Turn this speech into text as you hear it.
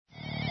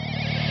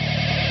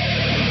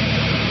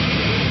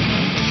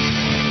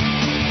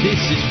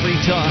This is Free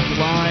Talk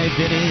Live.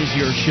 It is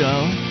your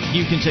show.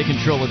 You can take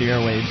control of the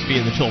airwaves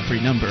via the toll-free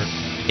number,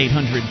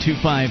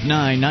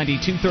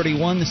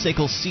 800-259-9231, the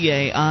SACL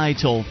CAI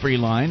toll-free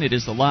line. It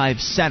is the live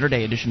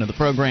Saturday edition of the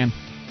program.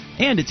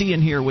 And it's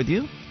Ian here with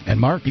you. And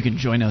Mark. You can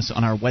join us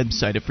on our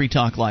website at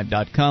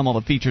freetalklive.com. All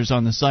the features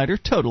on the site are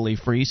totally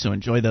free, so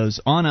enjoy those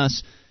on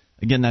us.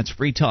 Again, that's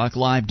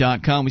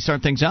freetalklive.com. We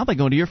start things out by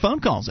going to your phone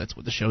calls. That's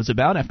what the show's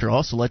about, after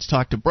all. So let's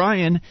talk to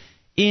Brian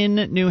in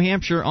New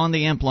Hampshire on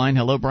the AMP line.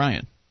 Hello,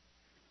 Brian.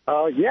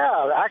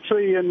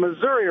 Actually in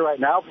Missouri right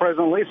now,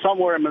 presently,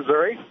 somewhere in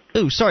Missouri.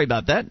 Ooh, sorry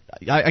about that.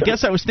 I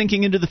guess I was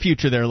thinking into the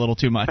future there a little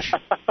too much.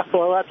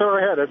 Well, that's where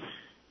we're headed.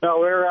 No,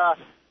 we're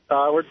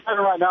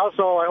driving right now,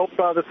 so I hope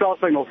the cell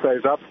signal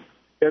stays up.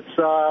 It's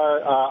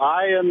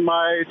I and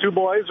my two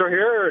boys are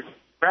here,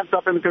 cramped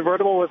up in the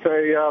convertible with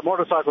a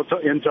motorcycle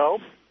in tow.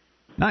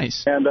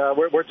 Nice. And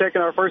we're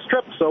taking our first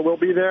trip, so we'll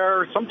be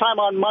there sometime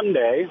on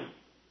Monday.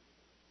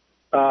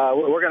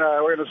 We're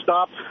gonna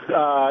stop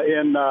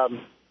in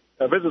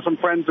visit some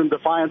friends in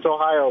Defiance,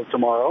 Ohio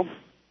tomorrow.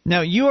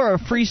 Now, you are a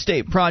Free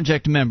State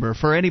Project member.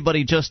 For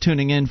anybody just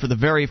tuning in for the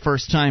very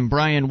first time,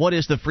 Brian, what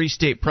is the Free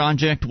State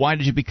Project? Why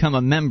did you become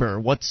a member?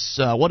 What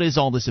is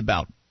all this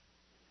about?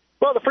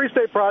 Well, the Free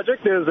State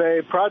Project is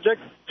a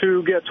project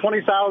to get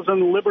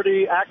 20,000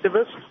 liberty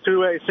activists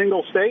to a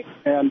single state,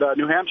 and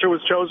New Hampshire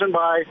was chosen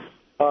by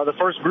the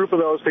first group of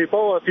those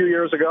people a few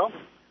years ago.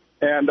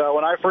 And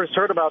when I first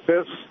heard about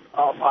this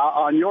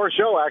on your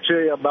show,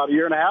 actually, about a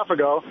year and a half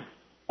ago,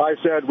 I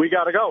said, we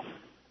got to go.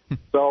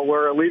 So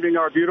we're leaving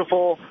our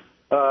beautiful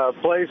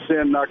place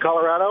in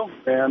Colorado,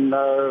 and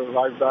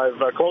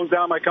I've closed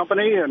down my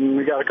company, and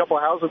we got a couple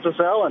of houses to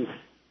sell, and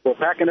we're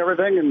packing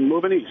everything and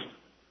moving east.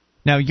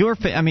 Now, your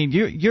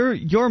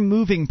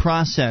moving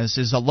process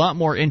is a lot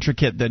more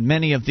intricate than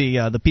many of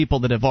the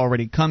people that have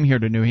already come here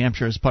to New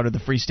Hampshire as part of the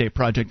Free State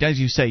Project. As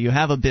you say, you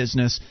have a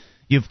business.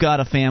 You've got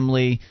a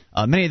family.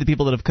 Many of the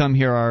people that have come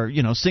here are,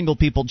 single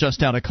people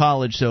just out of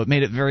college, so it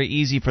made it very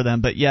easy for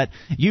them. But yet,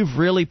 you've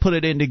really put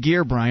it into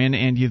gear, Brian,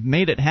 and you've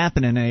made it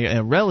happen in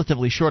a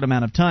relatively short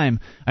amount of time.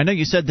 I know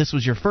you said this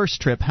was your first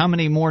trip. How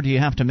many more do you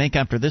have to make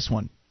after this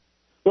one?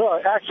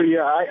 Well, actually,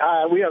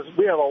 yeah, we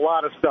have a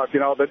lot of stuff.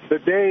 The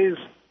days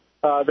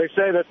they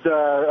say that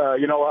a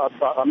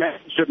man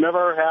should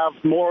never have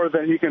more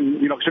than he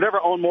can, should never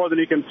own more than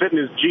he can fit in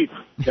his Jeep.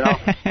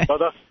 So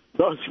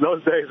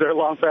those days are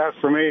long past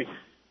for me.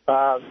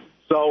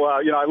 So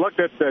I looked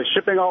at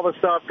shipping all the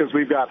stuff because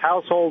we've got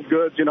household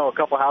goods, a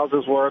couple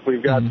houses worth.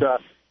 We've got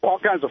all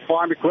kinds of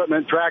farm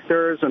equipment,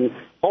 tractors, and a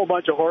whole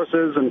bunch of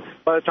horses. And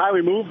by the time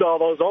we moved all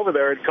those over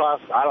there, it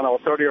cost, I don't know,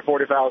 $30,000 or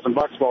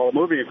 $40,000 for all the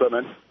moving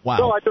equipment. Wow.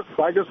 So I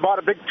just bought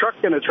a big truck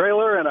and a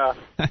trailer and a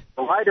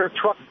rider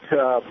truck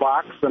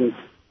box, and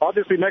I'll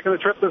just be making the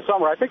trip this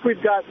summer. I think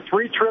we've got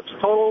 3 trips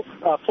total,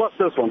 plus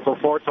this one, so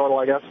 4 total,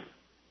 I guess.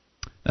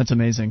 That's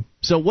amazing.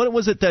 So what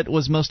was it that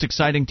was most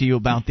exciting to you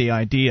about the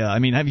idea? I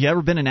mean, have you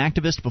ever been an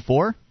activist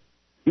before?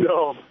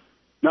 No,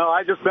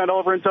 I just bent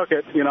over and took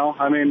it,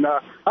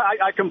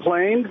 I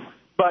complained,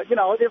 but,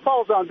 it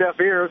falls on deaf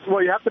ears.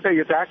 Well, you have to pay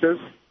your taxes.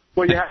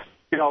 Well, you have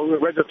to,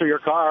 register your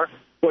car.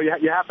 Well, you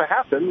have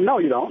to. No,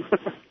 you don't.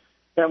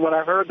 And when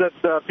I heard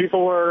that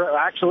people were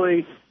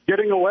actually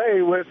getting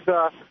away with,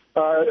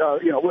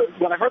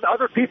 when I heard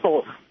other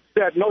people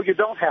said, no, you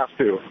don't have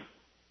to.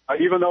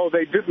 Even though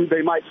they didn't,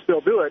 they might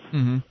still do it.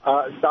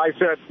 I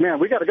said, man,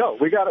 we got to go.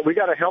 We got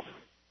to help.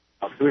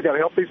 We got to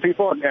help these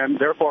people, and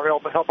therefore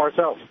help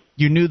ourselves.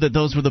 You knew that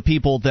those were the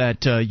people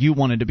that you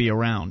wanted to be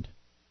around.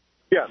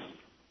 Yes,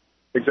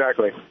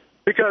 exactly.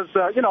 Because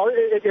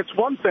it's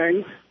one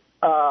thing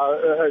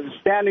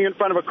standing in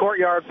front of a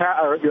courtyard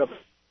past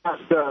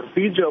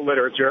FIJA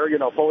literature,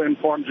 fully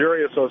informed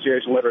jury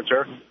association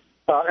literature,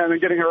 and then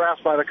getting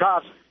harassed by the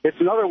cops. It's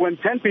another when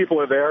 10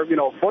 people are there,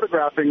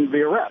 photographing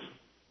the arrest.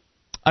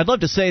 I'd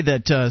love to say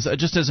that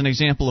just as an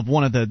example of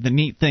one of the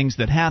neat things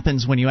that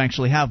happens when you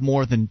actually have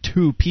more than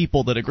 2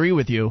 people that agree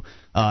with you,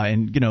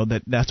 and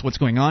that's what's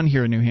going on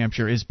here in New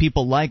Hampshire, is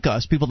people like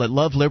us, people that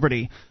love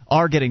liberty,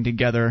 are getting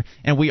together,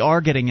 and we are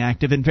getting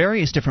active in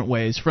various different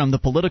ways, from the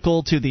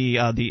political to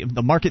the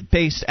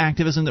market-based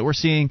activism that we're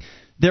seeing.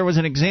 There was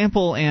an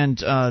example,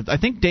 and I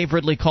think Dave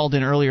Ridley called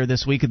in earlier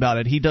this week about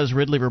it. He does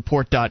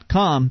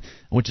RidleyReport.com,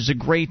 which is a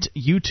great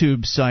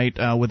YouTube site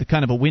with a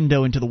kind of a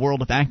window into the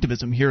world of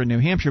activism here in New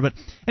Hampshire. But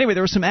anyway,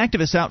 there were some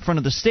activists out front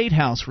of the State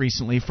House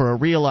recently for a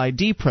Real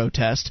ID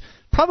protest,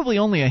 probably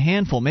only a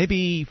handful,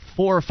 maybe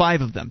 4 or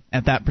 5 of them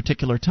at that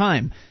particular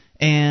time.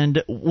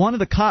 And one of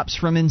the cops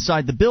from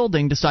inside the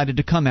building decided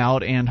to come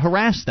out and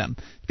harass them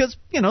because,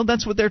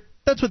 that's what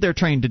they're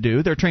trained to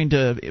do. They're trained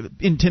to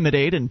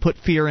intimidate and put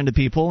fear into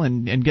people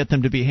and get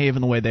them to behave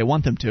in the way they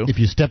want them to. If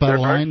you step out of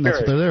line, that's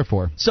what they're there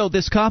for. So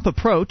this cop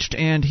approached,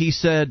 and he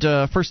said,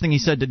 first thing he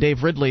said to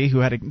Dave Ridley, who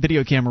had a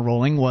video camera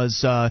rolling,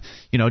 was, do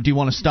you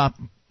want to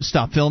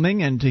stop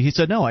filming? And he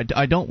said, no,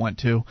 I don't want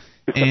to.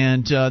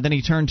 And then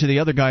he turned to the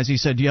other guys. He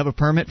said, do you have a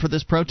permit for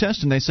this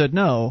protest? And they said,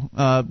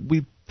 no.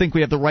 We think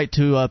we have the right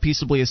to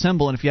peaceably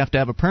assemble, and if you have to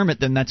have a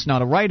permit, then that's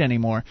not a right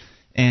anymore.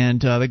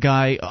 And the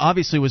guy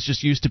obviously was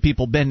just used to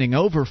people bending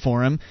over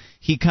for him.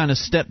 He kind of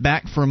stepped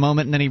back for a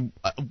moment, and then he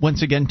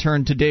once again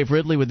turned to Dave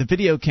Ridley with the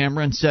video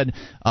camera and said,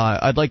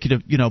 I'd like you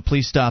to,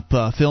 please stop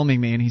filming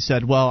me. And he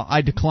said, well,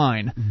 I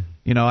decline.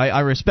 I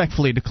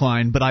respectfully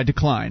decline, but I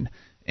decline.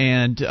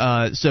 And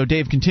so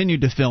Dave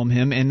continued to film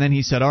him, and then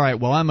he said, all right,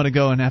 well, I'm going to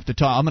go and have to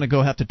talk. I'm going to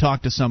go have to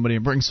talk to somebody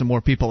and bring some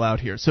more people out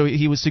here. So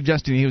he was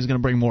suggesting he was going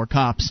to bring more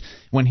cops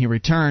when he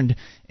returned,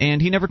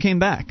 and he never came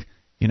back.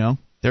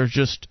 There's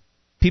just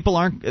people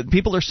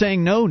are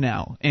saying no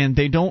now, and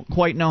they don't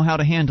quite know how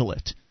to handle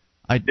it.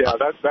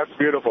 That's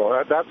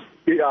beautiful.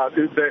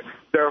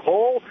 Their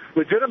whole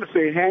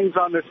legitimacy hangs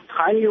on this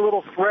tiny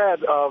little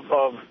thread of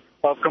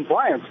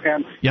compliance.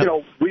 And,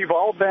 we've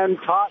all been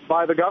taught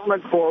by the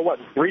government for,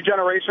 3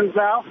 generations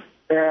now?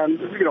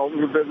 And,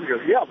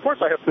 of course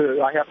I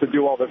have to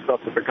do all this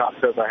stuff that the cop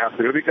says I have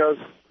to do because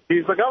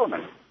he's the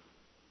government.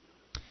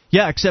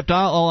 Yeah, except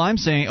all I'm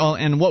saying,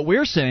 and what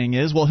we're saying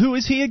is, well, who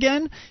is he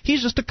again?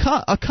 He's just a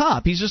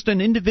cop. He's just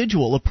an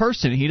individual, a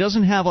person. He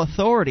doesn't have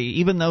authority,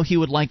 even though he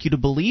would like you to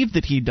believe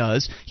that he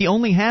does. He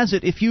only has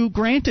it if you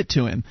grant it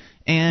to him.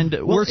 And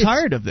we're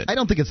tired of it. I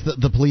don't think it's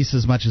the police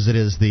as much as it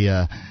is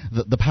the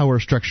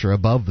power structure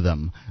above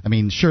them. I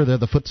mean, sure, they're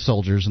the foot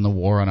soldiers in the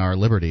war on our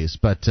liberties,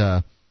 but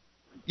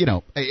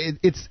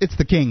it's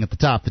the king at the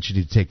top that you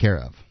need to take care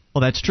of.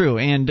 Well, that's true,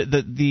 and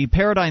the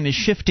paradigm is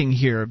shifting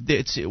here.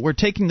 We're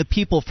taking the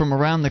people from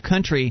around the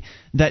country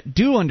that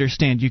do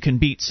understand you can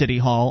beat City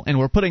Hall, and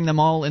we're putting them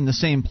all in the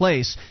same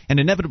place. And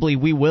inevitably,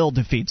 we will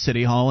defeat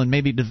City Hall, and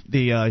maybe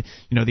the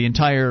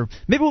entire.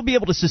 Maybe we'll be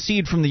able to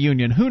secede from the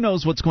Union. Who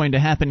knows what's going to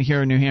happen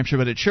here in New Hampshire?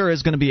 But it sure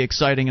is going to be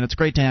exciting, and it's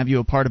great to have you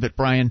a part of it,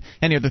 Brian.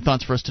 Any other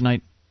thoughts for us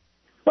tonight?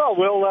 Well,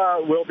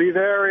 we'll be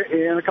there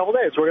in a couple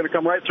days. We're going to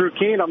come right through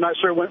Keene. I'm not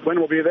sure when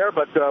we'll be there,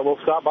 but we'll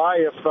stop by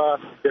if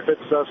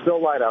it's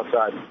still light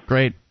outside.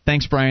 Great.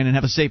 Thanks, Brian, and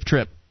have a safe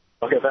trip.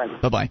 Okay, thanks.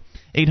 Bye-bye.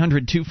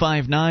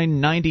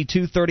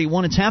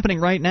 800-259-9231. It's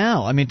happening right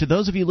now. I mean, to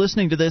those of you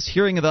listening to this,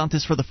 hearing about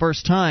this for the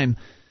first time,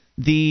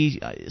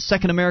 the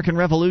Second American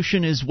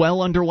Revolution is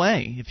well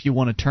underway, if you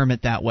want to term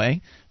it that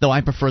way, though I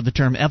prefer the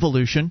term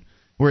evolution.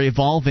 We're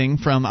evolving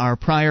from our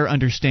prior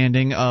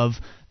understanding of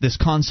this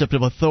concept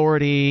of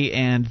authority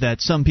and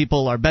that some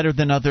people are better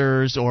than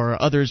others or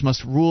others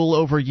must rule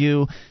over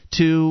you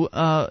to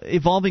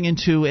evolving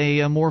into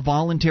a more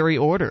voluntary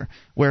order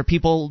where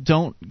people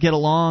don't get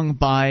along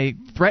by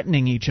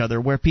threatening each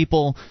other, where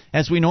people,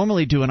 as we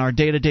normally do in our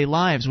day-to-day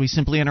lives, we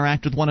simply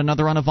interact with one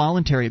another on a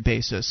voluntary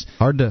basis.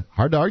 Hard to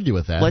argue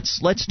with that.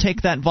 Let's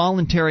take that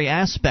voluntary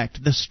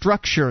aspect, the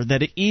structure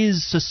that it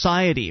is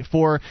society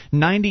for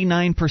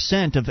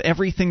 99% of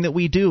everything that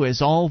we do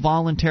is all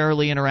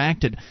voluntarily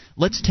interacted.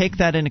 Let's take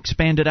that and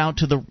expand it out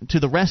to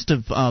the rest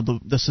of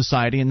the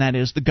society, and that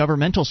is the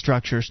governmental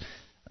structures.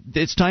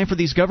 It's time for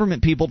these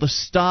government people to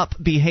stop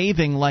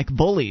behaving like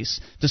bullies,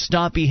 to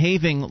stop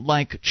behaving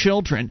like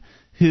children,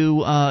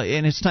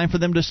 and it's time for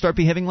them to start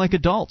behaving like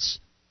adults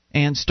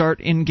and start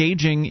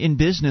engaging in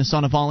business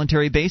on a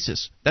voluntary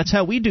basis. That's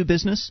how we do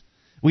business.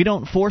 We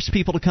don't force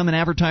people to come and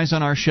advertise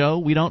on our show.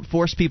 We don't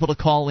force people to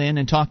call in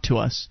and talk to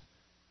us.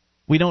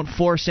 We don't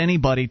force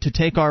anybody to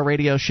take our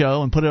radio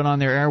show and put it on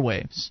their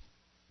airwaves.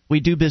 We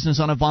do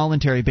business on a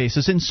voluntary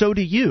basis, and so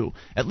do you,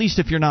 at least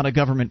if you're not a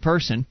government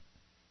person.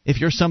 If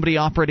you're somebody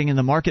operating in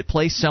the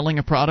marketplace, selling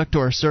a product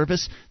or a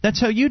service, that's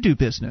how you do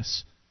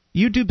business.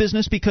 You do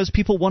business because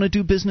people want to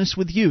do business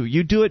with you.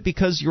 You do it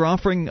because you're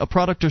offering a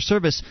product or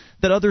service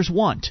that others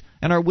want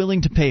and are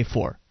willing to pay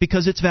for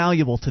because it's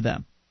valuable to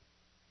them.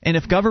 And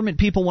if government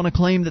people want to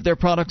claim that their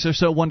products are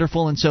so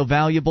wonderful and so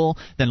valuable,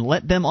 then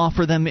let them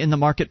offer them in the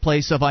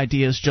marketplace of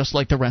ideas just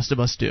like the rest of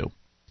us do.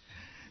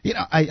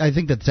 I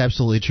think that's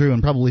absolutely true,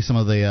 and probably some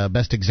of the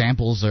best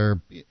examples are,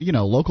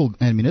 local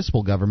and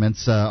municipal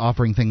governments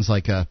offering things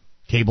like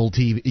cable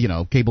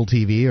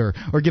TV,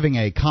 or giving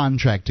a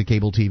contract to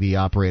cable TV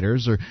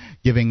operators, or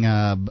giving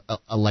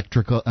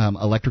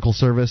electrical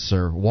service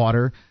or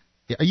water.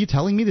 Are you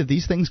telling me that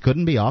these things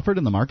couldn't be offered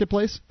in the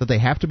marketplace? That they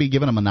have to be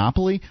given a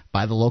monopoly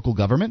by the local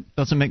government?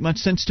 Doesn't make much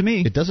sense to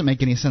me. It doesn't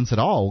make any sense at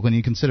all when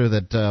you consider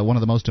that one of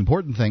the most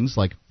important things,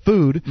 like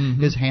food,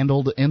 is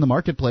handled in the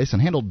marketplace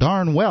and handled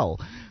darn well.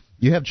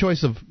 You have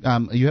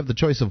the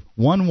choice of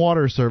one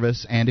water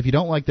service, and if you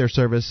don't like their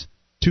service,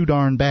 too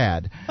darn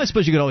bad. I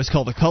suppose you could always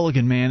call the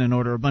Culligan man and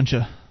order a bunch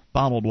of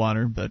bottled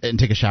water, and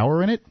take a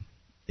shower in it?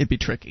 It'd be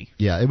tricky.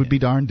 Yeah, it would be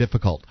darn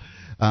difficult.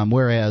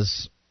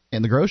 Whereas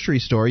in the grocery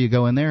store, you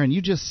go in there and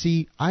you just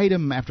see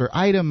item after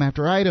item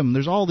after item.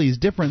 There's all these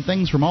different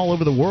things from all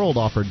over the world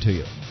offered to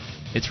you.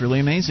 It's really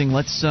amazing.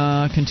 Let's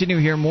continue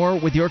here more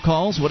with your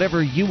calls.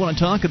 Whatever you want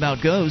to talk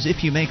about goes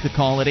if you make the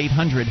call at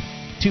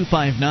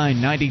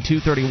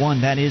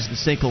 800-259-9231. That is the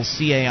SACL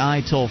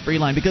CAI toll-free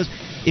line. Because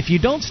if you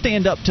don't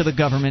stand up to the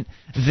government,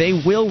 they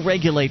will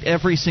regulate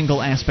every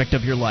single aspect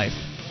of your life.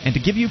 And to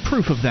give you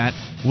proof of that,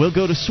 we'll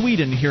go to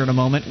Sweden here in a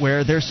moment,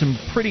 where there's some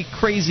pretty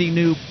crazy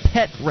new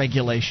pet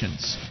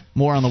regulations.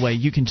 More on the way.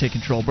 You can take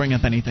control. Bring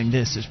up anything.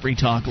 This is Free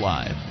Talk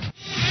Live.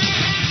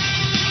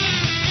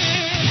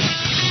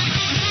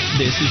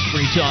 This is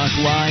Free Talk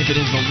Live. It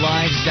is a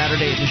live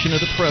Saturday edition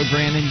of the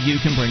program, and you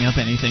can bring up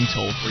anything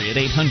toll-free at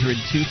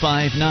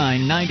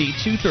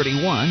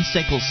 800-259-9231,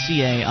 SACL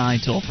CAI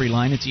toll-free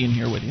line. It's Ian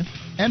here with you.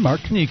 And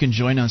Mark. And you can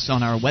join us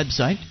on our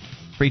website.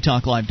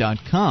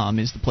 freetalklive.com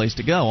is the place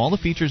to go. All the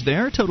features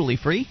there are totally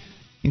free,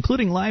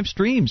 including live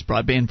streams,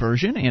 broadband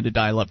version, and a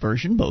dial-up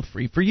version, both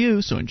free for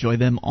you, so enjoy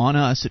them on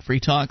us at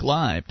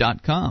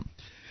freetalklive.com.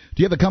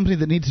 Do you have a company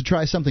that needs to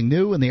try something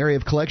new in the area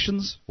of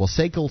collections? Well,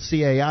 SACL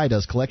CAI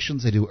does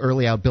collections. They do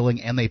early out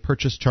billing, and they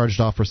purchase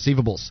charged-off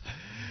receivables.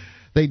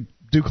 They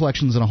do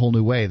collections in a whole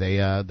new way. They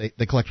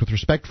collect with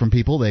respect from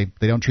people. They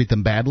don't treat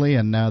them badly,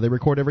 and they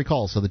record every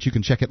call so that you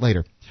can check it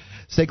later.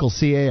 SACL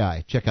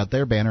CAI. Check out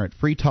their banner at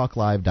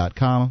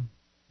freetalklive.com,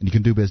 and you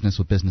can do business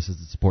with businesses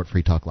that support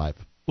Free Talk Live.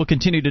 We'll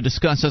continue to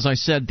discuss, as I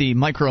said, the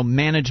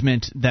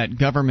micromanagement that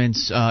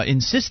governments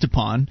insist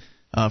upon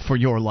for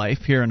your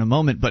life here in a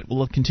moment, but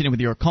we'll continue with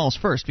your calls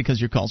first because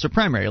your calls are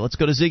primary. Let's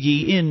go to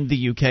Ziggy in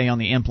the UK on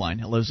the AMP line.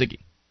 Hello, Ziggy.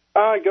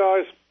 Hi,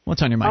 guys.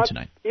 What's on your mind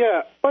tonight?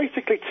 Yeah,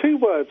 basically two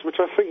words which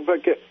I think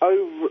that get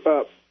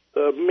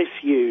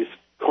misused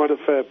quite a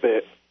fair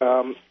bit,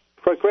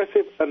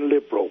 progressive and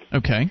liberal.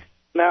 Okay.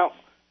 Now,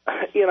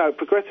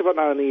 progressive, I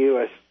know in the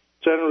US,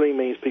 generally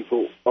means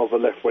people of a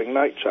left-wing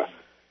nature.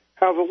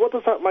 However, what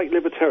does that make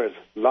libertarians?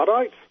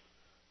 Luddites?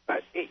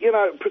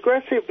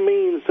 Progressive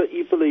means that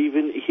you believe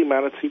in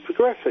humanity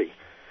progressing.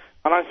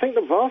 And I think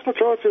the vast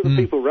majority of the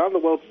people around the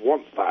world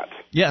want that.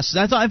 Yes,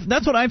 that's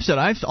what I've said.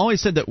 I've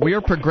always said that we're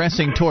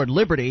progressing toward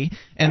liberty,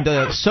 and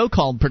the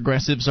so-called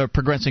progressives are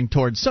progressing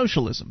toward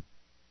socialism.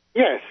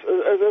 Yes,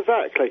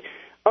 exactly.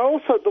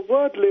 Also, the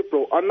word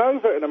liberal, I know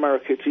that in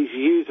America it is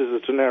used as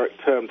a generic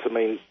term to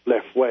mean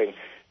left-wing.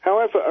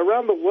 However,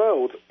 around the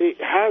world, it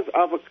has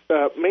other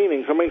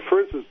meanings. I mean, for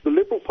instance, the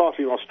Liberal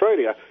Party in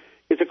Australia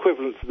is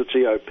equivalent to the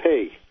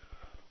GOP.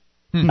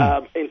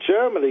 In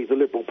Germany, the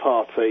Liberal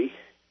Party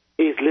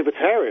is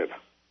libertarian.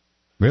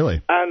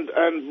 Really? And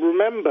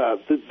remember,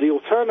 the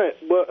alternate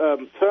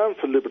term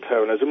for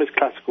libertarianism is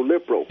classical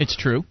liberal. It's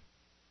true.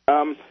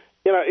 It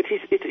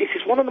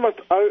is one of the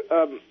most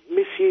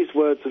misused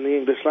words in the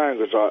English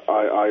language,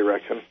 I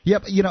reckon.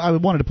 Yep. I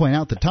wanted to point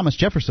out that Thomas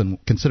Jefferson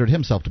considered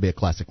himself to be a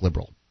classic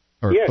liberal,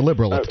 or a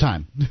liberal at the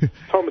time.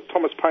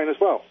 Thomas Paine as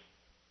well.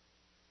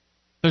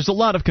 There's a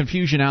lot of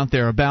confusion out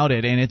there about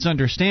it, and it's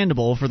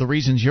understandable for the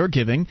reasons you're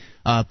giving.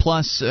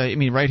 Plus,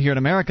 right here in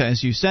America,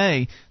 as you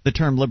say, the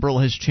term liberal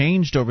has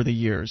changed over the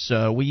years.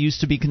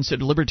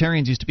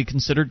 Libertarians used to be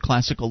considered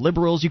classical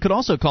liberals. You could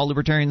also call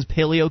libertarians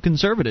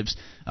paleo-conservatives.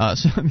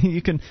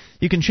 You can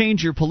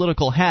change your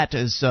political hat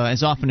as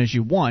often as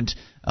you want,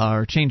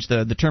 or change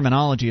the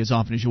terminology as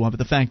often as you want. But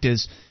the fact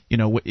is,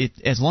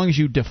 as long as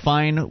you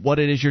define what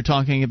it is you're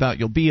talking about,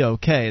 you'll be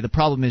okay. The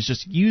problem is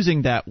just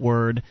using that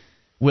word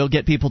will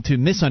get people to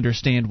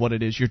misunderstand what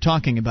it is you're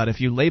talking about.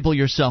 If you label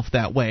yourself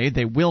that way,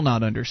 they will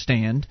not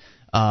understand.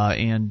 So I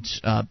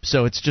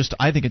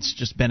think it's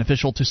just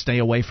beneficial to stay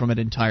away from it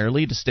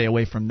entirely, to stay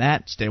away from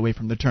that, stay away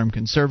from the term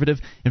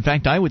conservative. In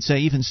fact, I would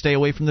say even stay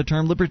away from the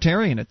term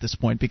libertarian at this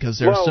point, because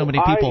there are so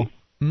many people.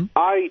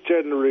 I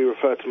generally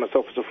refer to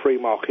myself as a free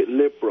market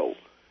liberal,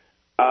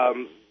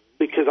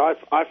 because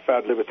I've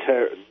found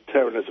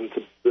libertarianism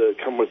to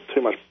come with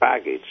too much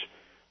baggage.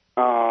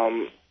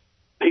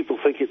 People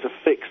think it's a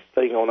fixed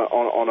thing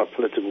on a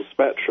political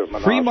spectrum.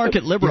 And free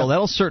market liberal,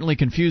 that'll certainly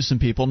confuse some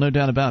people, no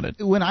doubt about it.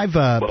 When I've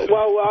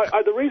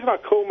the reason I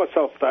call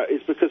myself that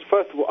is because,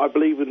 first of all, I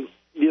believe in,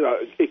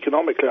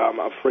 economically I'm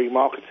a free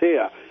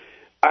marketeer,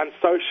 and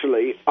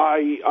socially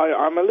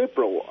I'm a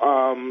liberal.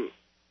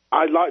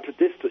 I like to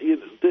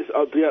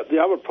the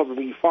other problem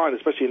you find,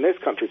 especially in this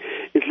country,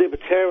 is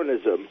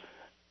libertarianism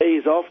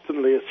is often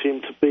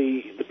assumed to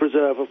be the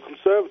preserve of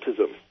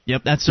conservatism.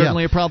 Yep, that's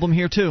certainly a problem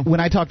here, too. When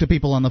I talk to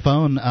people on the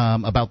phone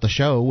about the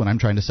show, when I'm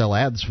trying to sell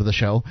ads for the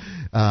show,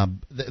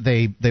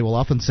 they will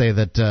often say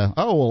that,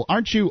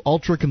 aren't you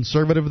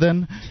ultra-conservative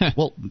then?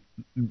 Well,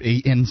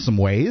 in some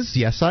ways,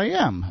 yes, I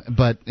am.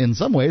 But in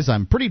some ways,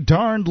 I'm pretty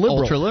darned liberal.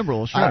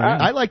 Ultra-liberal, sure.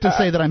 I like to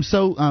say that I'm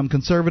so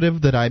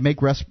conservative that I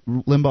make Rush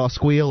Limbaugh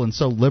squeal, and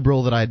so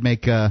liberal that I'd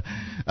make a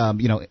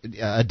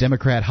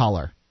Democrat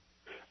holler.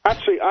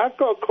 Actually, I've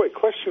got a quick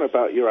question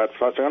about your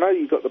advertising. I know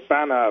you've got the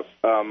banner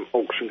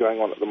auction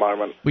going on at the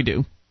moment. We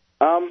do.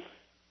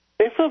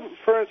 If,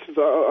 for instance,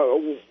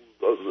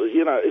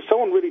 if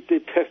someone really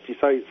did test you,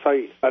 say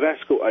an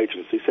escort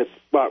agency said,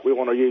 right, we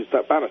want to use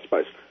that banner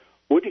space,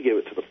 would you give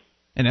it to them?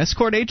 An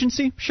escort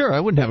agency? Sure, I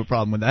wouldn't have a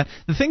problem with that.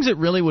 The things that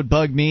really would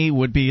bug me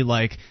would be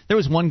like, there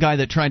was one guy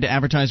that tried to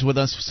advertise with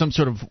us some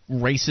sort of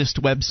racist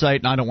website,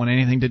 and I don't want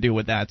anything to do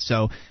with that.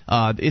 So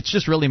it's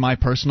just really my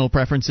personal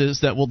preferences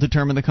that will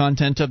determine the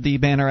content of the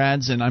banner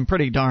ads, and I'm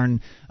pretty darn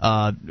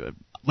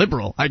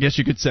liberal, I guess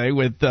you could say,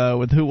 with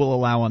who will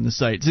allow on the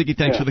site. Ziggy,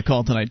 thanks for the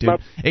call tonight,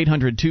 dude.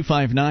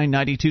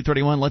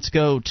 800-259-9231. Let's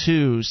go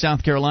to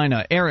South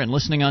Carolina. Aaron,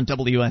 listening on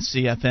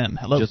WSC-FM.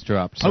 Hello. Just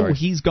dropped. Sorry. Oh,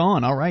 he's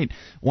gone. All right.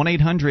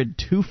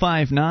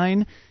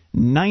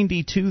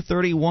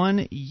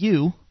 1-800-259-9231.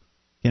 You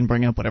can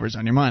bring up whatever's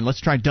on your mind.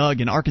 Let's try Doug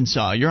in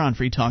Arkansas. You're on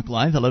Free Talk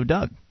Live. Hello,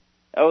 Doug.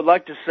 I would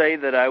like to say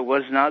that I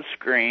was not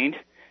screened.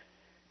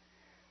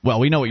 Well,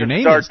 we know what your name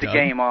is, Start the Doug.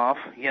 game off,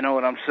 you know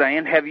what I'm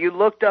saying? Have you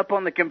looked up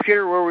on the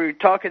computer where we were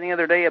talking the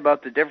other day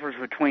about the difference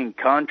between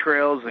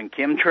contrails and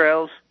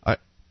chemtrails?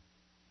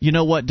 You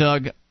know what,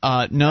 Doug?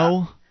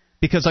 No,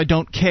 because I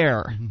don't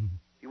care.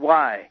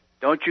 Why?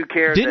 Don't you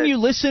care? Didn't you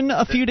listen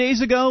a few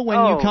days ago when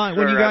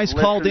you guys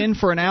called in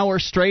for an hour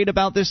straight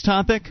about this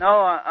topic?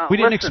 No, we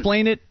didn't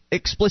explain it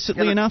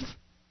explicitly enough?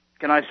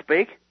 Can I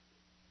speak?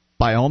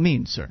 By all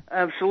means, sir.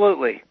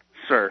 Absolutely,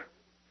 sir.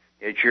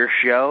 It's your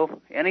show,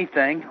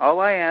 anything. All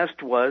I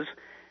asked was,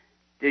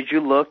 did you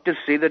look to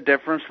see the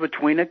difference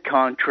between a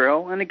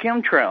contrail and a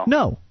chemtrail?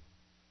 No.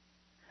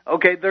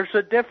 Okay, there's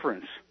a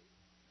difference.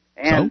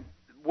 And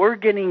we're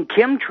getting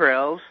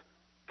chemtrails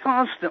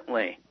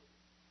constantly.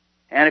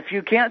 And if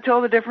you can't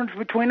tell the difference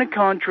between a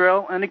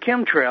contrail and a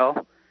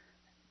chemtrail,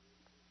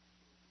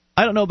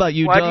 I don't know about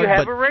you, why Doug, do you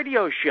have a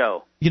radio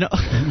show? You know,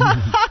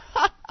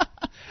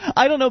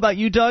 I don't know about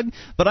you, Doug,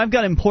 but I've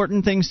got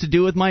important things to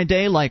do with my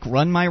day, like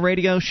run my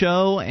radio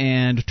show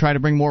and try to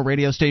bring more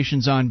radio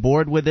stations on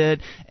board with it.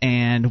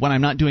 And when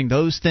I'm not doing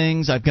those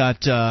things, I've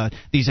got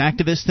these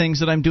activist things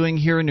that I'm doing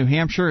here in New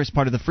Hampshire as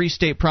part of the Free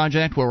State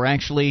Project, where we're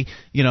actually,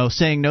 you know,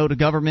 saying no to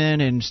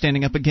government and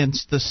standing up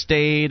against the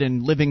state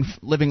and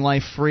living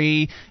life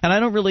free. And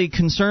I don't really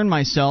concern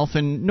myself,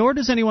 and nor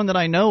does anyone that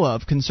I know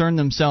of concern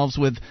themselves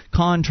with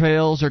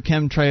contrails or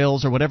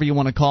chemtrails or whatever you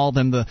want to call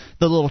them, the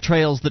little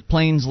trails that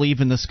planes leave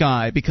in the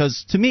sky,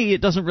 because to me it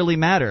doesn't really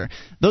matter.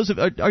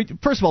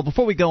 First of all,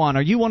 before we go on,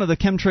 are you one of the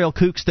chemtrail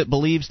kooks that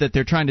believes that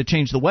they're trying to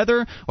change the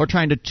weather or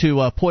trying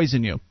to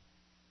poison you?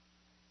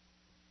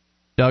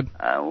 Doug?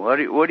 What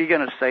are you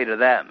going to say to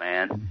that,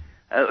 man?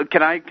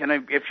 Can I,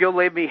 if you'll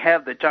let me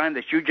have the time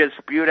that you just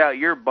spewed out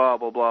your blah,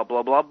 blah, blah,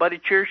 blah, blah, but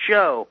it's your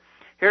show.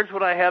 Here's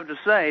what I have to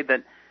say,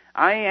 that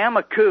I am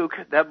a kook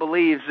that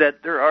believes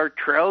that there are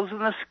trails in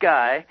the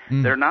sky,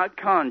 they're not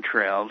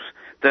contrails,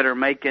 that are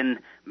making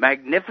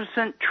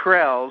magnificent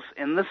trails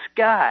in the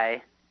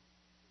sky,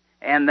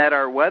 and that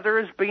our weather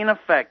is being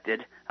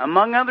affected,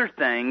 among other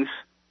things.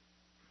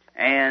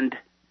 And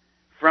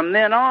from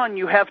then on,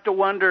 you have to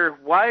wonder,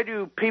 why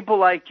do people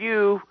like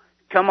you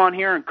come on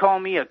here and call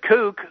me a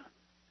kook,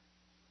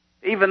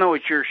 even though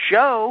it's your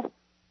show?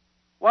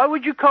 Why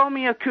would you call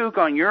me a kook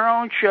on your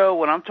own show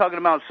when I'm talking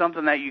about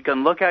something that you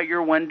can look out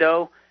your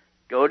window,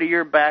 go to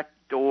your back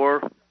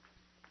door,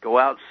 go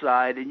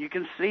outside, and you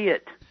can see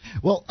it?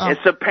 Well,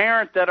 it's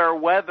apparent that our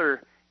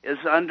weather is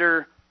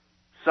under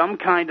some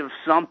kind of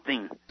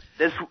something.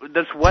 This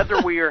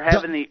weather we are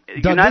having, the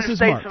United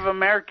States of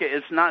America,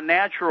 is not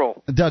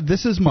natural. Doug,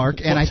 this is Mark,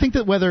 and I think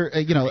that weather,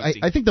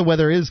 I think the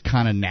weather is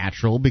kind of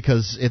natural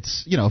because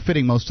it's,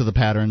 fitting most of the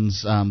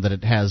patterns that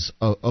it has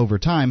over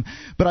time.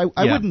 But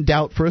I wouldn't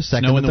doubt for a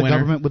second that the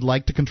government would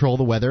like to control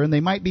the weather, and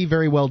they might be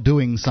very well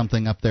doing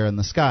something up there in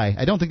the sky.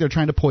 I don't think they're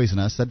trying to poison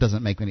us. That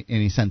doesn't make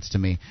any sense to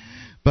me.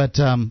 But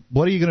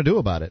what are you going to do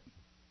about it?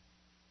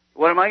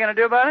 What am I going to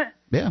do about it?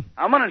 Yeah.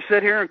 I'm going to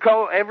sit here and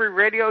call every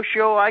radio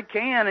show I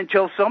can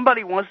until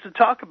somebody wants to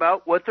talk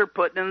about what they're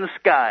putting in the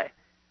sky.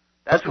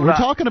 That's what we're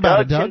talking about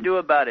Doug Doug can do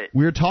about it.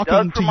 We're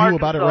talking to you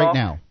about it right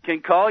now. Can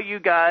call you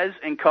guys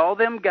and call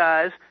them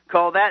guys,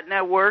 call that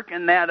network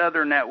and that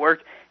other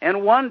network,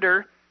 and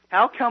wonder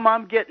how come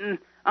I'm getting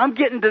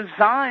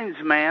designs,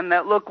 man,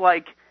 that look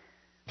like,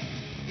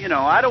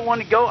 I don't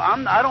want to go.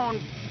 I'm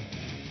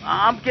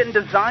getting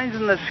designs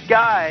in the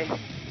sky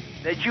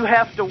that you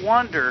have to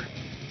wonder.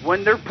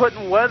 When they're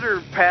putting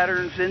weather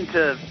patterns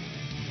into...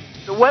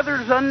 The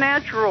weather's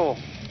unnatural.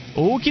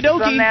 Okie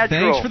dokie.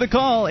 Thanks for the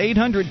call.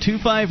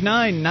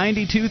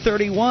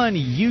 800-259-9231.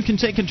 You can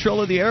take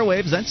control of the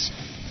airwaves. That's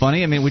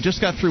funny. I mean, we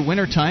just got through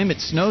wintertime. It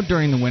snowed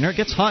during the winter. It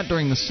gets hot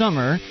during the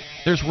summer.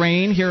 There's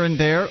rain here and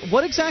there.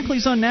 What exactly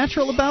is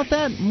unnatural about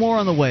that? More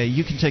on the way.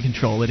 You can take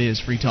control. It is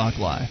Free Talk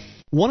Live.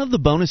 One of the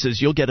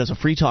bonuses you'll get as a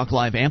Free Talk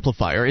Live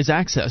amplifier is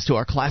access to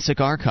our classic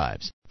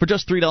archives. For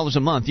just $3 a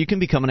month, you can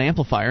become an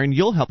amplifier, and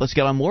you'll help us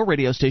get on more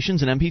radio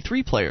stations and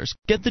MP3 players.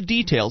 Get the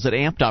details at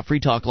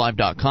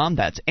amp.freetalklive.com.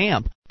 That's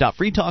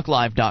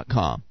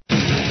amp.freetalklive.com.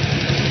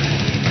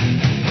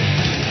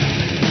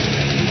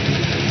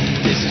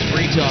 This is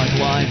Free Talk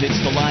Live.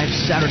 It's the live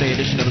Saturday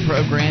edition of the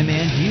program,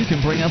 and you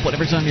can bring up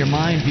whatever's on your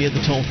mind via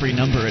the toll-free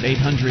number at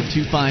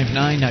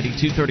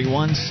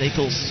 800-259-9231,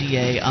 SACL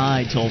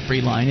CAI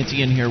toll-free line. It's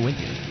Ian here with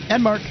you.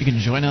 And Mark, you can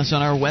join us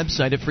on our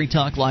website at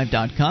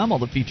freetalklive.com. All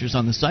the features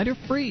on the site are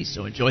free,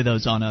 so enjoy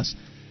those on us.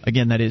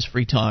 Again, that is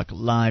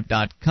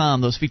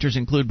freetalklive.com. Those features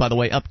include, by the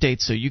way,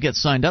 updates, so you get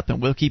signed up,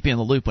 and we'll keep you in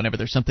the loop whenever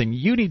there's something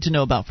you need to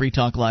know about Free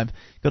Talk Live.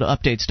 Go to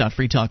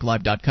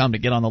updates.freetalklive.com to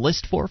get on the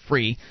list for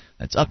free.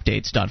 That's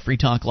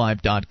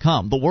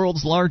updates.freetalklive.com. The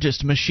world's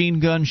largest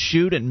machine gun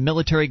shoot and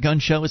military gun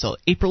show is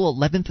April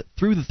 11th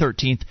through the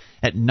 13th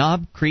at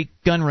Knob Creek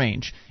Gun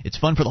Range. It's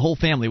fun for the whole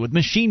family with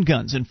machine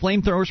guns and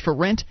flamethrowers for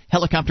rent,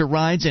 helicopter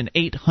rides, and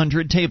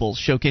 800 tables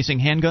showcasing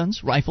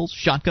handguns, rifles,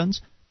 shotguns,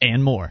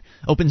 and more.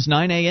 Opens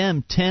 9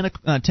 a.m.,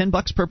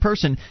 $10 per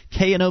person,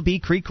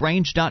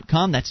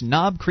 KNOBCreekRange.com. That's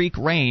Knob Creek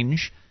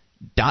Range.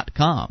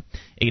 FTL2008-03-29.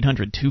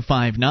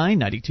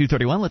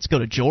 800-259-9231. Let's go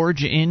to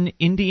George in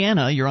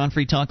Indiana. You're on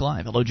Free Talk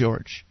Live. Hello,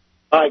 George.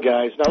 Hi,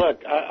 guys. Now,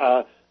 look,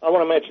 I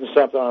want to mention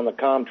something on the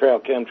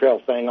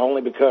chemtrail thing,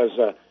 only because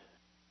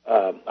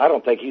I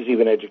don't think he's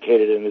even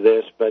educated into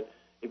this, but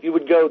if you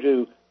would go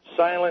to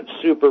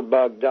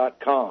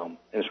silentsuperbug.com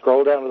and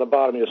scroll down to the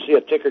bottom, you'll see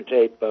a ticker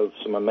tape of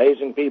some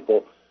amazing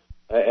people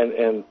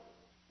and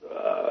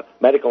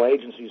medical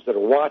agencies that are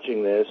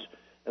watching this.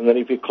 And then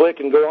if you click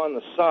and go on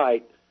the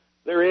site,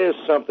 there is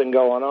something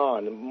going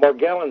on.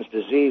 Morgellons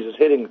disease is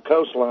hitting the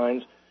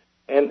coastlines,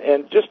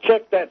 and just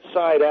check that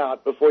site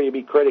out before you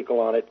be critical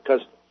on it,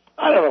 because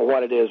I don't know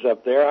what it is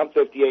up there. I'm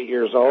 58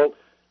 years old.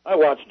 I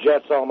watched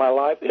jets all my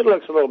life. It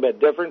looks a little bit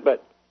different,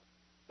 but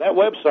that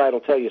website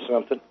will tell you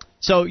something.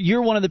 So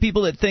you're one of the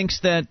people that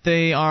thinks that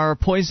they are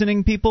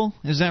poisoning people?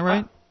 Is that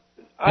right?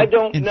 I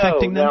don't know.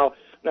 Them? Now,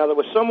 there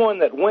was someone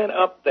that went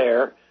up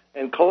there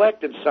and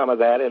collected some of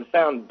that and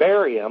found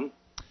barium.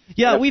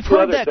 Yeah, we've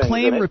heard that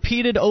claim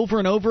repeated over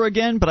and over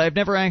again, but I've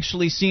never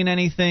actually seen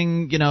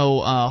anything,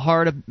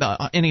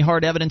 any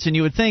hard evidence. And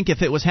you would think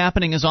if it was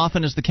happening as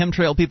often as the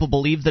chemtrail people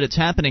believe that it's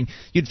happening,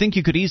 you'd think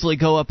you could easily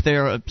go up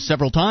there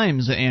several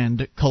times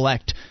and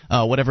collect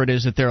whatever it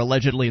is that they're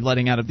allegedly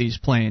letting out of these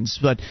planes.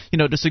 But,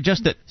 to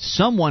suggest that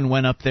someone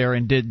went up there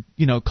and did,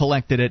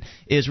 collected it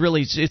is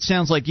really, it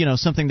sounds like,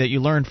 something that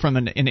you learned from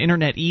an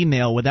internet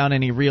email without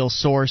any real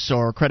source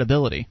or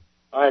credibility.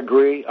 I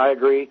agree.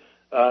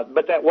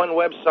 But that one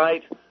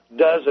website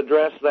does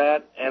address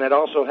that, and it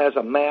also has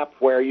a map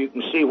where you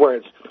can see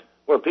where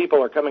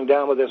people are coming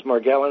down with this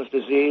Morgellons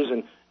disease,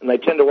 and they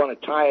tend to want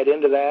to tie it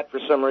into that for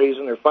some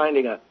reason. They're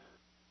finding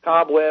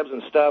cobwebs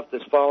and stuff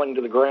that's falling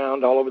to the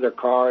ground all over their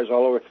cars,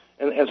 all over,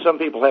 and some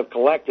people have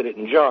collected it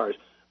in jars.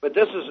 But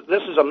this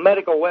is a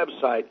medical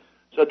website,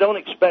 so don't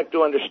expect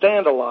to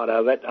understand a lot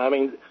of it. I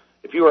mean,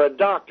 if you were a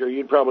doctor,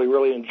 you'd probably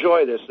really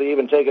enjoy this. They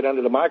even take it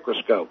under the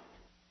microscope.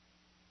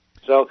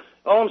 So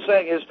all I'm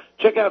saying is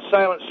check out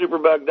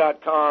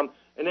silentsuperbug.com,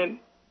 and then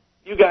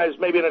you guys,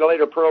 maybe in a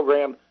later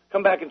program,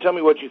 come back and tell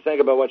me what you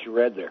think about what you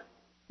read there.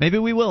 Maybe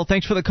we will.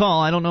 Thanks for the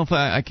call. I don't know if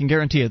I can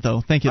guarantee it,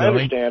 though. Thank you, though. I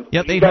understand.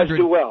 Yep, you 800, guys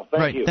do well.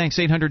 Thank you. Right, thanks,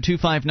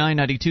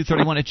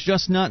 800-259-9231. It's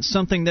just not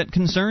something that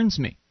concerns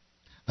me.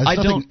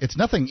 It's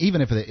nothing,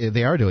 even if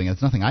they are doing it,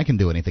 it's nothing I can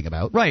do anything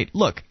about. Right.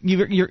 Look,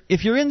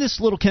 if you're in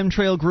this little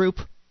chemtrail group,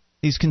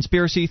 these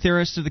conspiracy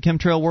theorists of the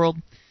chemtrail world,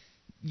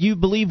 you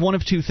believe one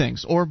of two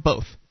things, or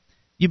both.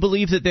 You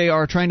believe that they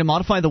are trying to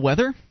modify the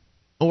weather,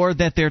 or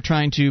that they're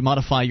trying to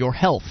modify your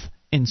health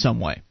in some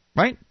way,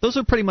 right? Those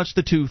are pretty much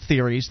the two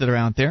theories that are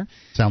out there.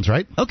 Sounds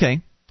right. Okay.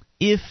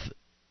 If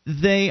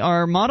they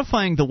are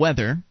modifying the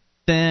weather,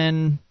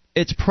 then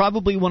it's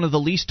probably one of the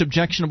least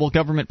objectionable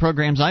government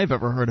programs I've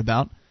ever heard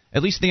about.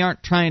 At least they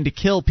aren't trying to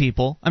kill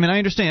people. I mean, I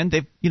understand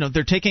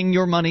they're taking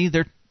your money,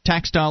 their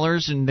tax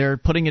dollars, and they're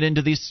putting it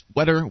into these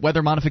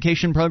weather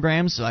modification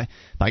programs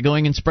by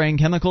going and spraying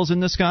chemicals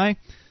in the sky.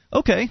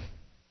 Okay.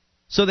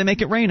 So they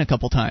make it rain a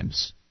couple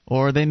times,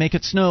 or they make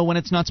it snow when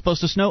it's not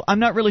supposed to snow. I'm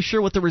not really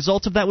sure what the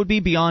results of that would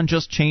be beyond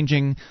just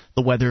changing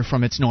the weather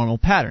from its normal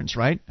patterns,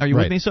 right? Are you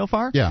with me so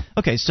far? Yeah.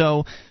 Okay,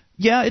 so,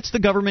 yeah, it's the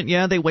government.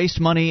 Yeah, they waste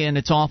money, and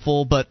it's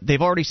awful, but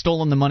they've already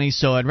stolen the money,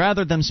 so I'd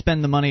rather them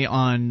spend the money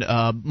on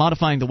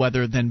modifying the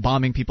weather than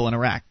bombing people in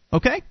Iraq.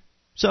 Okay?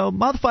 So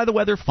modify the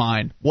weather,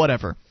 fine,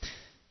 whatever.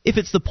 If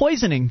it's the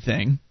poisoning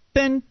thing,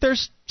 then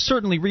there's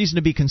certainly reason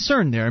to be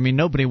concerned there. I mean,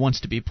 nobody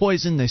wants to be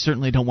poisoned. They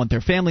certainly don't want their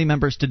family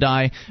members to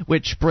die,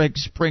 which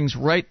brings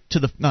me to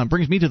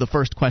the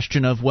first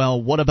question of,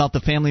 well, what about the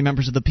family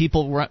members of the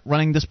people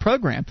running this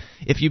program?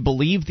 If you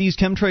believe these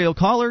chemtrail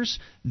callers,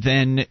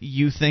 then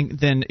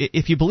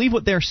if you believe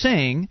what they're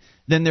saying,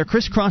 then they're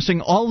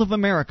crisscrossing all of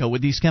America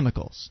with these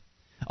chemicals.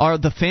 Are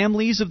the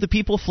families of the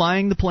people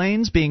flying the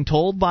planes being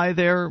told by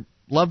their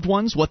loved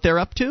ones what they're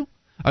up to?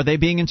 Are they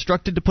being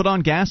instructed to put on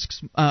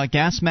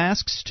gas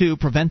masks to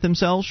prevent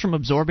themselves from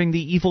absorbing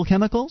the evil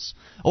chemicals?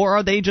 Or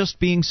are they just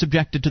being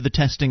subjected to the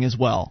testing as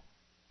well?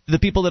 Do the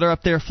people that are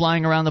up there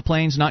flying around the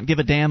planes not give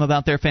a damn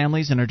about their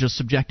families and are just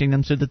subjecting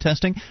them to the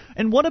testing?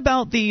 And what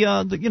about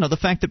the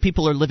fact that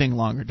people are living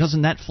longer?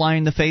 Doesn't that fly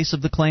in the face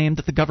of the claim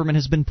that the government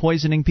has been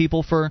poisoning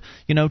people for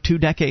 2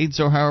 decades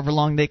or however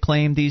long they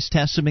claim these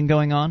tests have been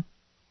going on?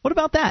 What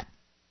about that?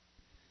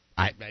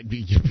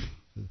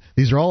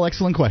 These are all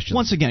excellent questions.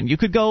 Once again, you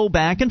could go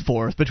back and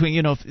forth between,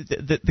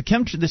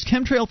 this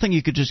chemtrail thing,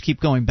 you could just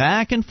keep going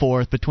back and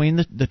forth between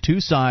the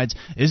two sides.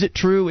 Is it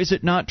true? Is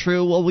it not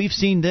true? Well, we've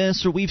seen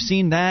this or we've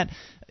seen that.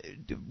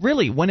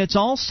 Really, when it's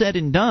all said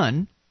and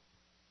done,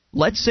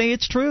 let's say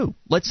it's true.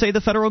 Let's say the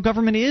federal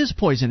government is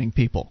poisoning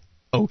people.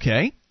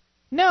 Okay,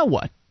 now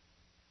what?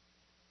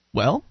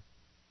 Well,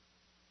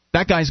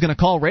 that guy's going to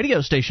call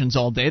radio stations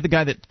all day. The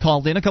guy that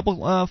called in a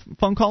couple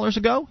phone callers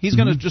ago, he's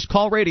going to just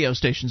call radio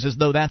stations as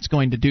though that's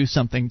going to do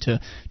something to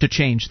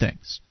change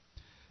things.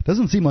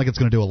 Doesn't seem like it's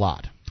going to do a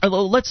lot.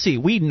 Let's see.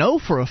 We know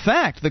for a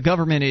fact the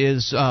government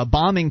is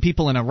bombing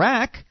people in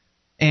Iraq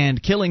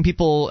and killing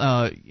people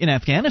in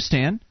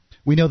Afghanistan.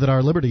 We know that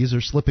our liberties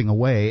are slipping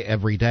away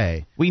every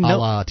day. We know, a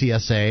la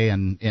TSA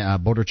and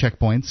border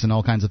checkpoints and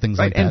all kinds of things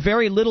like that. And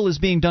very little is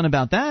being done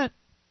about that.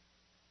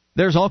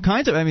 There's all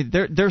kinds of,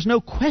 there's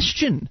no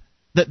question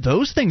that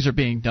those things are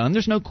being done.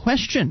 There's no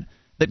question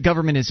that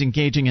government is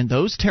engaging in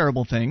those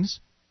terrible things.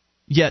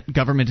 Yet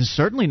government is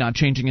certainly not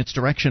changing its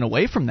direction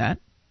away from that.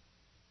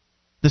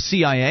 The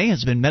CIA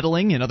has been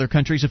meddling in other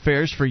countries'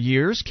 affairs for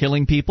years,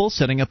 killing people,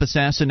 setting up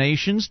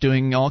assassinations,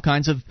 doing all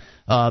kinds of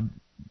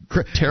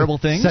terrible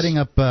things. Setting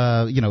up,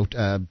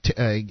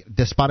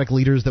 despotic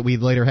leaders that we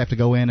later have to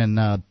go in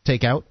and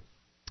take out.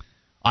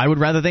 I would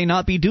rather they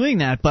not be doing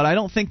that, but I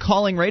don't think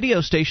calling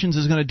radio stations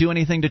is going to do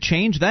anything to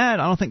change that.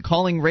 I don't think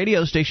calling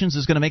radio stations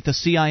is going to make the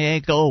CIA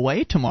go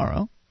away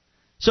tomorrow.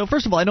 So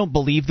first of all, I don't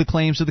believe the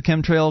claims of the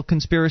chemtrail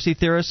conspiracy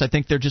theorists. I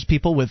think they're just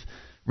people with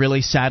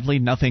really, sadly,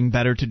 nothing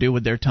better to do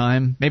with their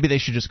time. Maybe they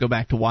should just go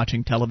back to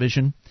watching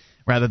television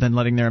rather than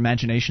letting their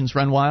imaginations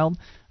run wild.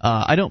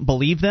 I don't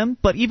believe them,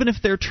 but even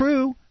if they're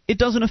true, it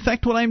doesn't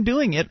affect what I'm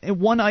doing at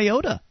one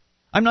iota.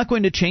 I'm not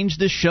going to change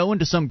this show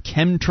into some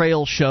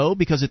chemtrail show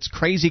because it's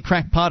crazy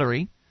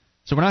crackpottery.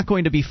 So we're not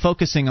going to be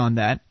focusing on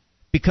that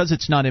because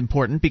it's not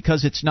important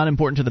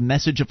to the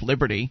message of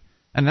liberty.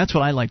 And that's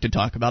what I like to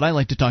talk about. I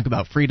like to talk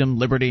about freedom,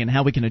 liberty, and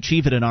how we can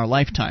achieve it in our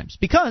lifetimes.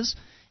 Because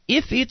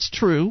if it's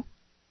true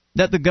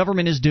that the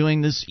government is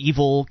doing this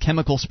evil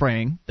chemical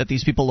spraying that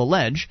these people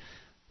allege,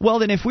 well,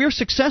 then if we're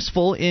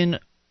successful in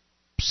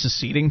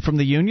seceding from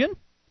the Union,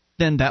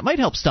 then that might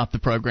help stop the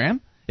program.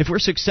 If we're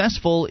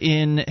successful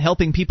in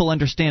helping people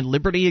understand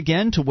liberty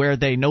again to where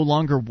they no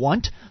longer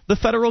want the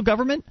federal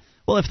government,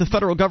 well, if the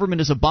federal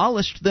government is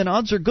abolished, then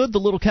odds are good the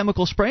little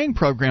chemical spraying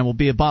program will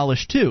be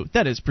abolished too.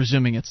 That is,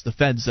 presuming it's the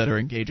feds that are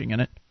engaging in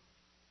it.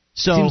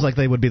 So, seems like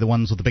they would be the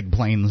ones with the big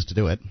planes to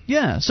do it.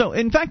 Yeah, so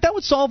in fact that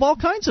would solve all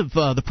kinds of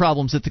the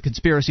problems that the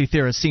conspiracy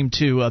theorists seem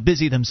to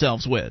busy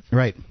themselves with.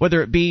 Right.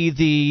 Whether it be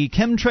the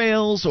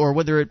chemtrails or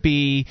whether it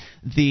be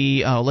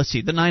the,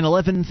 the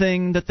 9/11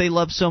 thing that they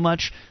love so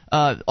much,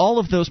 all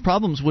of those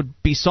problems would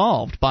be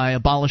solved by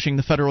abolishing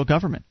the federal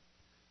government.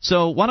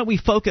 So why don't we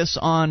focus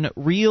on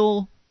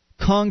real,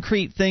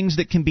 concrete things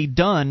that can be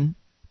done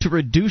to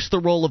reduce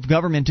the role of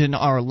government in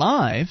our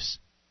lives,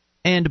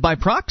 and by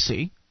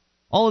proxy,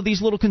 all of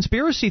these little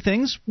conspiracy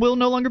things will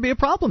no longer be a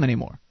problem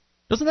anymore.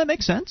 Doesn't that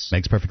make sense?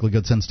 Makes perfectly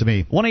good sense to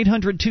me.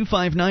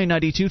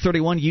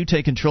 1-800-259-9231. You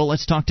take control.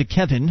 Let's talk to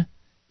Kevin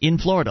in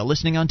Florida,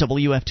 listening on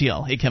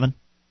WFTL. Hey, Kevin.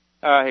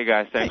 Hey,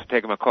 guys. Thanks for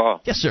taking my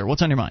call. Yes, sir.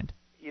 What's on your mind?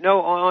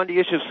 On the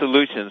issue of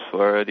solutions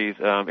for these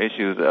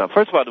issues,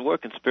 first of all, the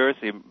word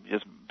conspiracy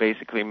just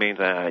basically means,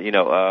 a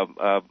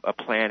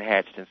plan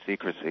hatched in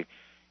secrecy,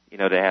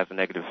 that has a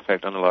negative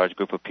effect on a large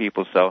group of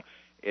people. So,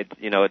 it's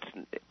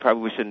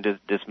probably we shouldn't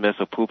dismiss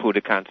or poo-poo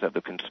the concept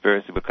of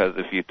conspiracy, because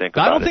if you think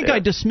about it... I don't think I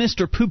dismissed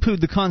or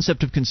poo-pooed the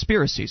concept of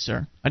conspiracy,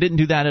 sir. I didn't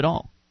do that at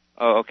all.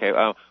 Oh, okay.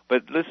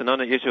 But listen, on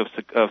the issue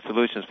of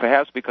solutions,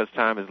 perhaps because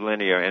time is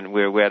linear and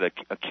we're at an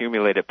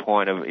accumulated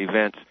point of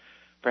events,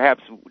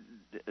 perhaps,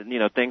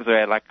 things are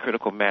at like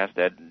critical mass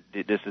that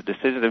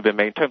decisions have been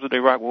made in terms of the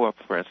Iraq War,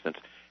 for instance,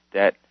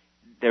 that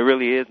there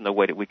really is no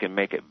way that we can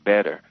make it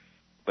better.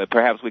 But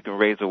perhaps we can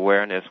raise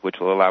awareness, which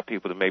will allow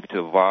people to maybe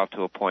to evolve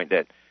to a point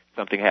that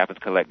something happens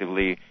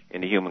collectively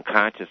in the human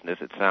consciousness.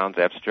 It sounds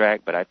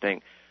abstract, but I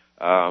think,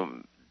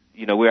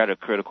 we're at a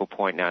critical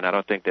point now, and I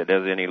don't think that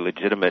there's any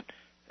legitimate,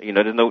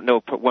 there's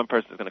no one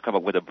person is going to come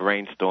up with a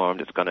brainstorm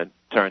that's going to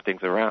turn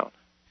things around.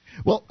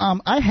 Well,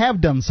 I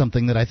have done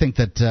something that I think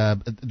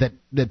that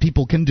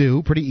people can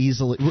do pretty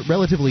easily,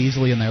 relatively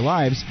easily in their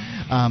lives,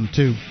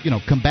 to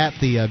combat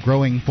the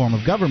growing form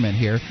of government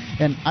here.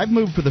 And I've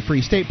moved for the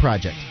Free State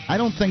Project. I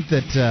don't think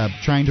that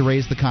trying to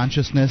raise the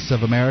consciousness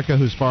of America,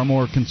 who's far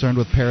more concerned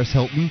with Paris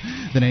Hilton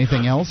than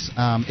anything else,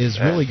 is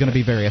really going to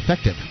be very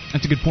effective.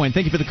 That's a good point.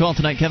 Thank you for the call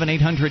tonight, Kevin.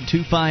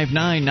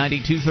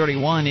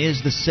 800-259-9231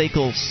 is the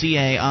SACL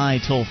CAI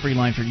toll-free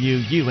line for you.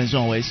 You, as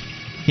always,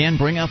 can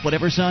bring up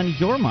whatever's on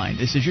your mind.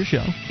 This is your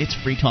show. It's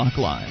Free Talk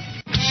Live.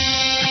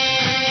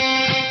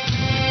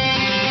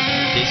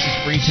 This is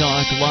Free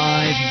Talk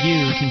Live.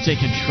 You can take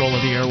control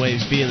of the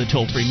airwaves via the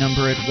toll-free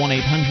number at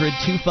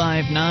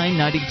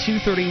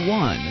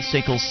 1-800-259-9231. The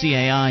SACL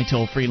CAI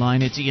toll-free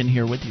line. It's Ian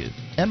here with you.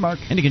 And Mark.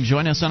 And you can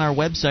join us on our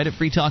website at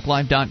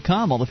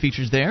freetalklive.com. All the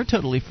features there,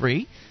 totally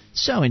free.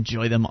 So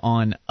enjoy them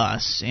on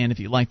us. And if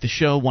you like the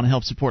show, want to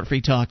help support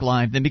Free Talk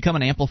Live, then become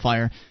an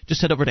amplifier.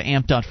 Just head over to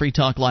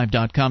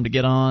amp.freetalklive.com to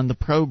get on the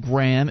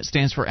program. It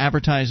stands for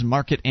Advertise,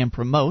 Market, and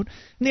Promote.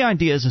 And the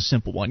idea is a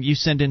simple one. You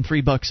send in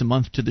 $3 a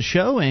month to the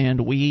show,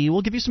 and we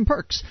will give you some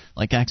perks,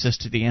 like access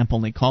to the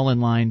AMP-only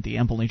call-in line, the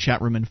AMP-only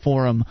chat room and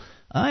forum,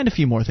 and a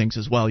few more things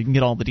as well. You can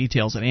get all the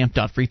details at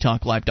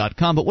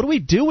amp.freetalklive.com. But what do we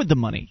do with the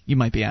money, you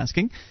might be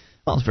asking?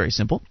 Well, it's very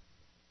simple.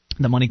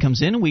 The money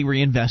comes in and we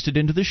reinvest it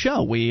into the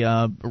show. We,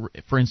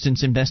 for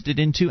instance, invested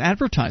into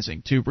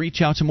advertising to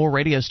reach out to more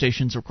radio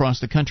stations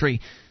across the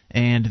country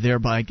and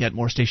thereby get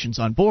more stations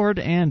on board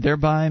and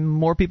thereby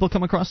more people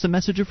come across the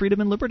message of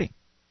freedom and liberty.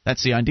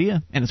 That's the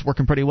idea, and it's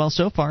working pretty well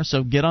so far,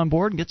 so get on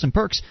board and get some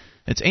perks.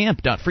 It's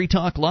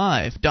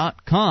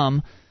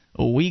amp.freetalklive.com.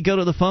 We go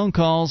to the phone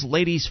calls.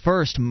 Ladies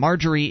first.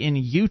 Marjorie in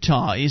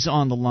Utah is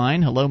on the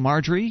line. Hello,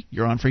 Marjorie.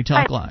 You're on Free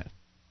Talk Live.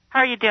 How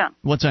are you doing?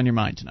 What's on your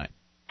mind tonight?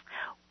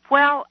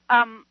 Well,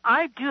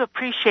 I do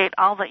appreciate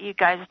all that you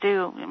guys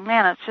do.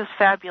 Man, it's just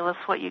fabulous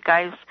what you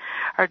guys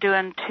are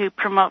doing to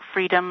promote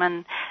freedom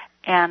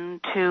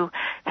and to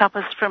help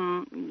us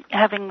from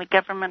having the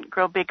government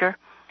grow bigger.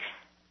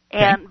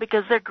 And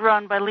because they're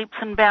growing by leaps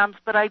and bounds.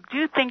 But I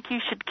do think you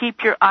should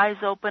keep your eyes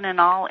open in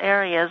all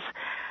areas.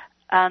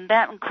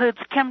 That includes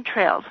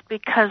chemtrails,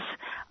 because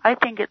I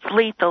think it's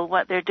lethal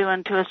what they're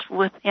doing to us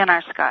within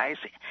our skies.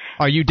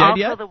 Are you dead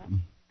yet?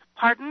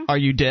 Pardon? Are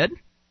you dead?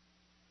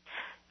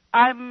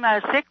 I'm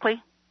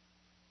sickly.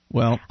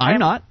 Well, I'm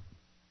not.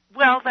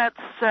 Well, that's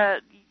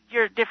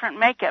your different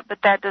makeup, but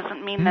that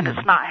doesn't mean that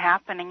it's not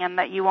happening and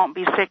that you won't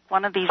be sick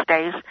one of these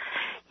days.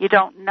 You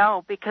don't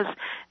know, because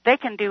they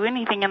can do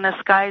anything in the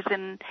skies.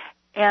 And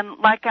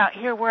like out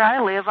here where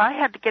I live, I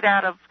had to get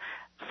out of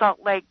Salt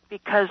Lake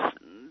because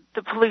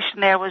the pollution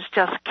there was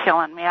just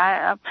killing me.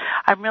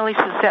 I'm really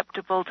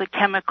susceptible to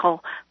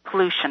chemical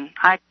pollution.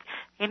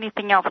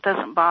 Anything else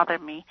doesn't bother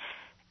me.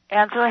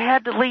 And so I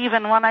had to leave,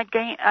 and when I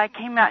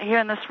came out here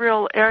in this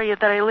rural area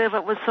that I live,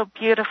 it was so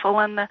beautiful,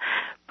 and the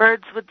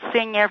birds would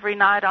sing every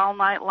night, all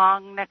night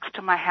long, next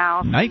to my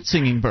house. Night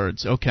singing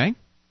birds, okay.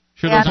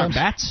 Sure those aren't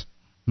bats?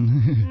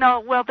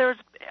 No, well, there's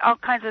all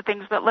kinds of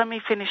things, but let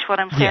me finish what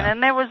I'm saying. Yeah.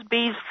 And there was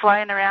bees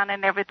flying around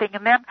and everything,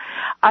 and then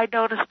I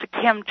noticed a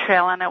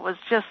chemtrail, and it was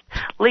just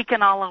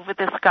leaking all over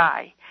the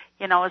sky.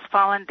 You know, it was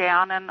falling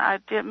down, and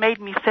it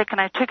made me sick,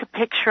 and I took a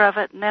picture of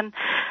it, and then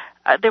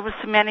there was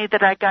so many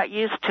that I got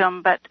used to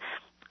them. But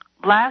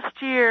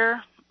last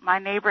year, my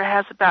neighbor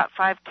has about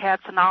 5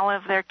 cats, and all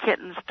of their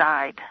kittens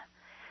died.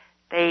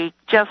 They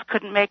just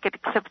couldn't make it,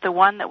 except the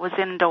one that was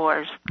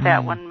indoors.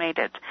 That one made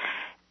it.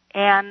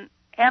 And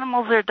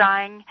animals are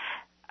dying.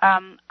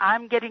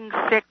 I'm getting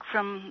sick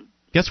from...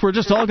 Guess we're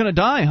just all going to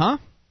die, huh?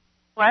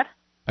 What?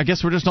 I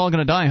guess we're just all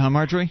going to die, huh,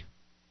 Marjorie?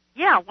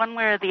 Yeah, one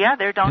way or the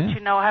other. Don't you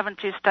know?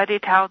 Haven't you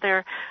studied how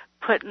they're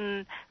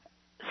putting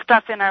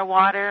stuff in our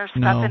water,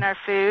 stuff in our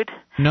food?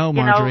 No,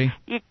 Marjorie.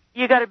 You know,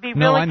 you got to be really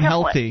careful. No, I'm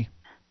careful. Healthy.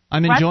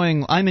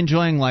 I'm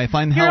enjoying life.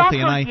 I'm healthy,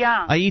 and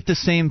I eat the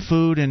same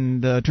food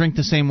and drink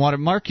the same water.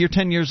 Mark, you're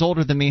 10 years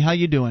older than me. How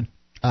you doing?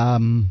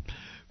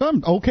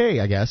 I'm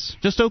okay, I guess.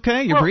 Just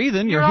okay? You're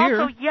breathing. You're here.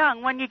 You're also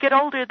young. When you get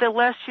older, the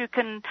less you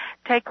can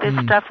take this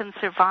stuff and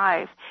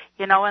survive.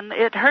 You know, and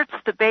it hurts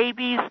the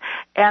babies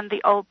and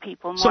the old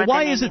people more So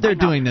why than is it they're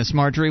doing this,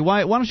 Marjorie?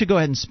 Why don't you go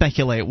ahead and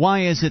speculate?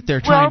 Why is it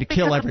they're trying to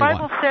kill everyone?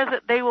 Well, because the Bible says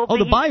that they will be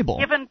the Bible.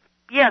 given...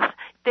 Yes,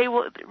 they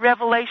will.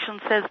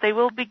 Revelation says they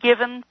will be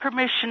given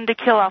permission to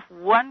kill off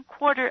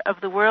 1/4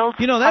 of the world's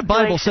population. That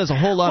Bible says a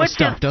whole lot of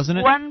stuff, doesn't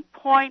it?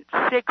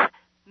 1.6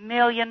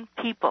 million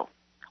people.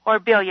 Or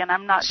billion,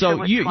 I'm not sure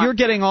which one. So you're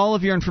getting all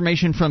of your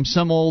information from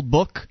some old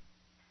book?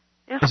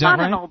 It's not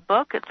an old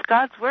book. It's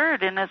God's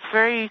Word, and it's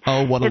very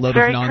Oh, what a load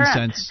of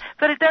nonsense. Current.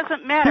 But it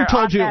doesn't matter. Who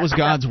told you it was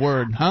God's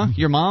Word, huh?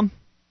 Your mom?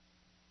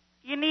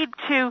 You need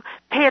to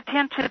pay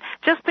attention.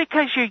 Just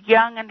because you're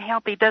young and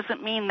healthy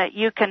doesn't mean that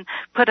you can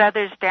put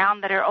others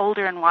down that are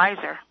older and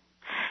wiser.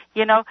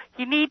 You know,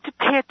 you need to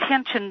pay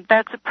attention.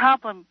 That's a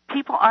problem.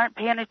 People aren't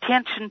paying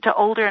attention to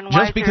older and wiser.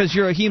 Just because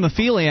you're a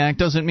hemophiliac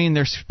doesn't mean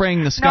they're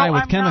spraying the sky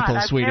with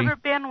chemicals, sweetie. I've never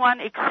been one,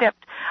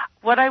 except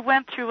what I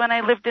went through when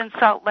I lived in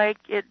Salt Lake.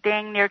 It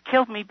dang near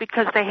killed me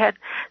because they had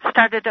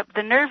started up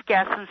the nerve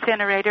gas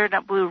incinerator, and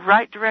it blew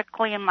right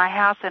directly in my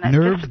house, and it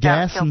nerve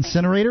gas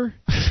incinerator?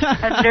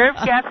 A nerve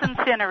gas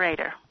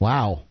incinerator.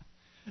 Wow.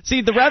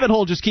 See, the rabbit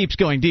hole just keeps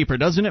going deeper,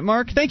 doesn't it,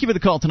 Mark? Thank you for the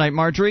call tonight,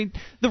 Marjorie.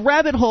 The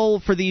rabbit hole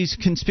for these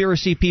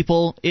conspiracy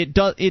people,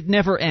 it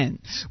never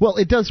ends. Well,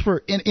 it does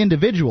for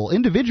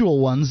individual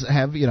ones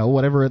have, you know,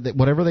 whatever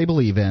they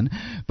believe in,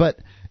 but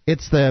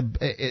it's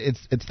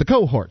the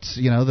cohorts,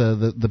 you know,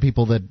 the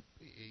people that,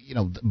 you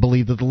know,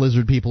 believe that the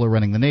lizard people are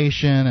running the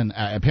nation, and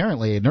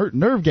apparently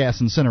nerve gas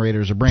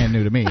incinerators are brand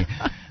new to me.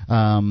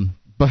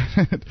 But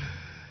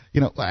you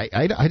know,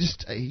 I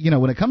just, you know,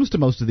 when it comes to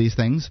most of these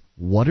things,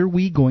 what are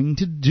we going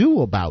to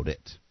do about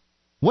it?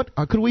 What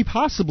could we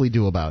possibly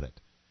do about it?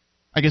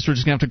 I guess we're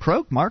just going to have to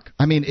croak, Mark.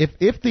 I mean,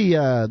 if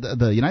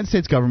the United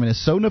States government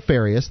is so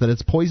nefarious that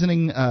it's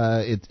poisoning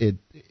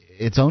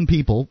its own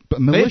people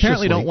maliciously. They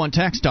apparently don't want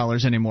tax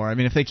dollars anymore. I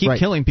mean, if they keep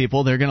killing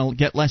people, they're going to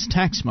get less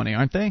tax money,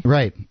 aren't they?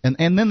 Right.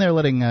 And then they're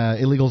letting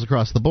illegals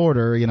across the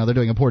border, you know, they're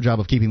doing a poor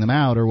job of keeping them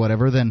out or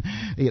whatever, then,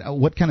 you know,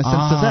 what kind of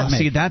sense does that make?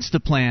 See, that's the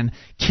plan.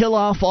 Kill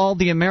off all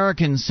the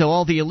Americans so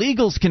all the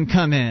illegals can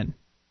come in.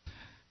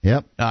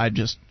 Yep. I'm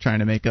just trying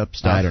to make up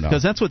stuff. I don't know.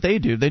 Because that's what they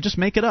do. They just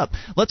make it up.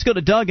 Let's go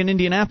to Doug in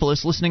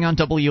Indianapolis, listening on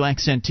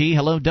WXNT.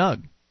 Hello,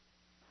 Doug.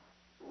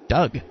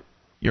 Doug,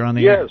 you're on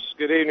the air. Yes.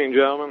 Good evening,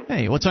 gentlemen.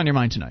 Hey, what's on your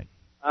mind tonight?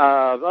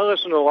 I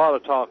listen to a lot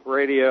of talk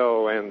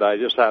radio, and I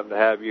just happen to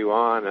have you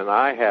on, and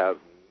I have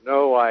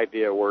no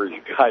idea where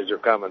you guys are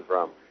coming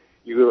from.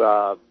 You,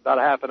 about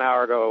a half an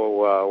hour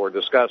ago, were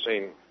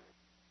discussing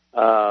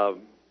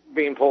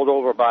being pulled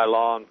over by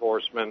law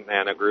enforcement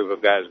and a group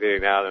of guys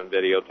getting out and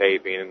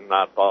videotaping and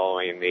not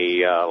following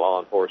the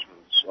law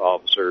enforcement's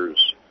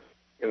officers'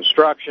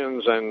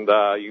 instructions, and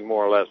you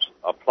more or less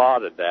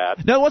applauded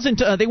that. No, it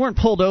wasn't. They weren't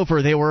pulled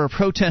over. They were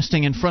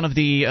protesting in front of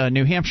the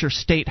New Hampshire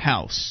State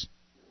House.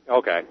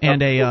 Okay.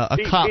 And a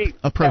cop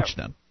approached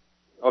them.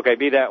 Okay,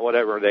 be that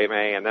whatever they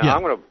may. And then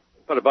I'm going to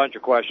put a bunch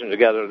of questions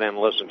together and then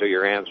listen to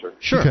your answer.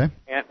 Sure. Okay.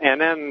 And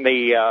then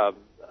the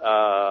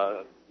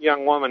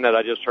young woman that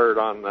I just heard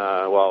on while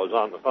I was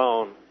on the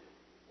phone,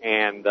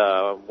 and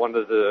one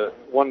of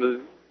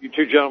you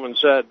two gentlemen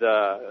said,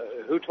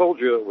 who told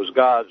you it was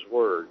God's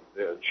Word?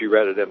 She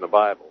read it in the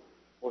Bible.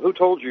 Well, who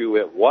told you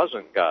it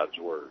wasn't God's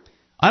Word?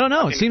 I don't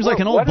know. It seems like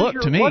an old book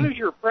to me. What is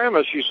your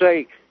premise?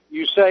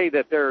 You say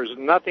that there's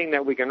nothing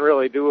that we can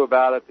really do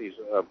about it. These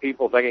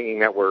people thinking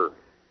that we're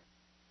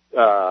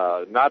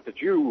not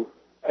that you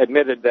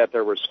admitted that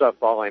there was stuff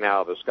falling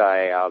out of the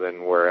sky out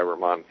in wherever,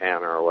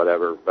 Montana or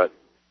whatever, but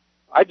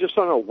I just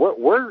don't know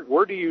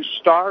where do you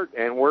start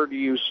and where do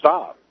you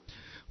stop?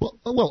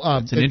 Well,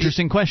 it's an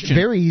interesting question.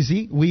 Very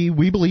easy.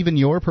 We believe in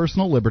your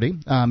personal liberty.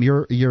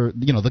 Your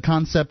the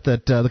concept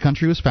that the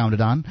country was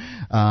founded on,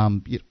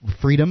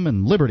 freedom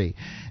and liberty.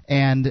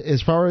 And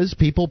as far as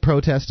people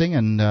protesting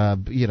and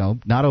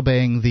not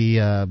obeying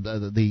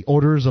the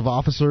orders of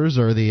officers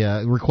or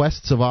the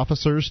requests of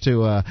officers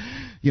to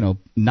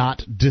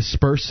not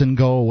disperse and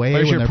go away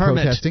when they're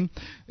protesting.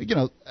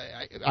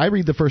 I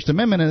read the First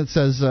Amendment and it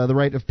says the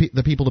right of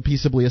the people to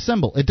peaceably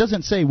assemble. It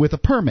doesn't say with a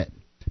permit.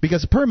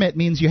 Because a permit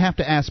means you have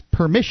to ask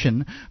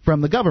permission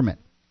from the government,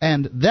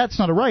 and that's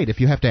not a right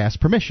if you have to ask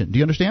permission. Do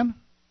you understand?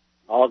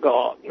 I'll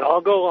go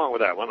along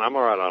with that one. I'm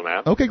all right on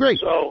that. Okay, great.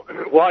 So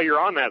while you're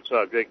on that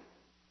subject,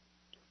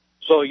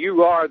 so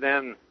you are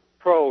then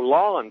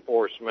pro-law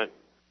enforcement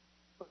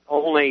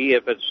only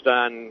if it's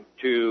done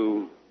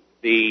to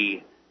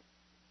the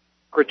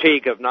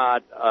critique of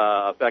not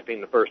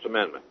affecting the First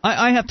Amendment.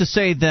 I have to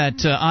say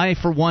that I,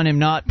 for one, am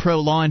not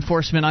pro-law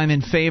enforcement. I'm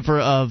in favor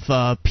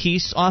of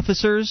peace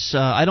officers.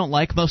 I don't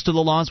like most of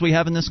the laws we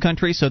have in this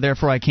country, so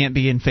therefore I can't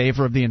be in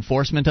favor of the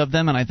enforcement of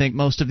them, and I think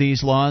most of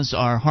these laws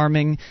are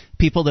harming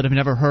people that have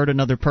never hurt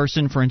another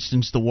person. For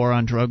instance, the war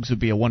on drugs would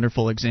be a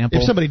wonderful example.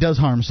 If somebody does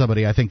harm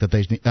somebody, I think that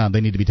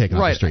they need to be taken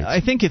off the streets. I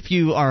think if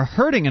you are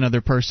hurting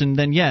another person,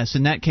 then yes,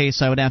 in that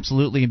case I would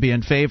absolutely be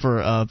in favor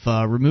of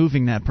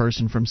removing that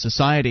person from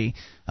society.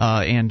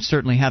 And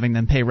certainly having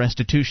them pay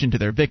restitution to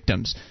their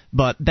victims.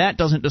 But that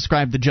doesn't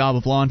describe the job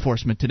of law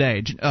enforcement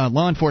today.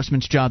 Law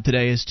enforcement's job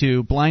today is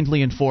to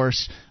blindly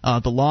enforce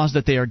the laws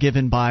that they are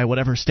given by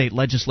whatever state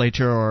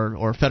legislature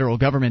or federal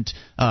government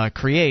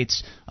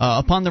creates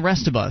upon the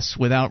rest of us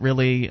without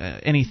really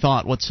any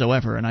thought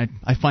whatsoever. And I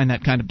find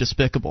that kind of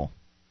despicable.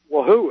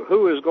 Well,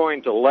 who is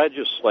going to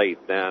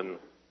legislate then?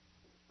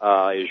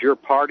 Is your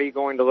party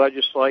going to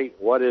legislate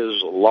what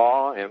is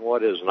law and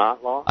what is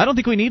not law? I don't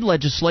think we need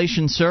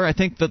legislation, sir. I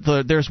think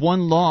that there's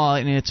one law,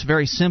 and it's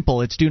very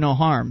simple. It's do no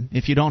harm.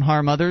 If you don't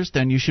harm others,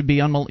 then you should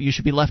be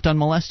left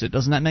unmolested.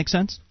 Doesn't that make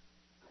sense?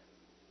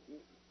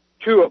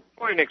 To a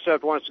point,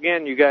 except once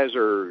again, you guys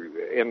are,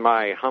 in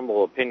my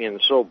humble opinion,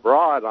 so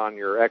broad on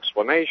your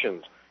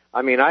explanations.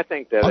 I mean, I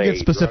think that I'll get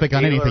specific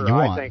on anything you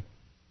want.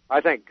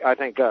 I think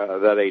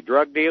that a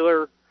drug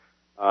dealer,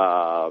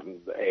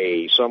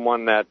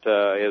 someone that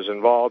is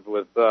involved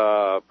with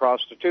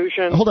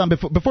prostitution. Hold on,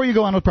 before you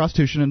go on with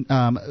prostitution,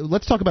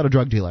 let's talk about a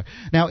drug dealer.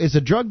 Now, is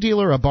a drug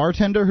dealer a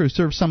bartender who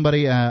serves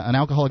somebody an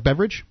alcoholic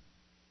beverage?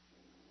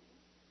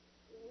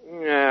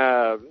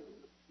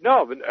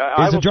 No, but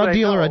is a drug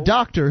dealer a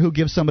doctor who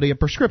gives somebody a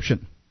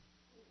prescription?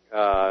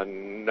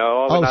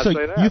 No, I would not say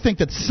that. You think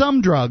that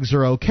some drugs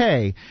are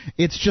okay,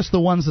 it's just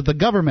the ones that the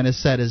government has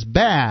said is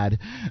bad,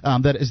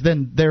 that is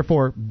then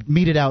therefore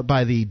meted out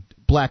by the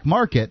black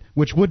market,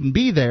 which wouldn't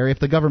be there if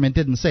the government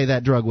didn't say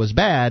that drug was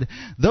bad.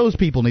 Those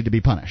people need to be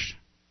punished.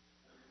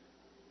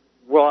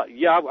 Well,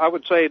 yeah, I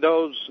would say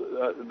those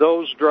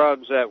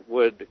drugs that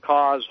would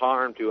cause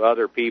harm to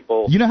other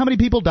people. You know how many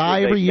people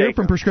die every year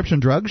from prescription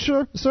drugs,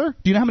 sir?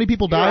 Do you know how many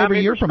people die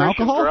every year from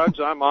alcohol? Drugs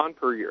I'm on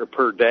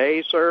per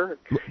day, sir,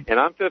 and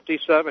I'm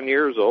 57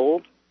 years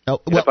old. Oh,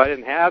 well, if I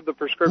didn't have the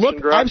prescription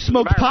drugs, I've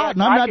smoked pot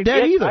and I'm not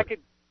dead either.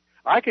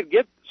 I could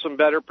get some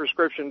better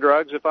prescription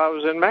drugs if I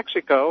was in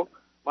Mexico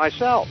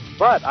myself,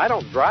 but I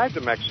don't drive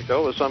to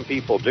Mexico as some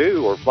people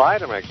do, or fly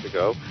to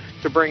Mexico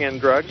to bring in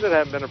drugs that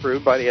haven't been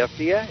approved by the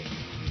FDA.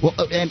 Well,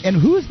 and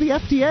who is the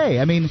FDA?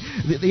 I mean,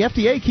 the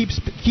FDA keeps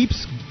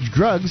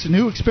drugs,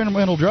 new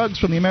experimental drugs,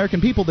 from the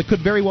American people that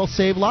could very well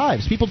save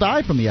lives. People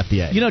die from the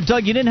FDA. You know,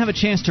 Doug, you didn't have a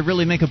chance to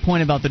really make a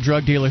point about the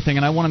drug dealer thing,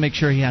 and I want to make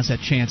sure he has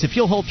that chance. If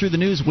you'll hold through the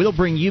news, we'll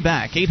bring you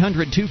back.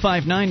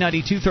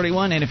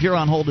 800-259-9231, and if you're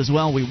on hold as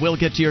well, we will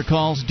get to your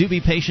calls. Do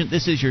be patient.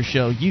 This is your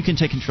show. You can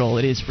take control.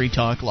 It is Free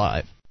Talk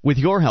Live. With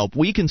your help,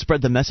 we can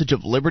spread the message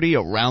of liberty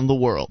around the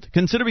world.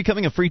 Consider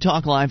becoming a Free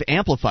Talk Live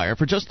amplifier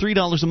for just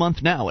 $3 a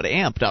month now at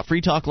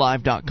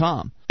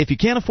amp.freetalklive.com. If you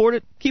can't afford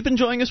it, keep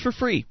enjoying us for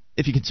free.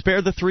 If you can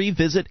spare the $3,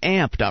 visit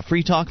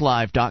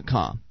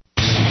amp.freetalklive.com.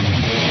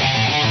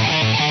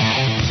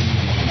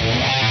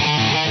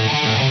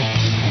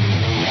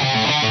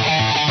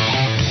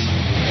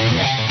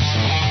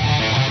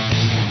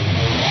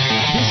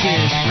 This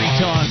is Free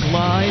Talk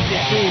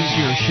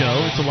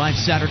the live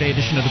Saturday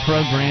edition of the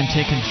program.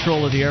 Take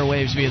control of the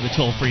airwaves via the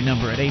toll-free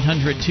number at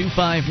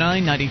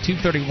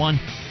 800-259-9231.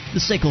 The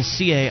SACL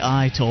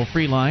CAI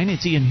toll-free line.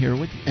 It's Ian here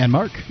with you. And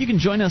Mark. You can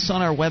join us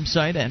on our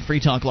website at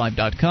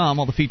freetalklive.com.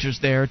 All the features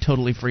there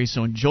totally free,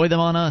 so enjoy them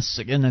on us.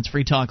 Again, that's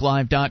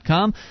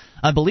freetalklive.com.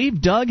 I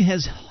believe Doug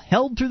has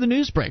held through the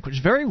news break, which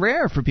is very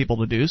rare for people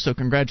to do, so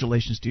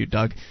congratulations to you,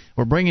 Doug.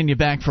 We're bringing you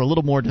back for a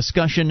little more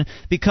discussion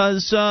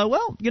because,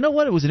 well, you know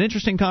what? It was an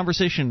interesting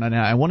conversation, and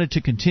I wanted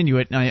to continue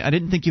it. And I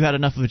didn't think you had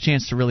enough of a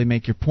chance to really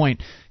make your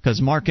point because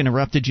Mark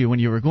interrupted you when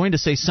you were going to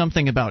say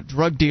something about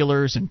drug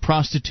dealers and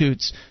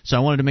prostitutes, so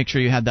I wanted to make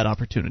sure you had that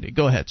opportunity.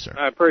 Go ahead, sir.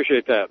 I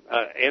appreciate that.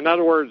 In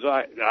other words,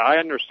 I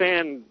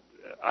understand.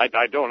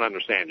 I don't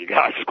understand you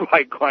guys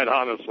quite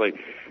honestly,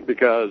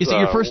 because is it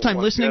your first time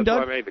listening,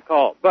 Doug? I made the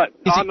call, but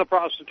on the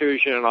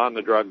prostitution and on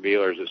the drug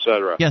dealers,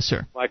 etc. Yes,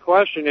 sir. My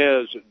question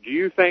is, do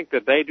you think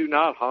that they do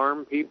not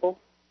harm people?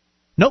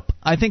 Nope.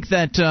 I think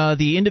that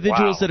the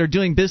individuals that are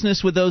doing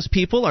business with those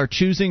people are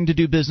choosing to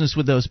do business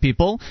with those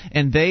people,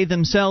 and they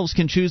themselves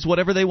can choose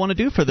whatever they want to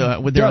do with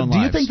their own lives.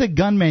 Do you think that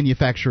gun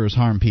manufacturers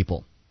harm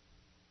people?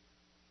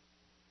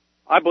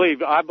 I believe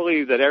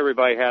that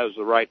everybody has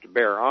the right to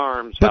bear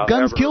arms. But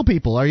guns kill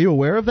people. Are you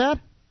aware of that?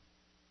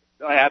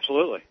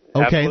 Absolutely.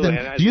 Okay, absolutely.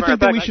 then do you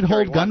think that we should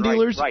hold gun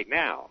dealers right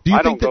now? Do you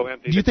think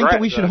that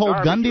we should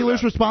hold gun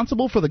dealers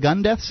responsible for the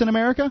gun deaths in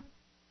America?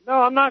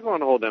 No, I'm not going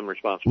to hold them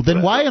responsible. Well,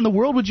 then why in the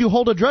world would you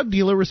hold a drug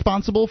dealer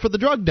responsible for the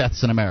drug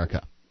deaths in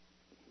America?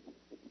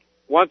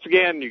 Once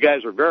again, you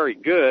guys are very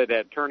good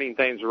at turning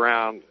things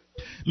around.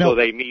 So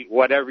they meet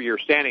whatever you're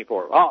standing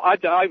for. I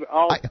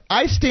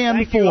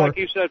stand for. You, like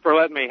you said, for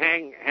letting me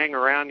hang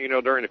around,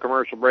 during the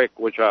commercial break,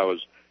 which I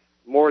was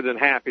more than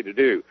happy to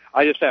do.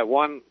 I just have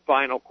one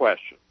final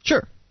question.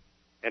 Sure.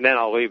 And then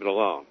I'll leave it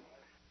alone,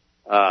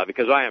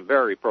 because I am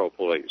very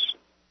pro-police.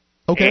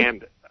 Okay.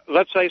 And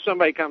let's say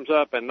somebody comes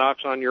up and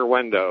knocks on your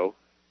window,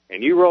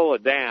 and you roll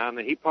it down,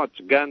 and he puts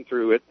a gun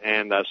through it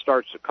and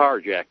starts to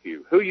carjack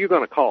you. Who are you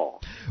going to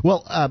call?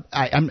 Well,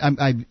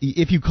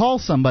 if you call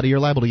somebody, you're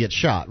liable to get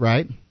shot,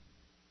 right?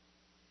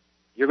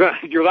 You're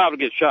liable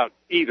to get shot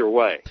either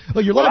way.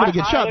 Well, you're liable to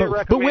get shot,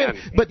 but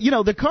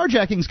the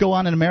carjackings go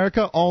on in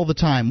America all the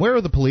time. Where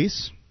are the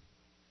police?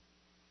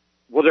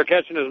 Well, they're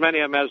catching as many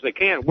of them as they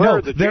can. Where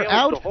are the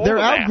jails to hold they're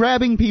them out at?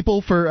 grabbing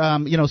people for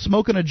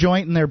smoking a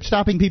joint, and they're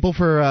stopping people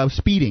for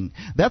speeding.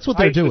 That's what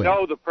they're doing. I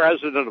know the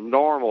president of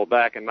Normal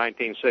back in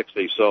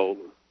 1960, so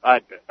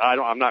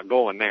I'm not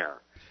going there.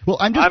 Well,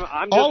 I'm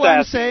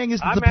saying is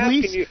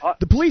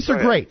the police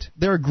are great.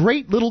 They're a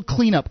great little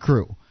cleanup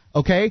crew.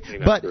 Okay,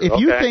 but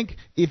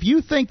if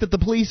you think that the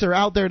police are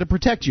out there to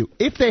protect you,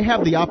 if they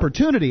have the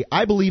opportunity,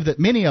 I believe that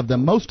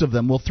most of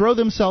them will throw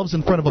themselves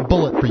in front of a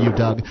bullet for you,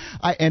 Doug,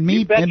 and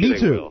me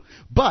too.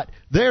 But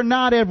they're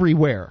not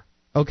everywhere.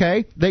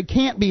 Okay, they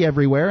can't be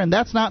everywhere, and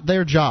that's not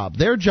their job.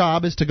 Their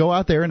job is to go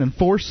out there and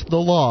enforce the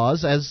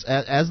laws as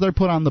they're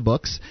put on the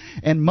books.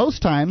 And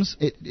most times,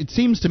 it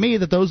seems to me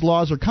that those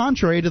laws are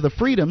contrary to the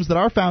freedoms that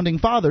our founding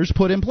fathers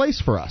put in place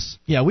for us.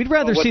 Yeah, we'd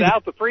rather see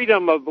without the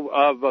freedom of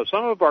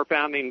some of our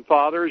founding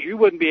fathers, you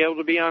wouldn't be able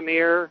to be on the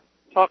air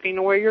talking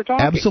the way you're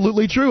talking.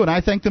 Absolutely true, and I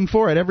thank them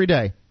for it every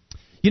day.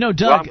 Doug,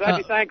 well, I'm glad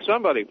you thank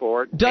somebody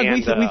for it. Doug, and,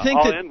 we think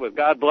I'll that end with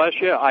God bless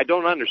you. I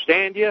don't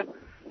understand you.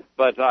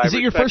 But is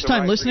it your first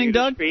time listening,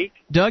 Doug?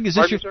 Doug, is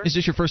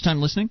this your first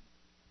time listening?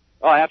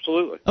 Oh,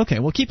 absolutely. Okay,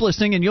 well, keep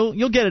listening, and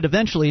you'll get it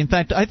eventually. In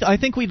fact, I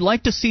think we'd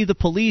like to see the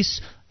police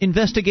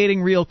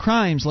investigating real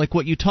crimes like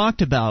what you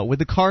talked about with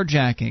the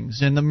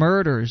carjackings and the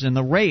murders and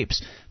the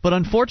rapes. But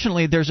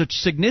unfortunately, there's a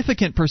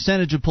significant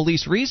percentage of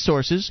police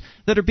resources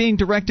that are being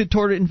directed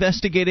toward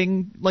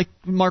investigating, like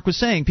Mark was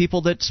saying,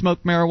 people that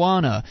smoke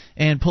marijuana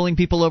and pulling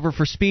people over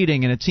for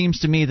speeding. And it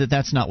seems to me that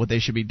that's not what they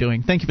should be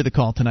doing. Thank you for the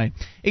call tonight.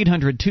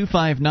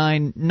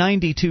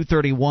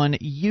 800-259-9231.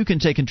 You can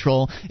take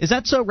control. Is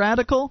that so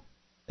radical?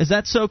 Is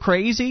that so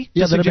crazy?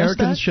 Yeah, that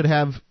Americans should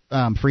have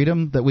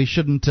freedom. That we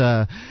shouldn't,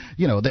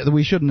 that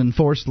we shouldn't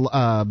enforce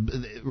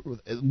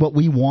what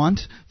we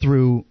want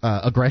through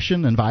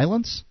aggression and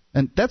violence.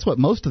 And that's what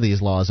most of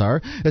these laws are,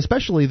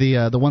 especially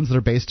the ones that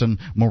are based on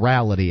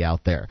morality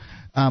out there.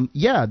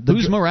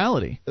 Whose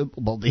morality?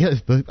 Well,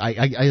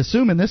 I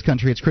assume in this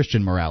country it's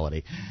Christian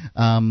morality.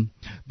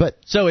 But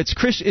so is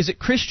it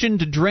Christian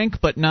to drink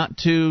but not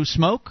to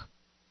smoke?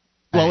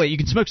 Well, wait, you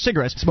can smoke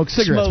cigarettes. But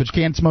you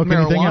can't smoke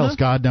marijuana? Anything else,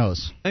 God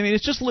knows. I mean,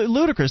 it's just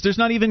ludicrous. There's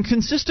not even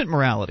consistent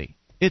morality.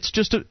 It's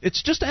just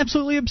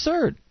absolutely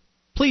absurd.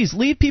 Please,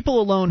 leave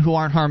people alone who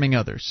aren't harming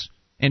others.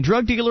 And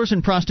drug dealers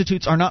and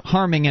prostitutes are not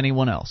harming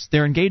anyone else.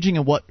 They're engaging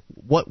in what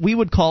we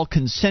would call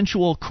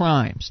consensual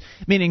crimes,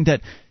 meaning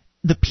that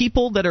the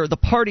people that are the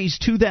parties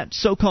to that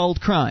so-called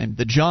crime,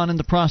 the John and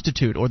the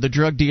prostitute, or the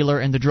drug dealer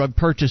and the drug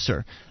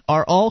purchaser,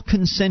 are all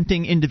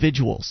consenting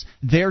individuals.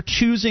 They're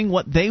choosing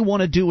what they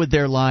want to do with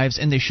their lives,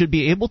 and they should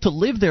be able to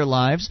live their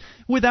lives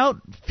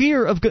without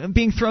fear of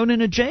being thrown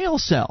in a jail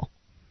cell.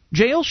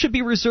 Jail should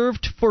be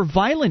reserved for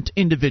violent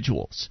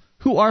individuals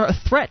who are a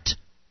threat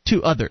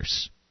to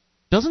others.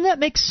 Doesn't that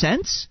make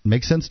sense?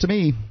 Makes sense to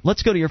me.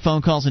 Let's go to your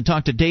phone calls and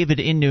talk to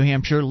David in New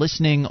Hampshire,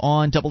 listening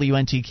on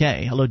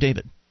WNTK. Hello,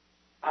 David.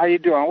 How you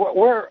doing?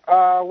 Where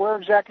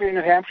exactly in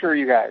New Hampshire are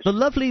you guys? The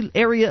lovely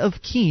area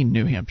of Keene,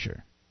 New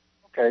Hampshire.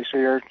 Okay, so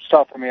you're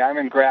south of me. I'm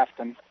in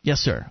Grafton. Yes,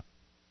 sir.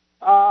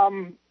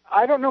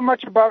 I don't know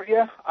much about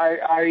you.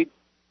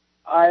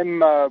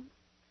 I'm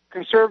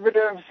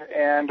conservative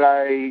and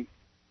I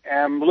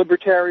am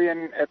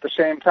libertarian at the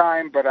same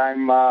time, but I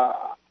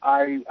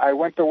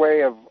went the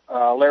way of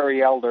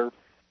Larry Elder,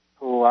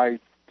 who I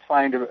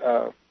find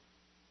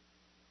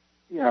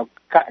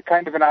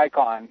kind of an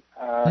icon.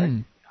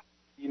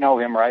 You know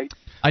him, right?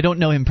 I don't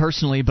know him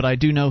personally, but I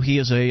do know he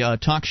is a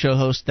talk show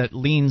host that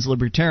leans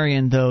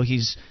libertarian, though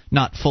he's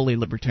not fully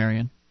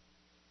libertarian.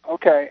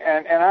 Okay,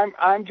 and I'm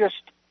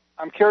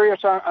curious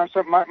on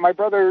some. My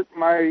brother,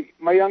 my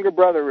younger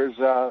brother is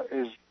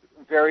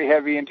very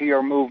heavy into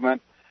your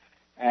movement,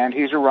 and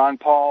he's a Ron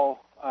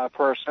Paul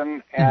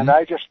person, and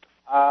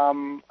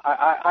I'm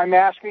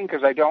asking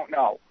because I don't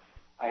know.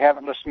 I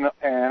haven't listened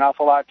an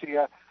awful lot to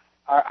you.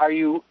 Are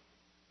you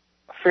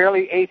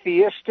fairly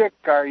atheistic?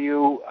 Are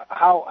you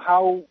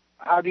how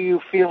do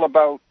you feel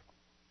about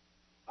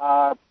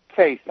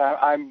faith?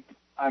 I'm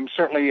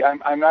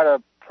not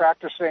a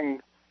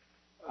practicing.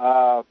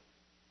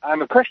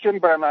 I'm a Christian,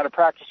 but I'm not a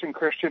practicing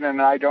Christian,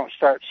 and I don't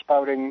start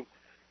spouting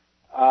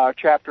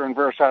chapter and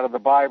verse out of the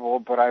Bible.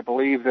 But I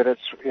believe that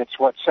it's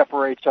what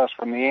separates us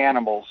from the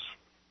animals,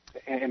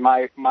 in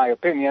my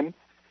opinion.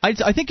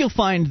 I think you'll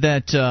find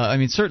that,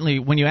 certainly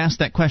when you ask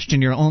that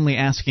question, you're only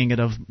asking it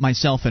of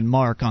myself and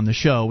Mark on the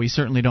show. We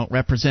certainly don't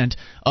represent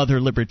other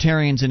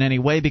libertarians in any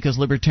way because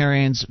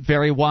libertarians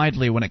vary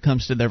widely when it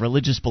comes to their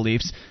religious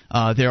beliefs.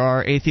 There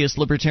are atheist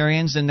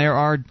libertarians and there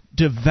are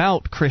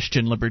devout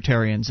Christian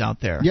libertarians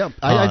out there. Yep,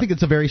 I think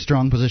it's a very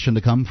strong position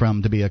to come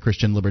from to be a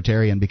Christian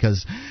libertarian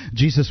because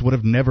Jesus would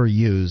have never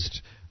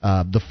used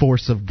the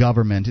force of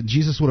government.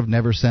 Jesus would have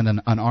never sent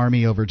an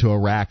army over to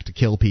Iraq to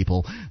kill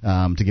people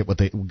to get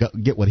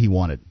what he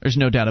wanted. There's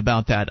no doubt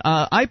about that.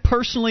 I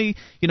personally,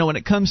 when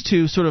it comes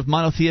to sort of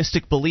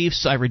monotheistic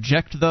beliefs, I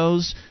reject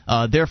those.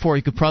 Therefore,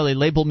 you could probably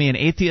label me an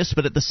atheist,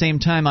 but at the same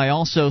time, I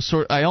also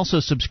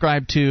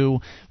subscribe to,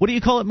 what do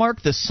you call it,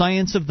 Mark? The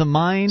science of the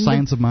mind?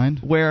 Science of mind.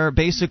 Where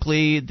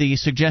basically the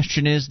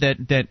suggestion is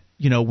that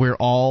we're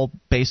all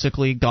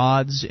basically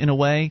gods in a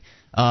way.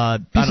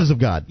 Pieces of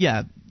God.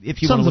 Yeah.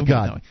 If you Sons want to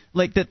of God.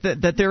 Like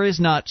that there is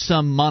not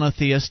some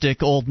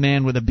monotheistic old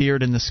man with a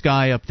beard in the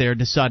sky up there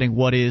deciding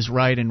what is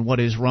right and what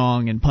is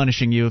wrong and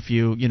punishing you if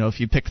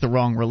you pick the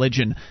wrong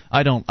religion.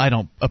 I don't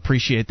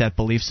appreciate that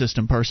belief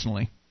system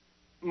personally.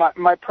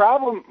 My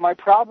problem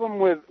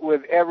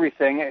with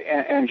everything,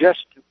 and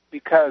just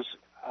because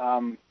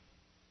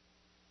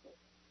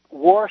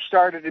war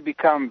started to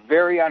become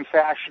very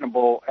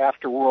unfashionable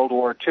after World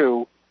War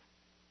II.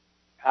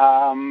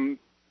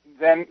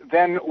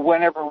 Then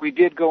whenever we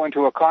did go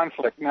into a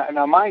conflict,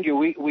 now mind you,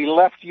 we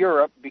left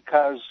Europe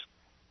because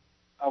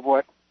of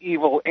what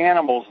evil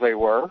animals they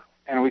were,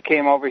 and we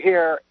came over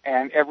here,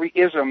 and every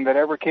ism that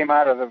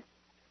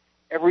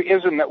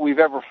we've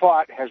ever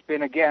fought has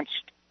been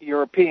against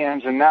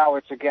Europeans, and now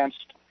it's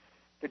against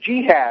the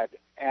jihad.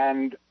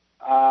 And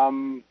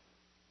FDR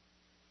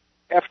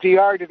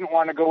didn't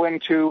want to go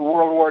into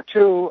World War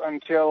II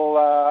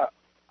until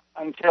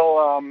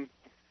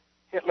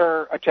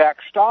Hitler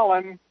attacked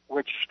Stalin,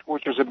 which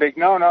is a big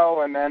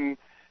no-no, and then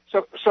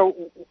so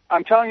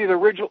I'm telling you,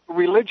 the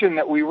religion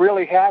that we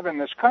really have in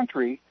this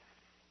country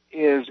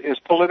is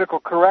political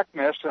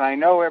correctness, and I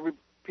know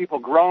people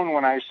groan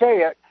when I say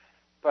it,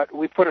 but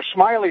we put a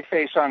smiley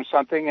face on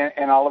something,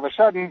 and all of a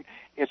sudden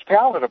it's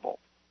palatable,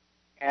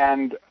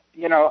 and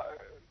the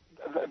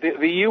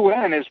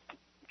UN is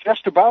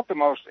just about the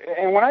most.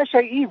 And when I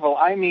say evil,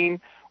 I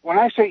mean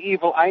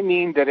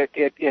that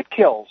it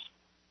kills.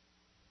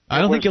 I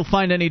don't think you'll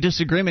find any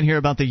disagreement here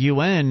about the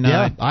UN.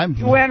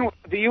 The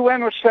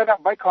UN was set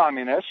up by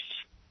communists.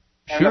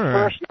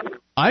 Sure.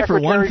 I,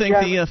 for one, think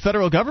the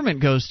federal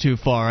government goes too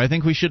far. I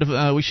think we should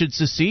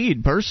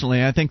secede.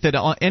 Personally, I think that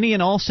any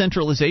and all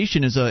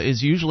centralization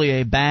is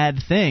usually a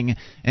bad thing,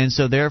 and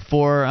so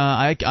therefore,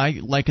 I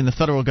liken the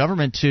federal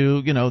government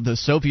to the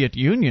Soviet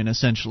Union.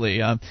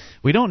 Essentially,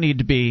 we don't need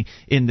to be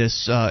in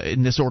this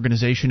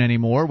organization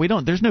anymore.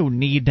 There's no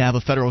need to have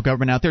a federal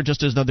government out there,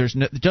 just as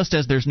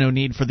there's no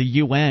need for the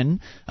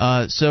UN.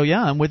 So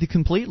yeah, I'm with you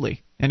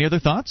completely. Any other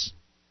thoughts?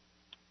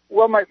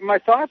 Well, my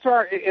thoughts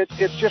are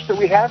it's just that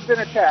we have been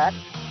attacked.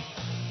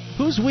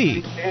 Who's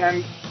we?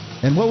 And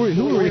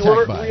who were we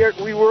attacked by?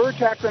 We were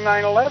attacked on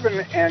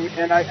 9/11,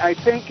 and I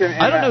think...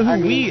 And I don't know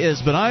who we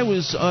is, but I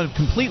was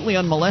completely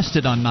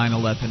unmolested on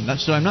 9/11,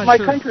 so I'm not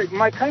sure...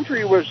 My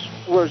country was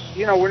we're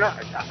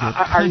not...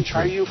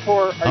 Are you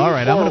for... All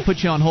right, I'm going to put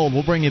you on hold.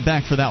 We'll bring you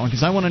back for that one,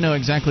 because I want to know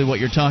exactly what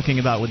you're talking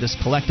about with this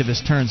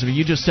collectivist terms. I mean,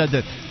 you just said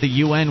that the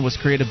UN was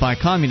created by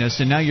communists,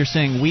 and now you're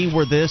saying we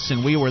were this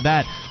and we were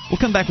that. We'll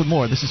come back with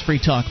more. This is Free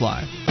Talk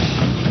Live.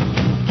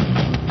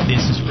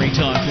 This is Free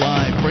Talk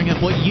Live. bring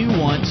up what you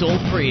want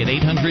toll-free at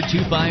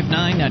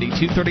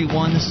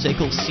 800-259-9231, the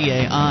SACL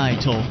CAI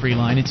toll-free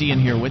line. It's Ian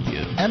here with you.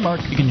 And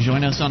Mark. You can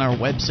join us on our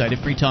website at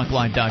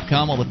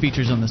freetalklive.com. All the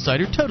features on the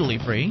site are totally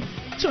free,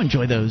 so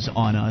enjoy those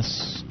on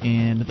us.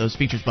 And those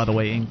features, by the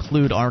way,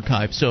 include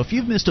archives. So if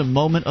you've missed a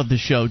moment of the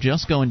show,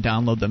 just go and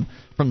download them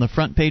from the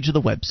front page of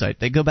the website.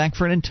 They go back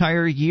for an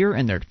entire year,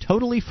 and they're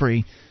totally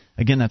free.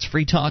 Again, that's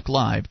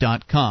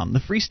freetalklive.com. The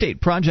Free State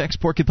Project's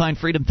Porcupine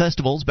Freedom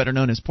Festivals, better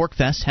known as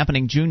PorcFest,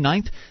 happening June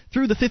 9th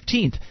through the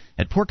 15th.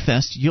 At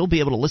PorcFest, you'll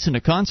be able to listen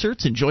to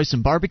concerts, enjoy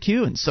some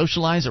barbecue, and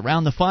socialize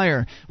around the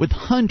fire with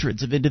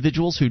hundreds of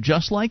individuals who,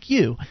 just like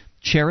you,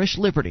 cherish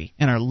liberty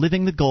and are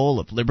living the goal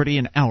of liberty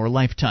in our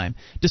lifetime.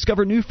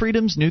 Discover new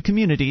freedoms, new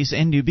communities,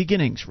 and new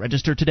beginnings.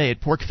 Register today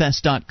at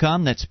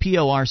porcfest.com. That's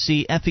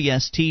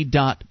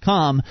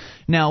PORCFEST.com.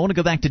 Now, I want to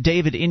go back to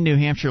David in New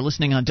Hampshire,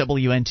 listening on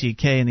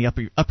WNTK in the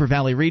Upper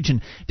Valley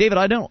region. David,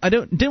 I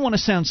didn't want to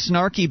sound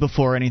snarky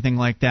before or anything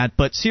like that,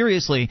 but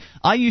seriously,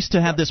 I used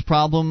to have this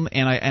problem,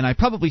 and I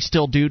probably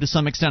still do to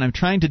some extent. I'm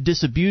trying to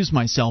disabuse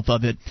myself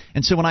of it,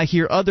 and so when I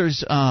hear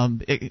others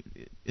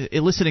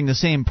eliciting the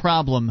same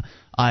problem,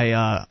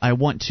 I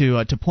want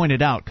to point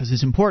it out because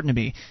it's important to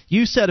me.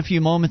 You said a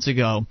few moments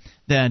ago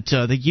that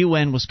the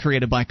UN was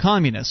created by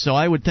communists, so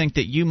I would think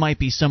that you might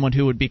be someone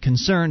who would be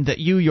concerned that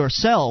you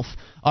yourself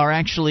are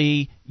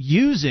actually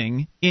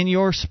using, in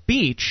your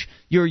speech,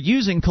 you're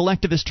using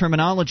collectivist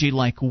terminology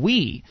like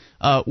we.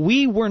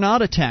 We were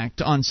not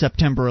attacked on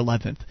September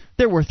 11th.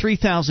 There were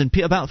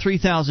about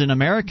 3,000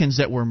 Americans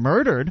that were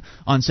murdered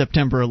on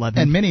September 11th.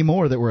 And many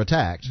more that were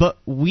attacked. But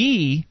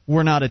we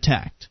were not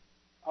attacked.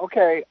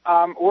 Okay,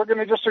 we're going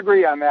to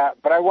disagree on that,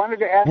 but I wanted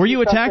to ask. Were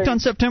you attacked on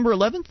September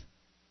 11th?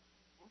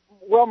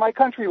 Well, my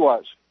country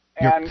was.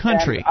 Your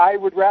country. And I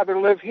would rather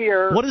live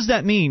here. What does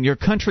that mean? Your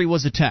country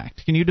was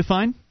attacked. Can you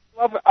define?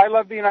 I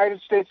love the United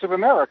States of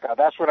America.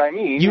 That's what I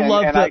mean. You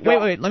love the.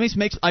 Wait. Let me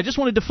make. I just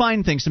want to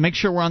define things to make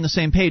sure we're on the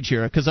same page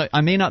here, because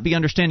I may not be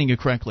understanding you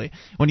correctly.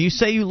 When you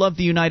say you love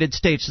the United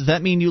States, does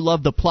that mean you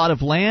love the plot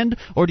of land,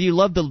 or do you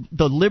love the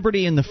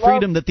liberty and the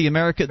freedom that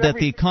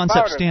the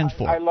concept stands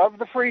for? I love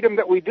the freedom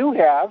that we do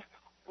have.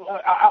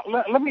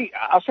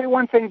 I'll say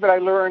one thing that I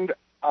learned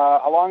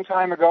a long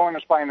time ago, and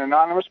it's by an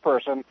anonymous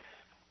person.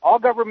 All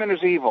government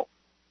is evil.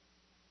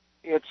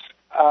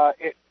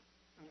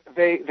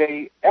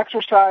 They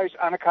exercise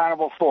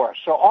unaccountable force.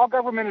 So all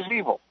government is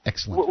evil.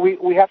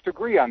 Excellent. We have to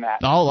agree on that.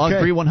 I'll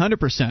agree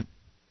 100%.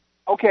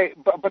 Okay,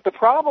 but the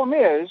problem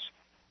is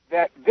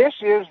that this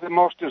is the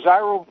most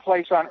desirable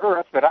place on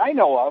earth that I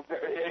know of.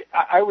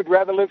 I would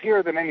rather live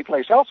here than any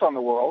place else on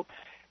the world.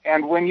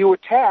 And when you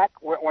attack,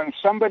 when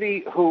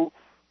somebody who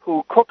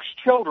cooks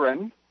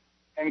children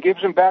and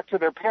gives them back to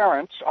their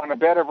parents on a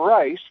bed of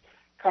rice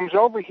comes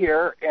over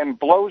here and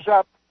blows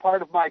up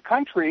part of my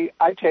country,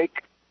 I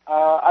take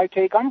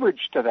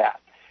umbrage to that.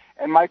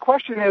 And my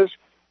question is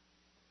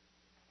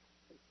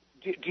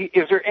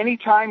there any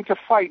time to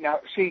fight? Now,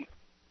 see,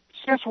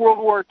 since World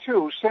War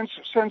II, since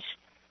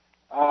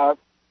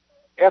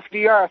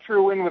FDR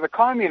threw in with the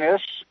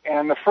communists,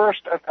 and the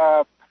first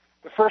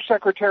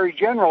Secretary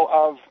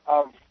General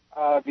of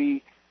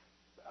the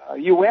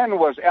UN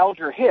was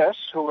Alger Hiss,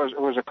 who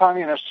was a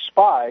communist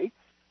spy.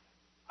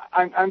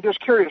 I'm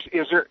just curious.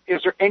 Is there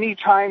any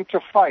time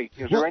to fight?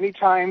 Is there any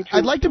time to?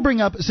 I'd like to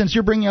bring up, since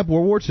you're bringing up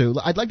World War II,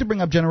 I'd like to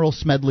bring up General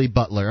Smedley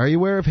Butler. Are you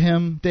aware of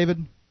him,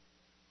 David?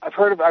 I've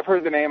heard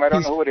the name. I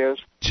don't know who it is.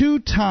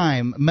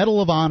 Two-time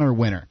Medal of Honor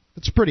winner.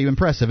 That's pretty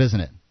impressive,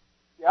 isn't it?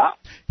 Yeah.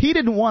 He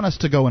didn't want us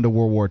to go into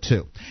World War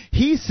II.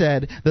 He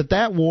said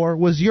that war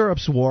was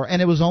Europe's war,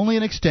 and it was only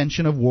an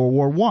extension of World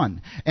War I.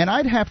 And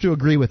I'd have to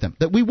agree with him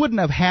that we wouldn't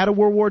have had a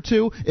World War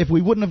II if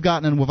we wouldn't have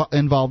gotten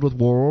involved with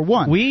World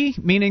War I. We,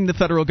 meaning the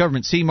federal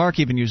government. See, Mark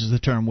even uses the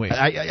term we.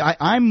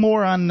 I'm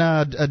more on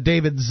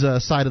David's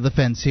side of the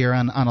fence here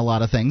on a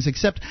lot of things,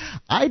 except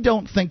I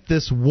don't think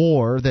this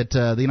war that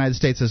the United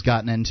States has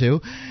gotten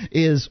into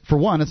is, for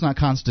one, it's not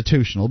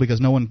constitutional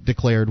because no one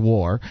declared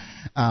war.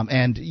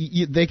 And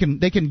they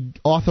can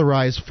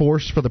authorize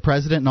force for the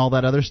president and all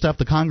that other stuff.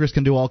 The Congress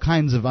can do all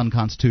kinds of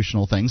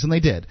unconstitutional things, and they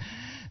did.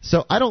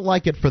 So I don't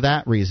like it for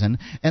that reason.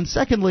 And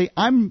secondly,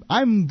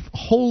 I'm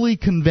wholly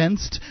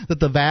convinced that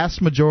the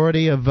vast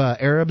majority of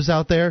Arabs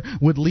out there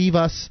would leave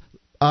us,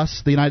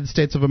 the United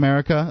States of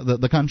America,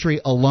 the country,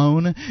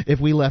 alone if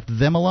we left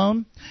them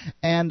alone.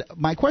 And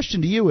my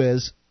question to you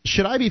is,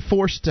 should I be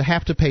forced to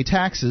have to pay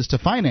taxes to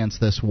finance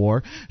this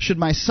war? Should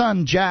my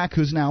son, Jack,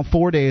 who's now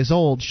 4 days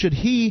old, should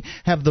he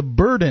have the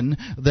burden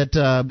that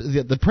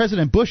the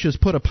President Bush has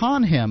put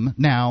upon him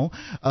now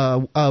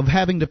of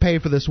having to pay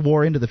for this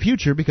war into the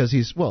future because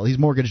he's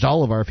mortgaged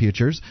all of our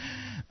futures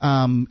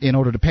in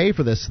order to pay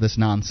for this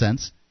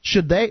nonsense?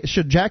 Should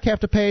Jack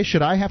have to pay?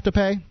 Should I have to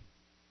pay?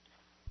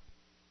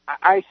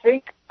 I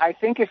think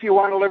if you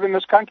want to live in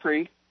this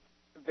country,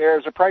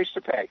 there's a price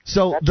to pay.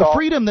 So the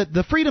freedom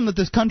that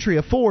this country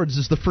affords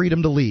is the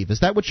freedom to leave. Is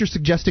that what you're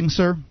suggesting,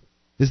 sir?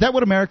 Is that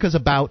what America's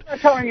about? I'm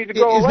not telling you to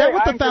go away. Is that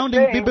what the I'm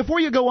founding? Before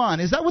you go on,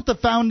 is that what the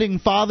founding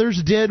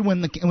fathers did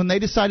when they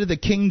decided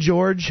that King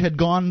George had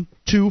gone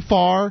too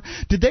far?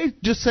 Did they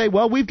just say,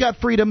 "Well, we've got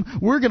freedom,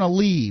 we're going to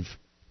leave"?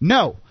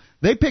 No.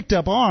 They picked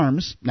up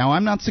arms. Now,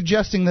 I'm not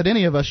suggesting that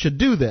any of us should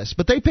do this,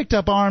 but they picked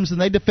up arms and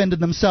they defended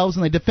themselves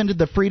and they defended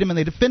the freedom and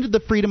they defended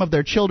the freedom of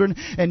their children,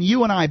 and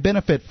you and I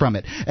benefit from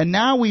it. And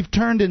now we've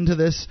turned into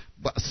this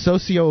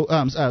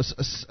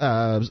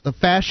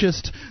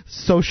fascist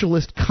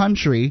socialist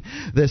country,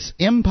 this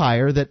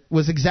empire that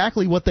was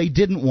exactly what they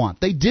didn't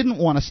want. They didn't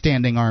want a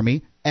standing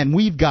army, and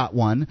we've got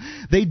one.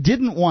 They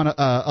didn't want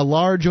a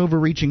large,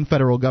 overreaching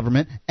federal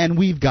government, and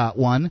we've got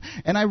one.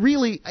 And I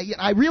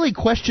really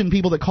question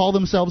people that call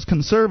themselves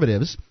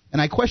conservatives,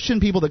 and I question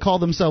people that call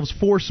themselves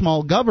for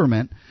small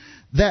government,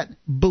 that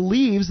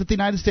believes that the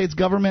United States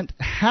government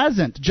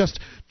hasn't just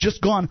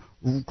gone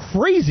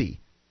crazy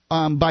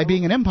by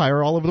being an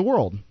empire all over the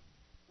world.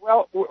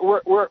 Well,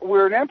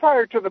 we're an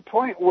empire to the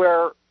point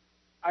where,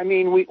 I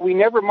mean, we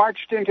never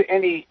marched into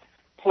any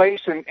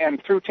place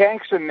and threw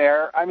tanks in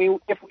there. I mean,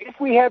 if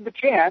we had the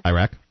chance.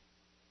 Iraq?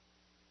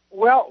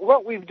 Well,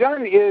 what we've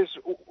done is,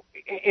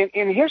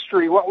 in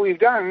history, what we've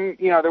done,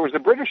 there was the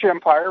British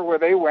Empire where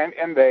they went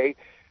and they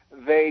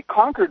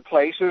conquered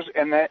places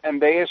and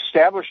they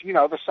established,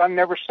 the sun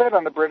never set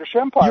on the British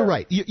Empire. You're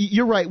right.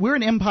 You're right. We're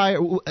an empire.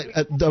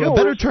 A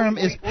better term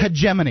is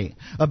hegemony.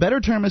 A better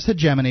term is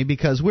hegemony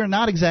because we're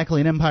not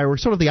exactly an empire. We're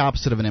sort of the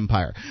opposite of an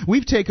empire.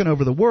 We've taken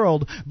over the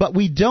world, but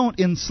we don't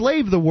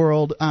enslave the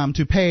world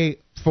to pay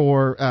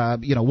for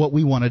what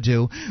we want to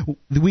do.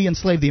 We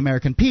enslave the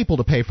American people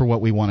to pay for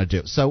what we want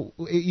to do. So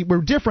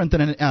we're different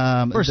than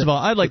an. First of all,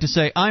 I'd like to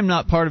say I'm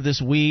not part of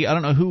this we. I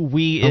don't know who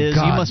we is.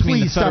 God, you must mean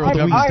the federal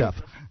government stuff.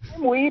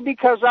 I'm we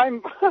because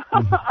I'm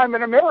I'm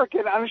an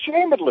American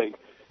unashamedly,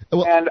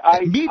 well, and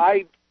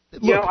I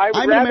would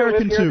rather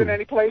American live here than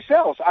any place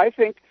else. I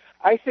think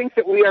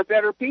that we are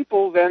better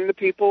people than the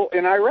people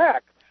in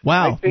Iraq.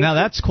 Wow, now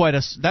that's quite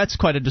a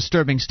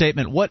disturbing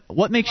statement.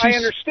 What makes you? I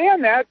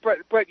understand that, but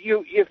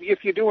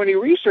if you do any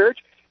research,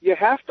 you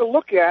have to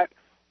look at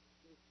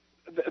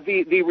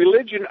the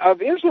religion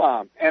of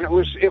Islam, and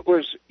it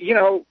was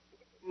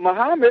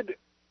Muhammad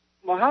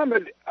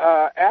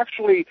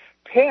actually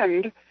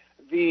penned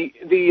the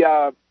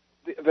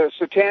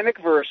satanic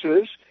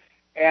verses,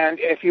 and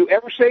if you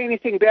ever say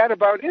anything bad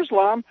about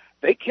Islam,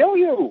 they kill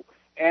you.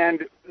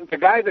 And the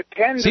guy that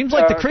penned seems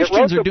like the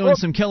Christians are doing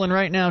some killing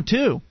right now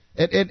too.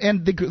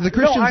 And the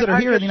Christians that are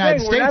here in the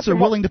United States are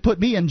willing to put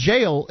me in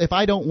jail if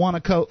I don't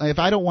want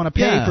to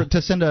pay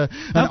to send an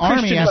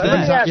army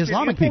after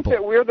Islamic people. Do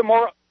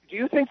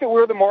you think that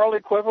we're the moral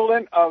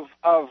equivalent of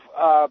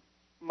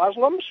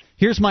Muslims?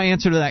 Here's my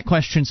answer to that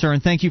question, sir,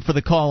 and thank you for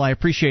the call. I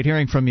appreciate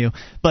hearing from you.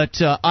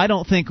 But I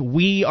don't think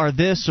we are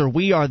this or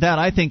we are that.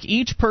 I think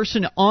each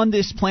person on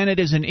this planet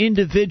is an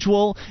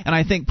individual, and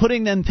I think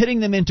pitting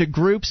them into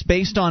groups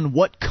based on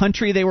what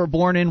country they were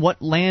born in, what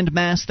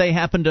landmass they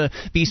happen to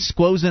be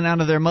squozing out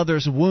of their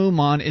mother's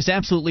womb on is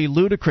absolutely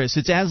ludicrous.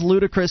 It's as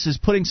ludicrous as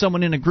putting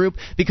someone in a group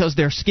because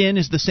their skin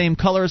is the same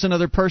color as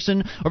another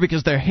person, or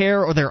because their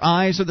hair or their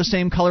eyes are the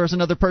same color as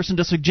another person,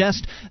 to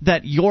suggest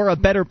that you're a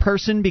better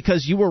person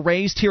because you were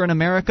raised here in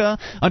America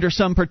under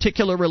some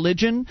particular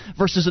religion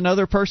versus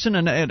another person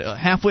and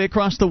halfway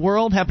across the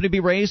world happen to be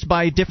raised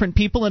by different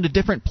people in a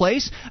different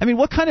place. I mean,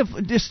 what kind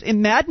of just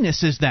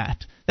madness is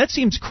that? That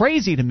seems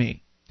crazy to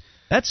me.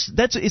 Is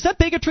that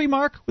bigotry,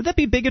 Mark? Would that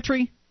be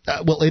bigotry?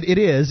 Well, it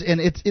is, and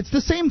it's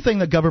the same thing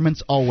that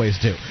governments always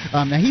do.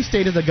 Now, he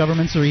stated that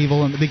governments are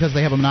evil because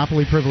they have a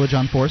monopoly privilege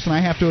on force, and I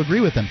have to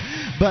agree with him.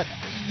 But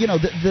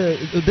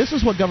this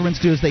is what governments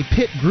do: is they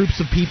pit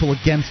groups of people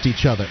against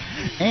each other,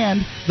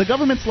 and the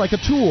government's like a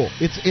tool.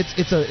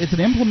 It's an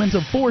implement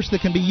of force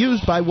that can be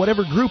used by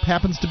whatever group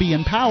happens to be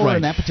in power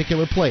in that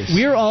particular place.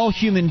 We're all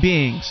human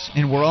beings,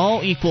 and we're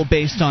all equal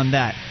based on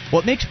that.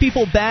 What makes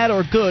people bad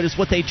or good is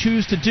what they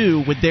choose to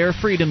do with their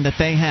freedom that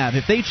they have.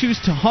 If they choose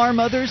to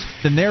harm others,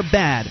 then they're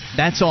bad.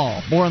 That's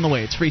all. More on the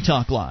way. It's Free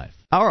Talk Live.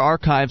 Our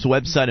archives,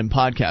 website, and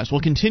podcast will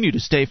continue to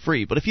stay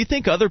free, but if you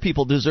think other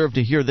people deserve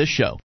to hear this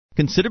show,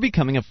 consider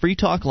becoming a Free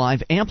Talk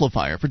Live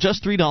amplifier for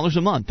just $3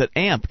 a month at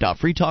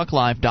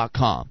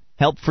amp.freetalklive.com.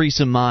 Help free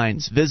some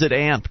minds. Visit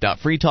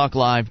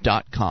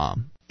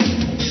amp.freetalklive.com.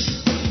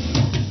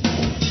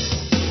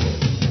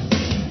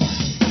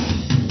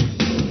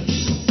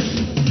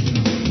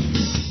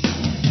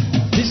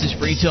 This is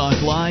Free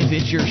Talk Live.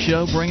 It's your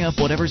show. Bring up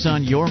whatever's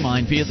on your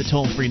mind via the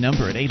toll-free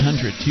number at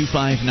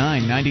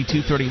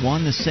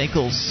 800-259-9231, the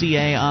SACL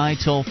CAI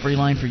toll-free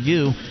line for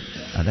you.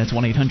 That's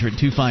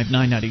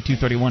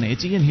 1-800-259-9231.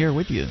 It's Ian here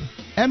with you.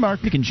 And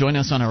Mark. You can join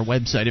us on our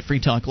website at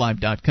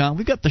freetalklive.com.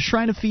 We've got the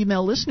Shrine of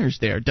Female Listeners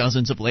there.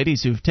 Dozens of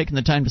ladies who've taken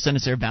the time to send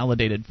us their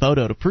validated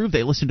photo to prove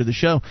they listen to the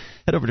show.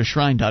 Head over to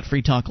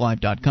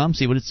shrine.freetalklive.com.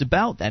 See what it's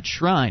about. That's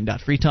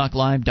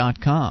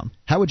shrine.freetalklive.com.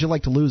 How would you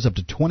like to lose up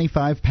to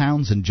 25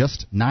 pounds in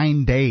just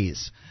 9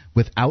 days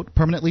without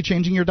permanently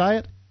changing your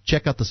diet?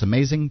 Check out this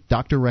amazing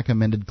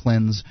doctor-recommended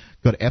cleanse.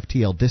 Go to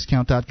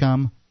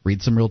FTLdiscount.com,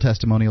 read some real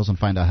testimonials, and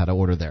find out how to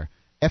order there.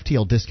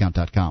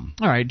 FTLdiscount.com.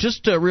 All right,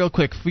 just real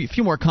quick, a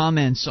few more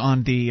comments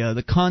on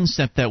the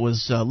concept that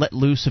was let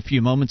loose a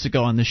few moments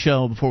ago on the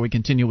show before we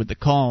continue with the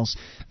calls.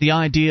 The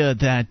idea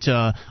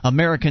that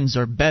Americans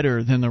are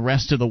better than the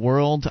rest of the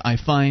world, I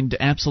find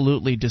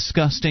absolutely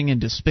disgusting and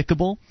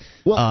despicable.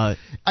 Well,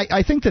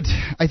 I think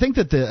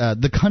that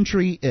the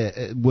country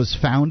was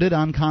founded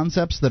on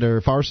concepts that are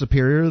far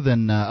superior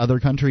than other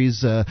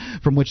countries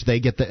from which they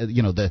get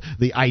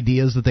the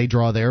ideas that they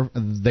draw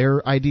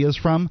their ideas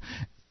from.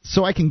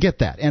 So I can get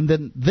that.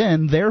 And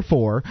then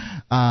therefore,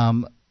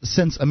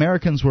 since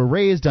Americans were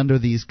raised under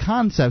these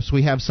concepts,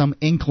 we have some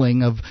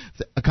inkling of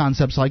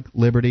concepts like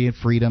liberty and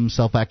freedom,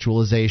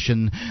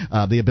 self-actualization,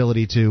 the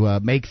ability to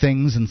make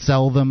things and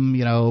sell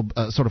them,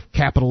 sort of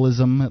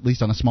capitalism, at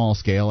least on a small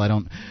scale.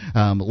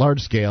 Large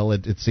scale,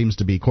 it seems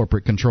to be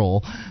corporate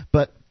control.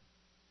 But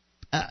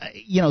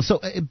so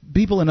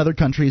people in other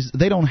countries,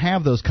 they don't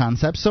have those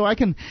concepts. So I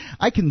can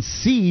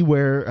see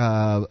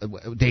where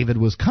David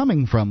was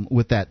coming from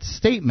with that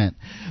statement.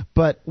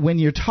 But when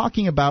you're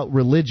talking about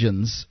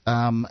religions,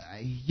 I've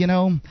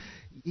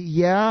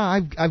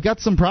got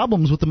some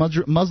problems with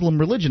the Muslim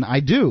religion. I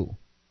do.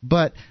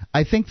 But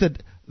I think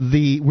that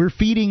we're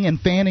feeding and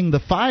fanning the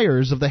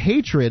fires of the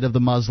hatred of the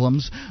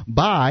Muslims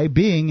by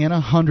being in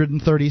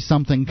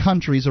 130-something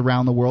countries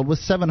around the world with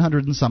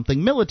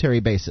 700-and-something military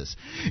bases.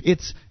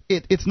 It's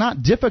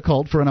not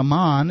difficult for an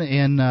imam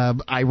in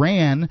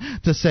Iran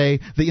to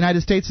say the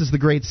United States is the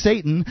great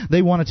Satan,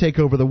 they want to take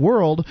over the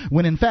world,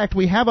 when in fact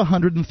we have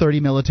 130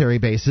 military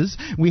bases,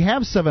 we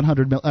have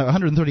 700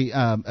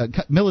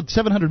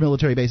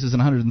 military bases in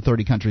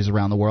 130 countries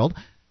around the world.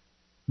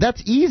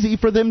 That's easy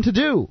for them to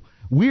do.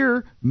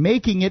 We're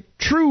making it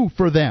true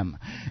for them.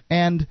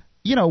 And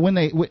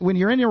when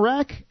you're in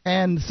Iraq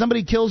and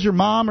somebody kills your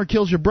mom or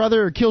kills your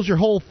brother or kills your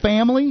whole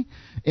family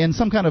in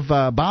some kind of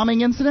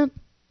bombing incident,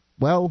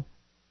 well,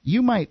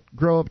 you might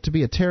grow up to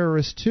be a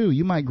terrorist too.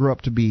 You might grow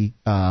up to be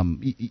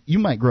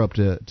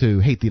to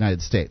hate the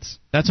United States.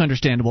 That's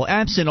understandable.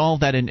 Absent all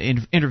that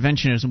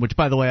interventionism, which,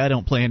 by the way, I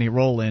don't play any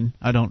role in.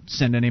 I don't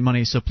send any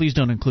money, so please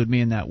don't include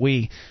me in that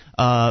we.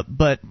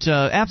 But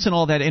absent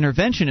all that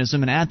interventionism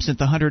and absent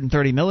the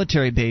 130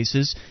 military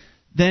bases,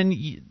 then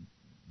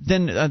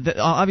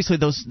obviously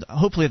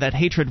hopefully that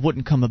hatred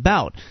wouldn't come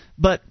about.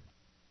 But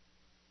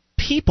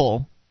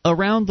people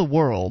around the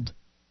world,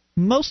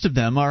 most of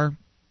them are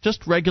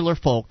just regular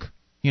folk.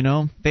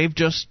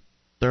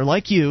 They're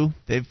like you.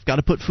 They've got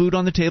to put food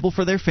on the table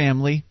for their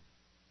family.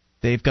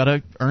 They've got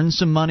to earn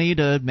some money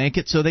to make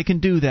it so they can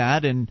do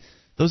that, and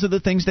those are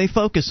the things they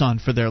focus on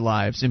for their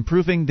lives,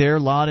 improving their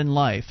lot in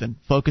life and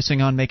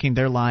focusing on making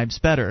their lives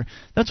better.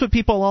 That's what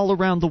people all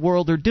around the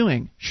world are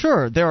doing.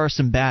 Sure, there are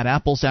some bad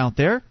apples out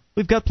there.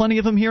 We've got plenty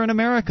of them here in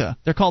America.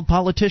 They're called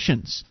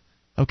politicians.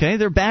 Okay?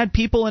 They're bad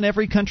people in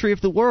every country of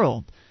the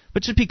world.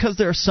 But just because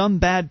there are some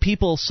bad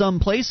people some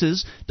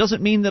places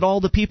doesn't mean that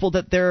all the people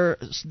that are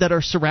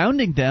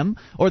surrounding them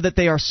or that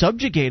they are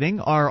subjugating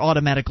are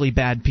automatically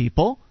bad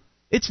people.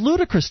 It's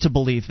ludicrous to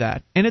believe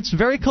that, and it's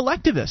very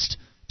collectivist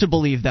to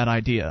believe that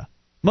idea.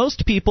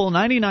 Most people,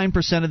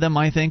 99% of them,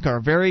 I think, are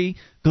very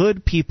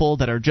good people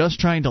that are just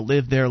trying to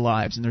live their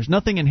lives, and there's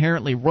nothing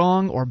inherently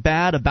wrong or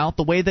bad about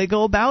the way they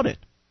go about it.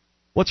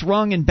 What's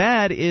wrong and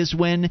bad is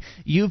when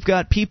you've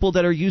got people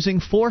that are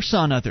using force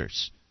on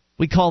others.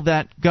 We call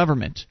that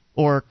government.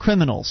 Or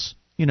criminals,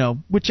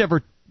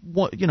 whichever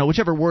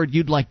word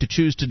you'd like to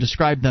choose to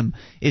describe them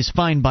is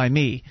fine by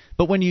me.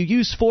 But when you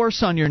use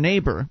force on your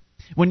neighbor,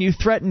 when you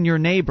threaten your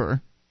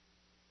neighbor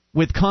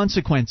with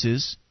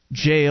consequences,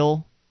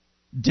 jail,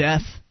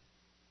 death,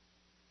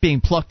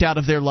 being plucked out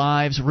of their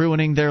lives,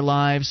 ruining their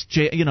lives,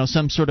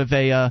 some sort of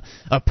a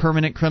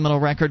permanent criminal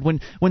record,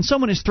 when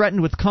someone is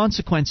threatened with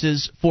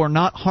consequences for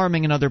not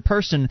harming another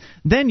person,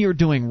 then you're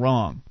doing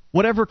wrong.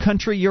 Whatever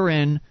country you're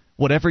in,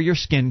 whatever your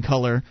skin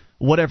color,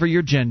 whatever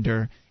your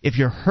gender, if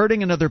you're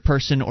hurting another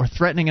person or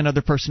threatening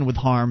another person with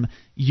harm,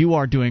 you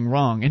are doing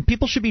wrong. And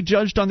people should be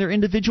judged on their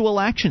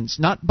individual actions,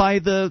 not by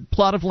the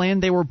plot of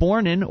land they were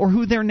born in or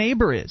who their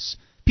neighbor is.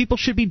 People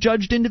should be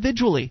judged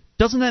individually.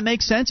 Doesn't that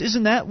make sense?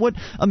 Isn't that what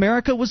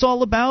America was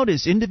all about,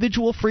 is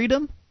individual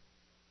freedom?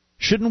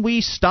 Shouldn't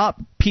we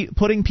stop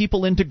putting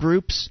people into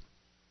groups?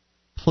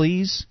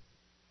 Please?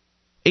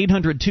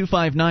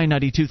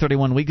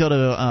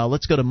 800-259-9231.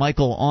 Let's go to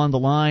Michael on the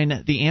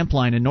line, the AMP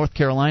line in North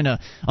Carolina,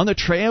 on the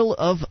Trail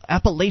of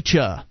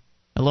Appalachia.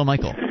 Hello,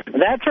 Michael.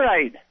 That's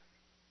right.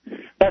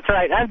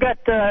 I've got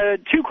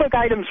two quick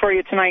items for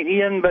you tonight,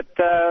 Ian, but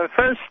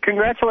first,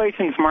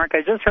 congratulations, Mark. I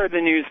just heard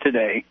the news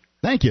today.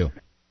 Thank you.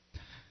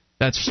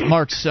 That's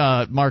Mark's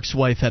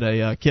wife had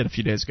a kid a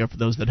few days ago, for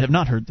those that have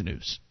not heard the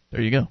news.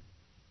 There you go.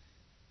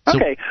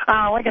 Okay.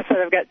 Like I said,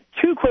 I've got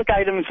two quick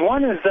items.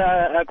 One is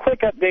a quick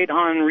update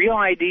on Real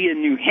ID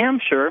in New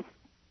Hampshire.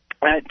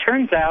 It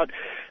turns out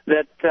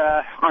that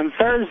on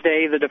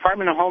Thursday, the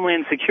Department of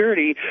Homeland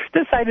Security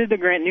decided to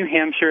grant New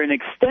Hampshire an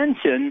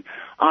extension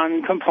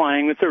on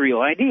complying with the Real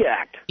ID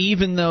Act.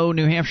 Even though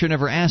New Hampshire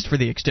never asked for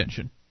the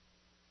extension.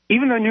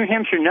 even though New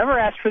Hampshire never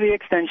asked for the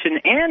extension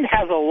and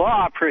has a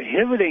law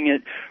prohibiting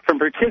it from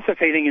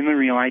participating in the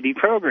Real ID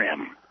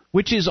program.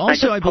 Which is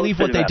also, I believe,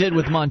 what they did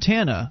with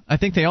Montana. I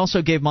think they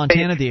also gave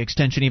Montana the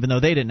extension even though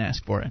they didn't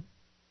ask for it.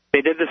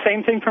 They did the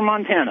same thing for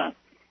Montana.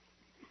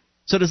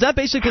 So does that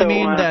basically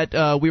mean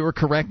that we were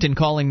correct in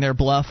calling their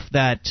bluff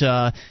that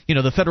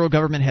the federal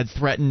government had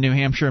threatened New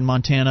Hampshire and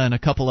Montana and a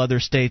couple other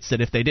states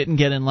that if they didn't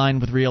get in line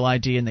with Real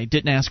ID and they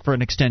didn't ask for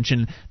an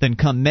extension, then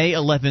come May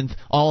 11th,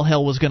 all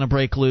hell was going to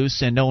break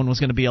loose and no one was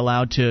going to be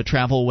allowed to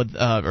travel with,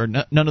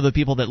 none of the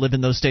people that live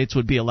in those states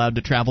would be allowed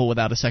to travel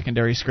without a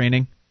secondary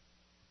screening?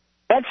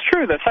 That's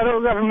true. The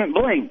federal government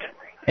blinked,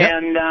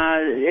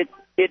 and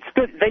it's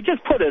good. They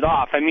just put it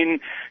off. I mean,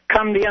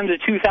 come the end of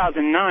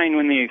 2009,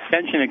 when the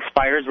extension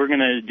expires, we're going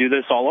to do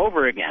this all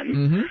over again.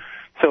 Mm-hmm.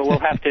 So we'll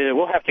have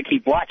to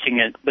keep watching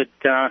it. But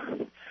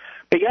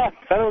yeah,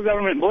 federal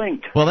government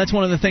blinked. Well, that's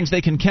one of the things they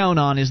can count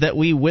on, is that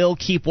we will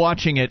keep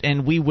watching it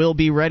and we will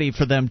be ready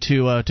for them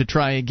to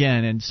try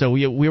again. And so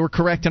we were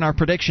correct in our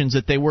predictions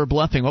that they were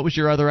bluffing. What was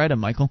your other item,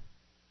 Michael?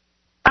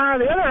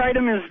 The other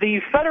item is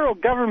the federal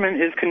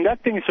government is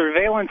conducting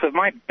surveillance of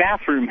my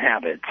bathroom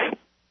habits.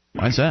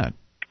 Why's that?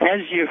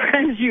 As you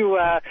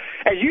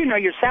know,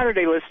 your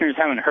Saturday listeners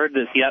haven't heard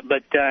this yet,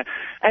 but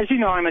as you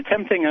know, I'm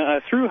attempting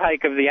a through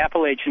hike of the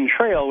Appalachian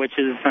Trail, which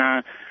is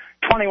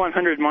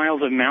 2,100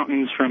 miles of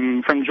mountains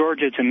from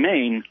Georgia to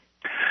Maine.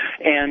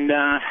 And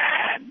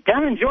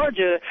down in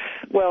Georgia,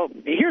 well,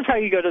 here's how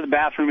you go to the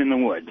bathroom in the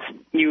woods.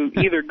 You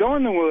either go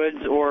in the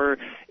woods, or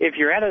if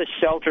you're at a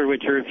shelter,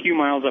 which are a few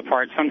miles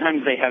apart,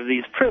 sometimes they have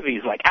these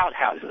privies, like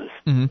outhouses.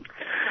 Mm-hmm.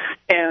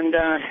 And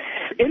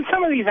in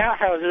some of these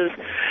outhouses,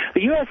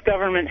 the U.S.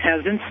 government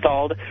has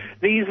installed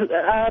these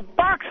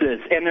boxes,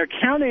 and they're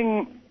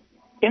counting,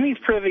 in these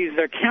privies,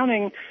 they're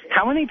counting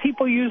how many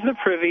people use the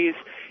privies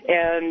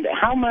and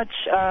how much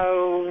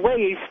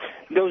waste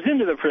goes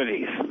into the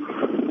privies.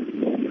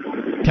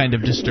 Kind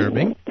of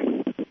disturbing.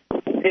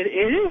 It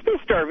is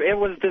disturbing. It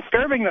was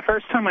disturbing the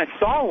first time I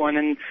saw one,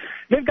 and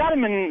they've got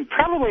them in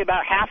probably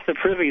about half the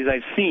privies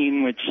I've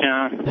seen, which...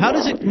 How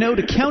does it know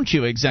to count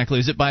you exactly?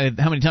 Is it by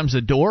how many times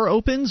the door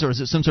opens, or is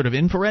it some sort of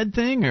infrared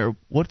thing, or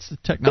what's the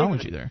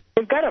technology there?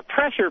 They've got a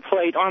pressure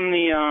plate on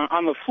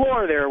the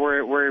floor there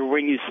where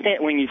when you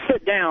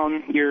sit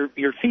down, your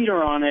feet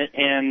are on it,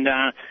 and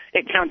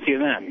it counts you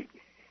then.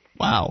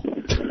 Wow.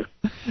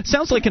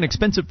 Sounds like an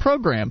expensive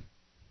program.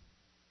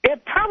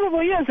 It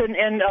probably is,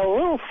 and a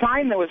little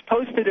sign that was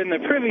posted in the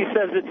privy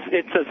says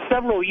it's a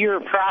several-year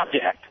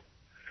project.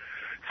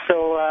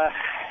 So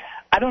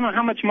I don't know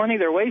how much money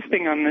they're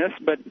wasting on this,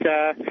 but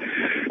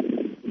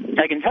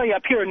I can tell you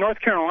up here in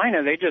North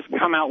Carolina, they just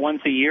come out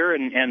once a year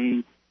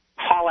and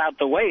haul out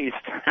the waste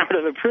out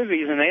of the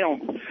privies, and they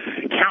don't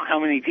count how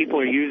many people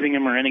are using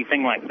them or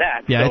anything like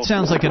that. Yeah, so, it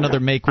sounds like another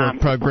make-work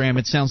program.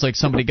 It sounds like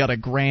somebody got a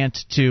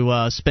grant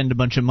to spend a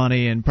bunch of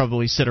money and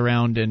probably sit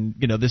around and,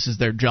 this is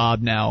their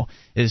job now,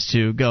 is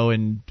to go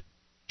and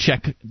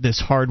check this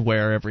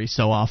hardware every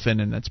so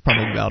often, and that's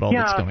probably about all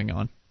that's going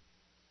on.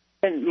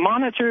 And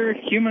monitor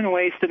human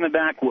waste in the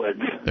backwoods.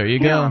 There you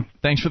go. Yeah.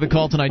 Thanks for the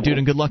call tonight, dude,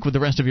 and good luck with the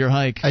rest of your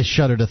hike. I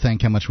shudder to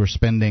think how much we're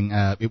spending.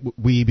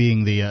 We,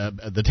 being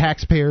the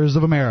taxpayers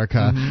of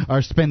America,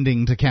 are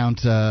spending to count.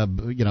 How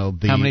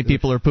many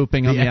people are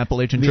pooping on the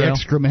Appalachian Trail? The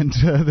excrement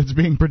that's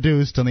being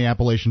produced on the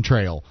Appalachian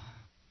Trail.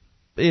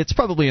 It's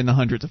probably in the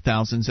hundreds of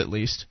thousands at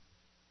least.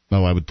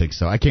 Oh, I would think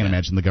so. I can't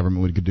imagine the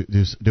government would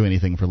do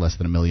anything for less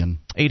than $1 million.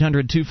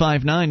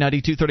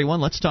 800-259-9231.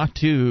 Let's talk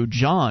to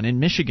John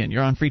in Michigan.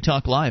 You're on Free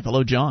Talk Live.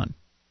 Hello, John.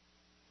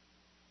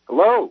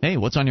 Hello. Hey,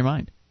 what's on your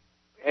mind?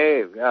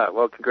 Hey,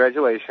 well,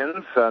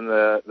 congratulations on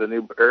the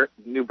new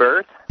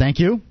birth. Thank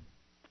you.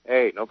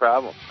 Hey, no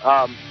problem.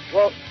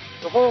 Well,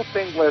 the whole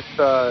thing with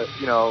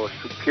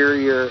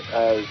superior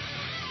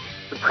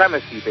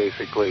supremacy,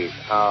 basically.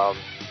 I'm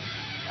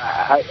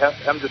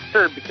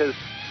disturbed because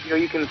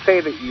you can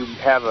say that you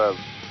have a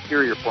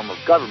superior form of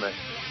government,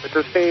 but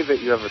to say that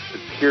you have a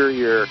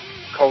superior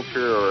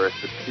culture or a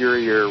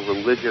superior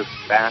religious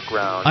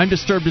background... I'm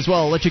disturbed as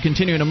well. I'll let you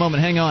continue in a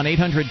moment. Hang on.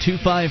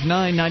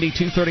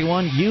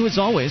 800-259-9231. You, as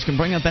always, can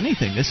bring up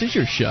anything. This is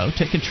your show.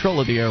 Take control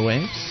of the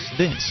airwaves.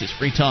 This is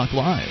Free Talk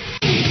Live.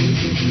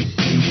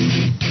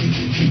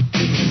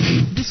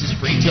 This is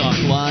Free Talk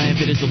Live.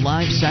 It is a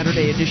live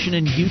Saturday edition,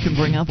 and you can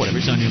bring up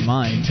whatever's on your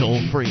mind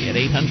toll-free at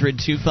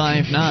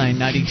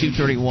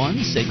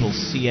 800-259-9231. SACL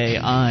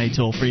CAI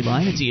toll-free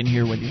line. It's Ian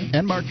here with you.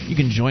 And Mark. You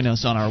can join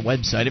us on our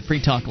website at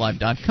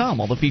freetalklive.com.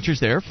 All the features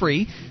there are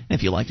free. And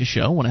if you like the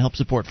show, want to help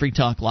support Free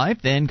Talk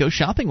Live, then go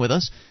shopping with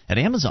us at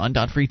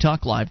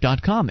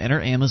amazon.freetalklive.com.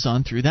 Enter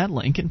Amazon through that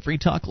link, and Free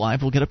Talk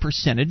Live will get a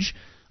percentage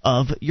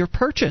of your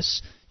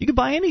purchase. You can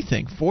buy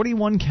anything.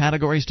 41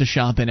 categories to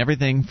shop in,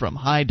 everything from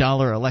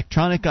high-dollar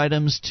electronic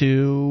items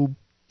to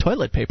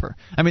toilet paper.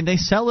 I mean, they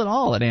sell it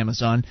all at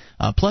Amazon.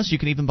 Plus, you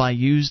can even buy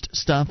used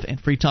stuff, and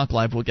Free Talk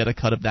Live will get a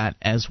cut of that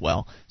as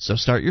well. So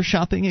start your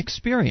shopping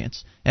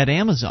experience at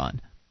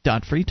Amazon.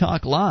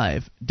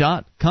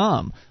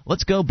 www.freetalklive.com.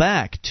 Let's go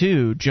back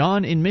to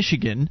John in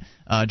Michigan.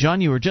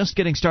 John, you were just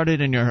getting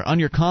started on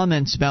your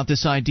comments about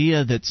this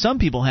idea that some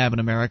people have in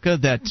America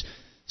that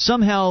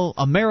somehow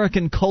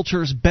American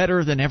culture's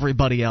better than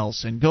everybody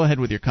else. And go ahead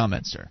with your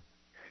comments, sir.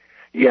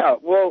 Yeah,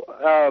 well,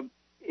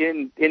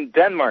 in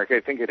Denmark,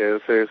 I think it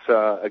is, there's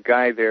a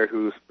guy there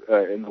who's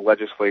in the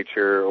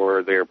legislature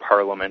or their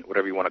parliament,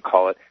 whatever you want to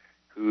call it,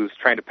 who's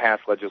trying to pass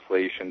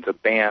legislation to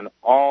ban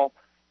all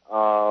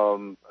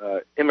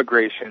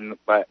immigration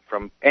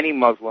from any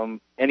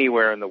Muslim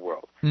anywhere in the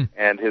world.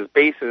 And his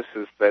basis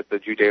is that the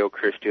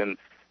Judeo-Christian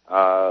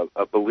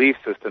belief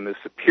system is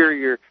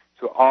superior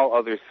to all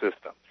other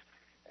systems.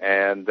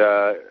 And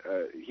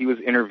he was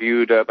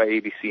interviewed by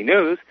ABC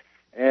News,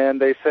 and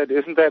they said,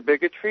 "Isn't that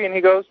bigotry?" And he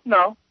goes,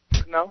 No.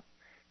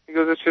 He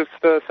goes, "It's just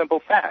a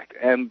simple fact."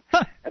 And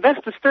that's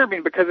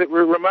disturbing because it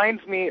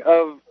reminds me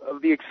of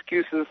the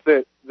excuses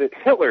that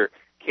Hitler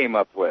came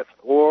up with,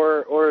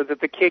 or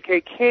that the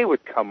KKK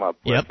would come up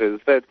with,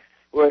 is that,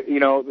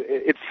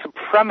 it's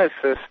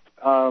supremacist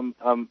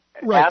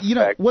right.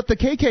 aspect. What the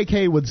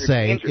KKK would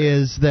say dangerous.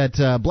 is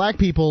that black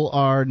people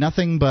are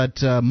nothing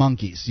but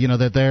monkeys.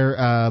 That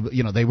they're,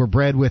 they were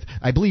bred with,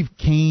 I believe,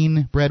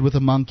 Cain bred with a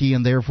monkey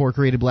and therefore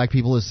created black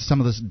people, is some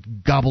of this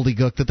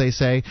gobbledygook that they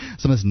say,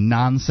 some of this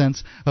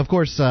nonsense. Of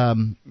course, I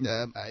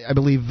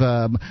believe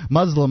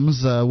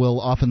Muslims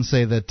will often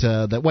say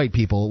that white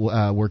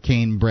people were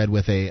Cain bred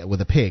with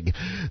a pig.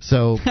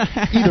 So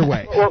either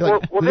way,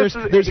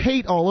 there's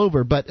hate all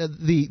over. But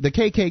the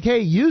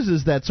KKK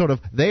uses that sort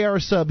of, they are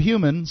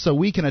subhuman, so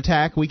we can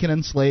attack, we can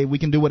enslave, we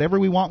can do whatever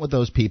we want with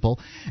those people.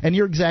 And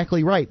you're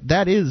exactly right.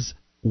 That is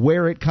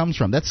where it comes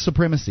from. That's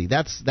supremacy.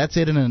 That's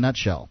it in a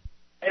nutshell.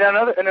 And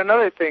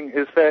another thing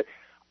is that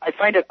I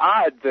find it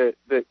odd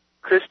that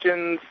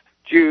Christians,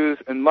 Jews,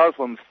 and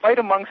Muslims fight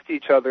amongst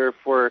each other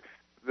for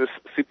this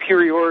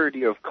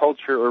superiority of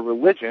culture or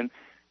religion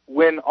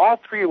when all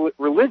three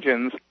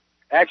religions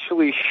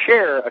actually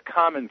share a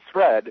common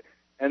thread,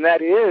 and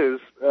that is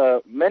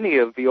many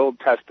of the Old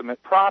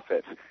Testament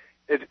prophets.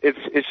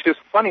 It's just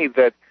funny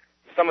that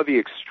some of the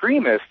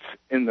extremists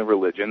in the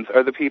religions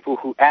are the people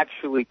who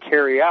actually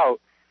carry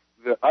out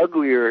the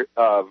uglier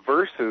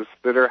verses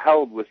that are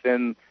held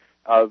within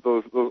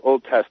those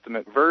Old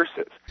Testament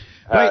verses.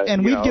 Right,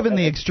 and we've given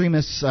the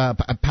extremists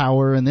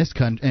power in this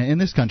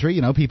country.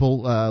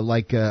 People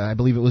like I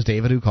believe it was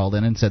David who called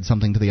in and said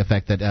something to the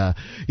effect that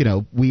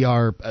we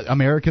are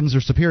Americans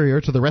are superior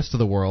to the rest of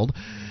the world.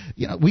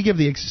 We give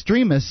the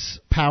extremists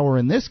power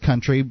in this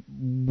country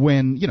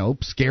when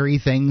scary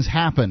things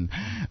happen.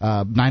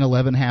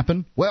 9/11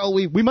 happened. Well,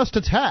 we must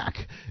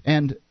attack,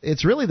 and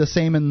it's really the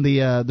same in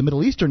the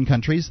Middle Eastern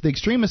countries. The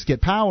extremists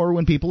get power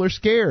when people are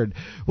scared.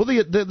 Well,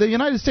 the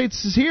United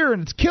States is here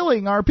and it's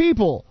killing our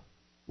people.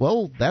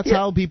 Well, that's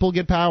how people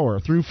get power,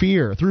 through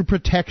fear, through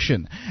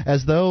protection,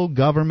 as though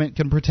government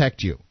can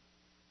protect you.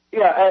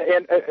 Yeah,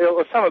 and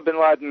Osama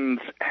bin Laden's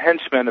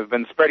henchmen have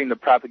been spreading the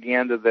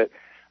propaganda that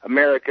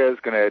America is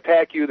going to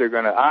attack you. They're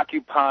going to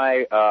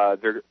occupy.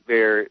 They're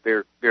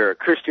a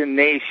Christian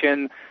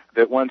nation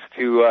that wants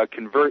to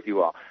convert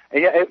you all.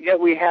 And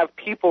yet we have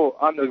people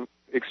on the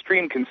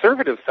extreme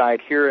conservative side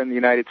here in the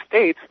United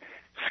States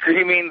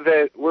screaming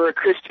that we're a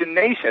Christian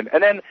nation.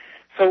 And then,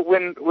 so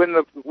when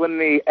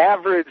the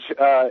average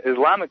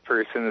Islamic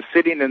person is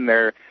sitting in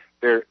their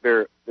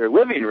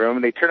living room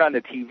and they turn on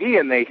the TV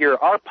and they hear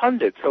our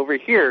pundits over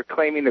here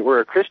claiming that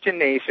we're a Christian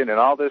nation and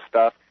all this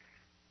stuff,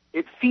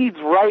 it feeds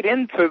right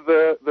into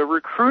the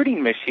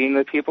recruiting machine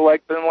that people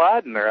like bin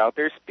Laden are out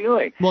there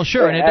spewing. Well,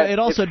 sure, and it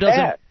also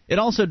doesn't. It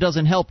also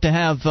doesn't help to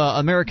have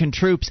American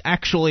troops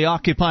actually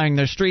occupying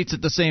their streets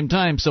at the same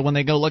time. So when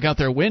they go look out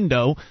their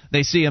window,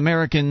 they see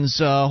Americans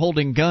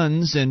holding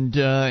guns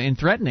and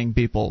threatening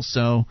people.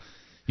 So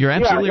you're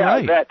absolutely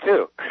right. That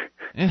too.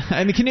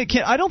 I mean,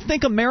 I don't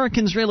think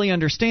Americans really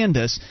understand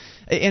this,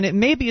 and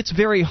maybe it's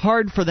very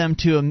hard for them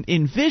to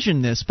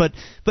envision this. But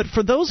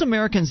for those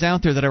Americans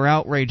out there that are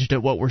outraged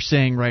at what we're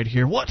saying right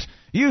here,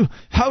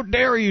 how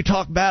dare you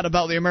talk bad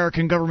about the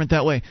American government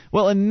that way?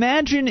 Well,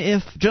 imagine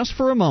if, just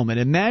for a moment,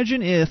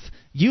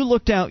 you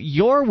looked out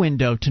your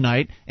window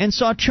tonight and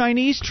saw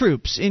Chinese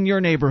troops in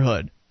your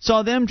neighborhood.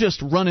 Saw them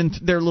just running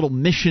their little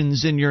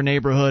missions in your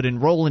neighborhood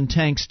and rolling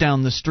tanks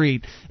down the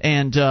street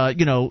and,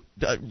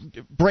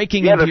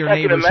 breaking into your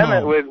neighbor's home. The Second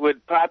Amendment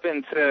would pop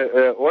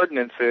into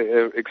ordinance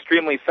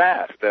extremely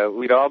fast.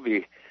 We'd all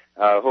be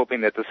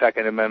hoping that the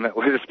Second Amendment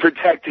was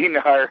protecting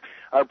our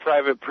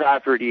private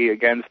property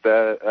against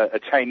a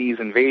Chinese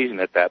invasion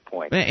at that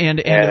point. And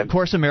of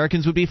course,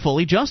 Americans would be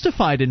fully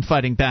justified in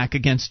fighting back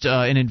against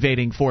an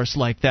invading force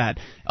like that.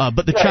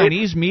 But the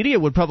Chinese media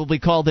would probably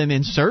call them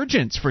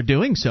insurgents for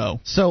doing so.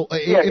 So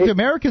if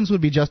Americans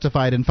would be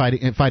justified in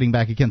fighting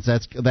back against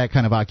that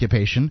kind of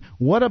occupation,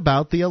 what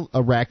about the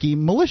Iraqi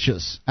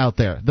militias out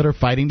there that are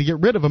fighting to get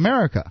rid of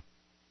America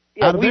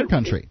out of their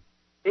country?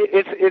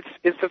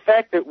 It's the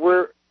fact that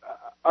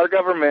our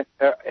government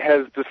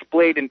has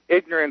displayed an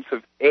ignorance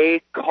of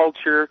A,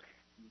 culture,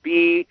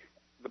 B,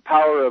 the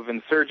power of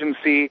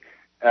insurgency,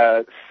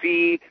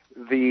 C,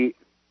 the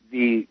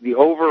the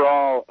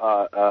overall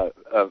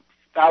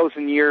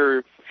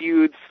 1,000-year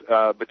feuds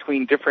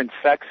between different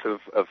sects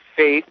of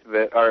faith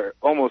that are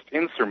almost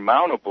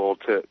insurmountable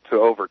to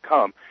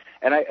overcome.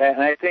 And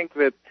I think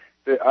that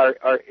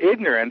our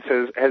ignorance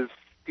has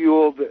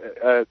fueled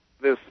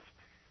this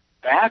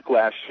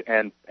backlash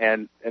and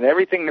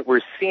everything that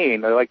we're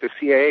seeing, like the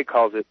CIA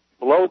calls it,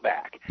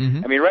 blowback.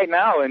 Mm-hmm. I mean, right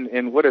now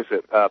in what is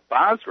it,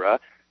 Basra,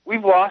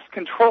 we've lost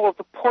control of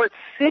the port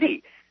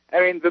city. I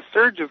mean, the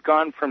surge has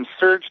gone from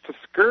surge to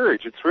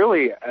scourge. It's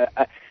really,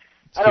 I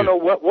don't know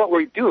what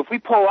we do. If we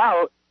pull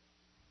out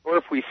or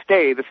if we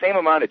stay, the same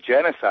amount of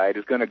genocide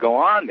is going to go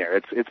on there.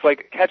 It's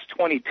like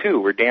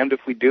catch-22. We're damned if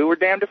we do, we're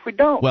damned if we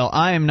don't. Well,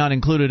 I am not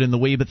included in the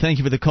we, but thank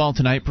you for the call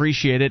tonight.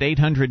 Appreciate it.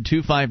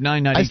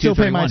 800-259-9231. I still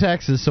pay my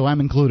taxes, so I'm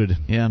included.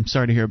 Yeah, I'm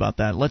sorry to hear about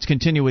that. Let's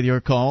continue with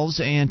your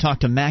calls and talk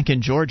to Mac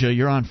in Georgia.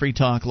 You're on Free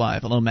Talk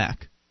Live. Hello,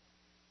 Mac.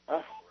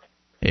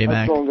 Hey,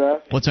 Mac. How's it going,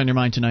 guys? What's on your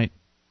mind tonight?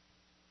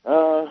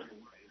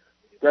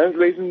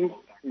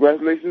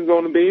 Congratulations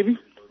on the baby,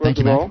 Thank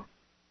you, of Mac. all.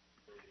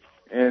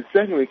 And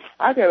secondly,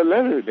 I got a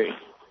letter today.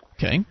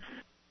 Okay.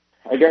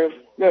 I got a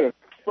letter.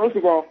 First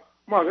of all,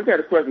 Mark, I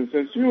got a question.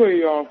 Since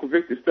you're a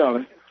convicted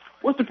felon,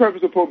 what's the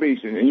purpose of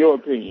probation, in your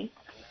opinion?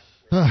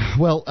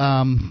 Well,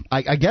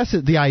 I guess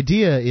the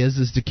idea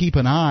is to keep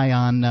an eye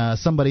on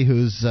somebody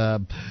who's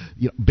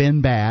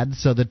been bad,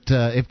 so that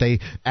if they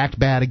act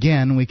bad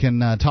again, we can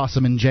toss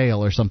them in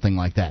jail or something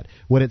like that.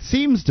 What it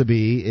seems to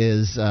be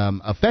is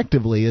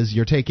effectively is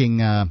you're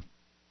taking,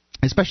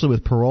 especially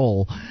with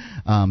parole,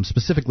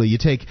 specifically, you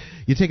take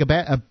a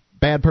bad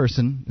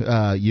person,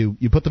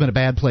 you put them in a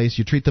bad place,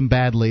 you treat them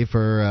badly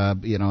for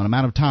an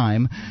amount of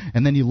time,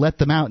 and then you let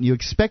them out, and you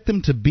expect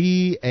them to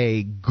be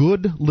a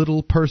good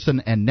little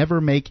person and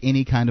never make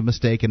any kind of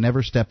mistake and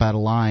never step out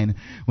of line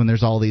when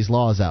there's all these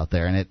laws out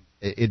there, and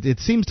it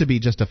seems to be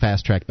just a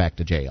fast track back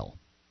to jail.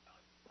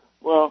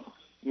 Well,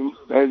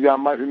 as y'all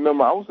might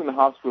remember, I was in the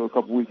hospital a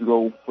couple weeks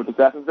ago with a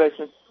staph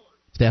infection.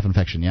 Staph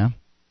infection, yeah?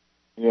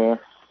 Yeah,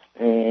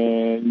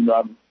 and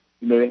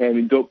they had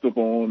me doped up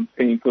on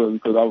painkillers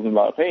because I was in a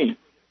lot of pain.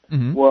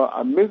 Mm-hmm. Well,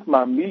 I missed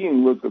my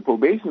meeting with the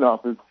probation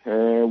office,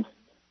 and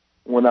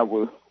when I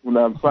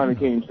finally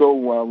came so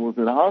when I was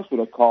in the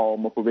hospital, I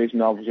called my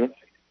probation officer,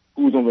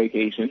 who was on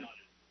vacation,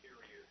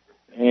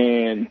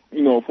 and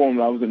informed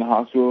him I was in the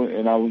hospital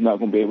and I was not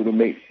going to be able to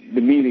make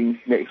the meeting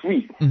next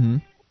week. Mm-hmm.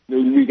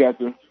 The week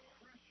after,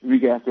 the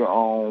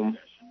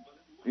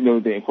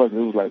day in question,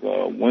 it was like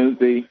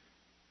Wednesday,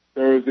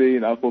 Thursday,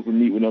 and I was supposed to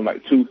meet with them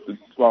like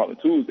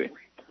Tuesday.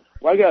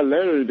 Well, I got a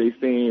letter today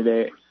saying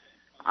that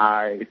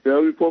I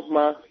failed to report for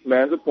my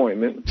last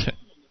appointment.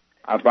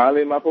 I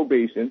violated my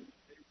probation.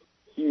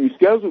 He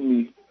rescheduled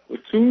me for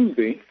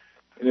Tuesday,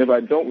 and if I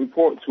don't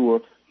report to her,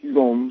 he's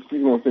going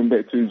to send me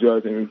back to the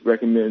judge and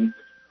recommend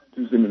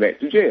to send me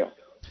back to jail.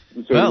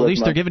 So well, at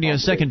least they're giving you a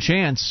second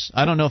chance.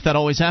 I don't know if that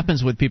always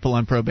happens with people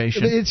on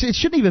probation. It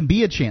shouldn't even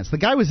be a chance. The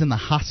guy was in the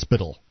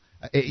hospital.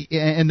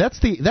 And that's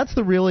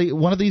the really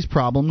one of these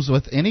problems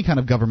with any kind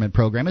of government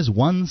program is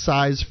one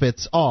size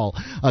fits all.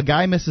 A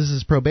guy misses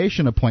his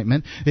probation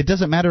appointment. It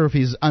doesn't matter if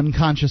he's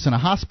unconscious in a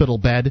hospital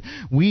bed.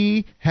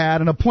 We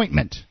had an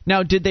appointment.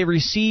 Now, did they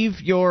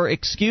receive your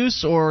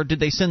excuse, or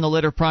did they send the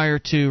letter prior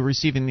to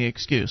receiving the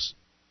excuse?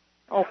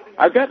 Oh,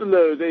 I got the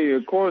letter today.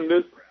 According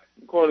to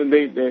the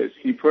date that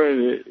she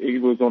printed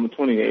it was on the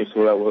 28th,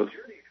 so that was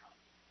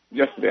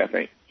yesterday, I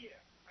think.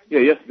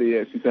 Yeah, yesterday.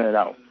 Yeah, she sent it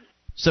out.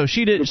 So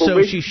she did.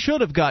 So she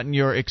should have gotten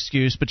your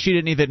excuse, but she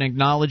didn't even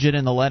acknowledge it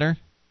in the letter.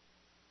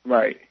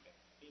 Right.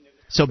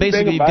 So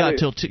basically,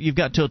 you've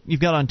got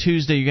on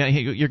Tuesday.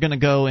 You're going to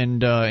go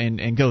and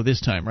go this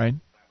time, right?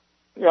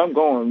 Yeah, I'm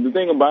going. The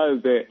thing about it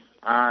is that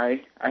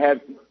I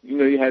had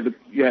you had to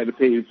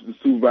pay the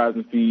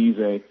supervising fees,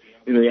 and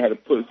you had to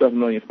put stuff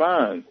on your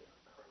fines.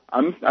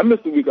 I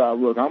missed a week out of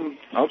work. I'm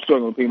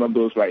struggling to pay my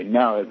bills right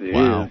now as it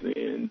is,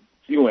 and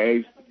she gonna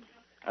ask.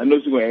 I know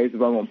she's going to ask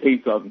if I'm going to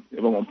pay something. If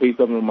I'm going to pay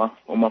something on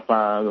my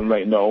fines, I'm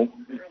like, no.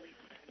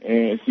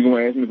 And she's going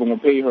to ask me if I'm going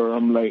to pay her.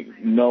 I'm like,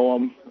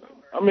 no.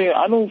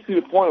 I don't see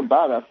the point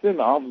about it. I sit in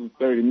the office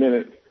for 30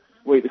 minutes,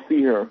 wait to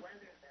see her.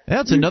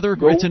 It's another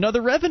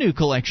revenue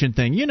collection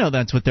thing.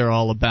 That's what they're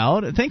all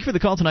about. Thank you for the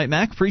call tonight,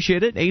 Mac.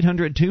 Appreciate it.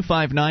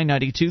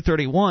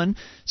 800-259-9231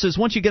 says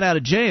once you get out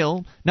of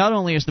jail, not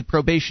only is the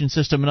probation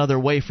system another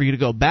way for you to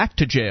go back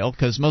to jail,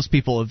 because most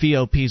people, a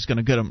VOP is going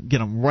to get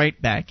them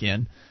right back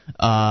in,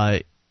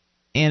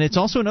 and it's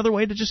also another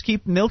way to just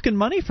keep milking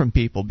money from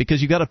people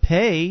because you got to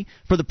pay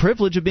for the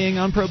privilege of being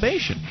on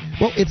probation.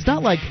 Well, it's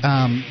not like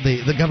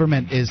the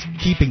government is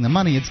keeping the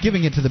money; it's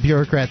giving it to the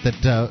bureaucrat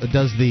that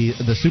does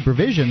the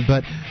supervision.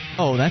 But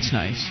that's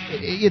nice.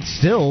 It's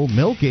still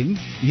milking,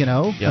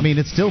 Yep. I mean,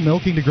 it's still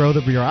milking to grow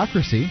the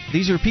bureaucracy.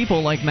 These are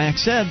people, like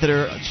Max said, that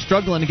are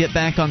struggling to get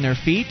back on their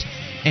feet.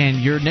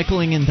 And you're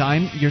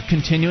you're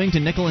continuing to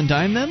nickel and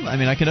dime them? I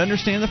mean, I can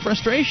understand the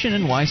frustration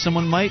and why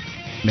someone might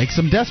make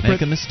a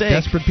mistake.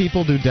 Desperate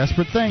people do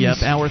desperate things.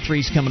 Yep, Hour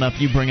 3's coming up.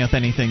 You bring up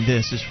anything.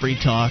 This is Free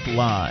Talk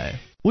Live.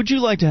 Would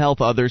you like to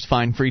help others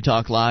find Free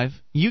Talk Live?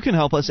 You can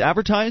help us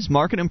advertise,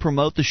 market, and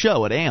promote the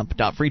show at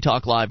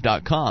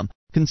amp.freetalklive.com.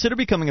 Consider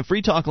becoming a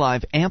Free Talk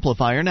Live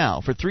amplifier now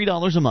for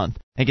 $3 a month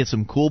and get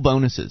some cool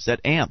bonuses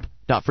at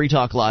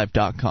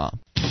amp.freetalklive.com.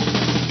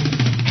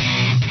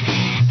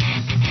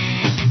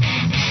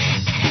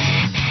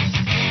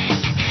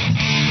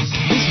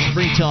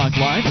 Free Talk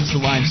Live. It's the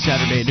live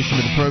Saturday edition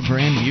of the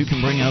program. You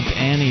can bring up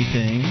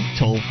anything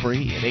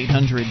toll-free at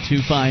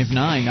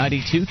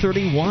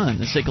 800-259-9231.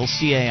 The SICKLE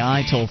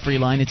CAI toll-free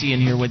line. It's Ian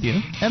here with you.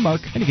 And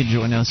Mark. And you can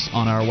join us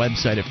on our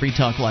website at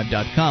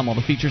freetalklive.com. All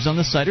the features on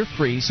the site are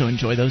free, so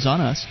enjoy those on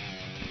us.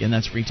 Again,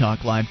 that's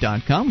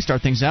freetalklive.com. We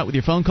start things out with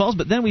your phone calls,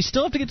 but then we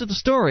still have to get to the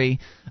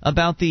story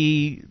about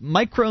the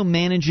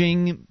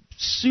micromanaging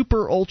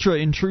super ultra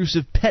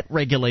intrusive pet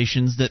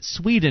regulations that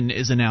Sweden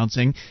is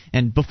announcing.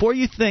 And before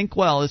you think,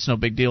 well, it's no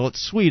big deal,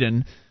 it's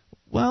Sweden,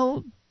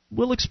 well,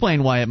 we'll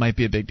explain why it might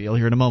be a big deal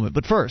here in a moment.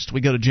 But first,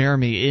 we go to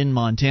Jeremy in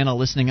Montana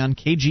listening on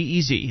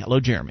KGEZ. Hello,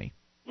 Jeremy.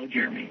 Hello,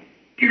 Jeremy.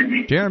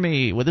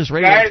 Jeremy, with his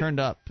radio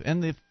turned up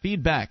and the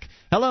feedback.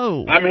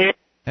 Hello. I'm here.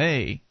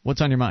 Hey,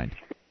 what's on your mind?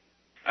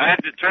 I had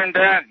to turn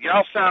down.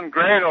 Y'all sound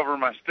great over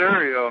my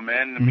stereo,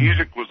 man. The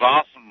music was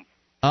awesome.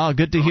 Oh,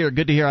 good to hear.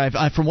 Good to hear.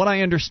 From what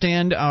I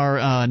understand,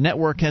 our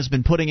network has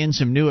been putting in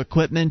some new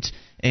equipment,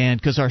 and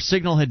because our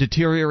signal had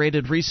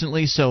deteriorated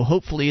recently, so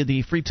hopefully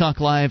the Free Talk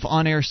Live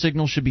on-air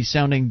signal should be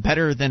sounding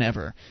better than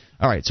ever.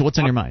 All right, so what's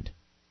on your mind?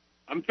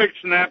 I'm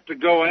fixing to have to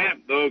go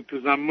amp, though,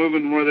 because I'm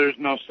moving where there's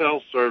no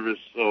cell service.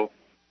 So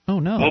oh,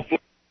 no. Hopefully,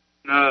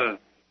 or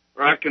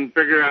I can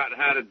figure out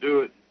how to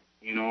do it,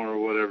 or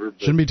whatever.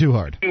 But shouldn't be too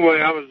hard.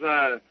 Anyway, I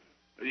was...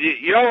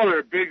 y'all are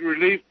a big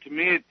relief to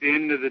me at the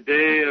end of the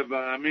day.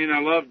 I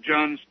love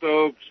John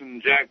Stokes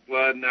and Jack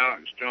Blood and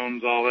Alex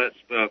Jones, all that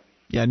stuff.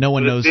 Yeah, no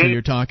one knows who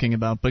you're talking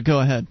about, but go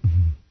ahead.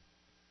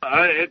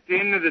 At the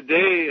end of the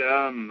day,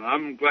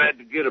 I'm glad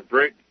to get a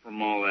break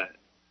from all that.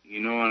 You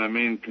know what I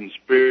mean?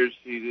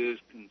 Conspiracy this,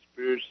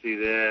 conspiracy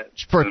that.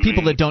 For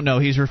people that don't know,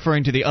 he's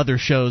referring to the other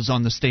shows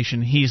on the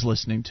station he's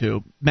listening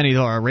to. Many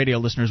of our radio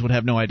listeners would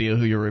have no idea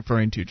who you're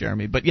referring to,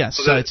 Jeremy. But yes,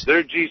 it's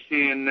their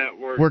GCN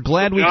network. We're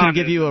glad we can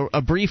give you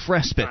a brief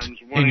respite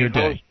in your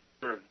day.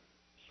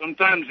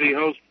 Sometimes he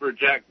hosts for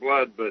Jack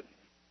Blood, but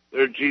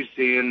their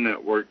GCN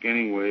network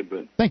anyway.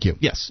 But thank you.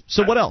 Yes.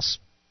 So what else?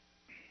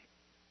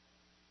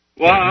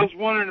 Well, I was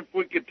wondering if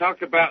we could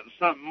talk about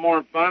something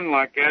more fun,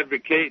 like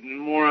advocating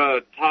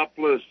more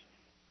topless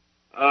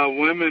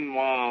women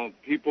while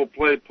people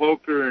play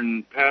poker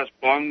and pass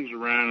bongs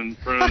around in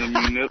front of the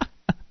municipal.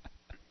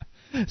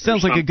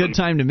 Sounds like a good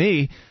time to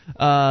me.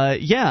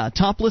 Yeah,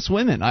 topless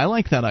women. I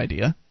like that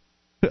idea.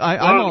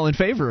 I'm all in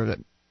favor of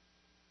it.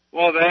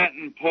 Well, that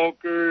and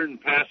poker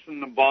and passing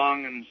the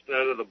bong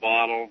instead of the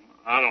bottle.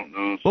 I don't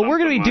know. Well, we're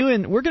going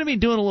to be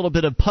doing a little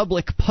bit of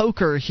public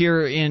poker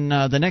here in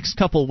the next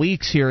couple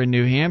weeks here in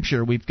New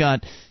Hampshire. We've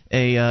got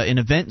an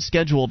event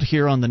scheduled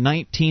here on the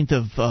 19th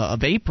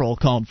of April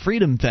called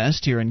Freedom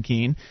Fest here in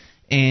Keene,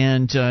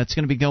 and it's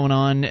going to be going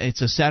on.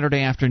 It's a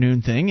Saturday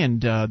afternoon thing, and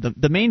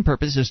the main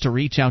purpose is to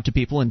reach out to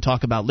people and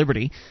talk about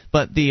liberty.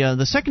 But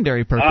the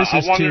secondary purpose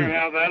is to. I wonder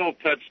how that'll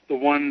touch the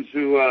ones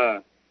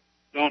who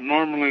don't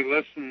normally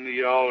listen to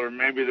y'all, or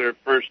maybe they're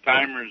first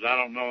timers. I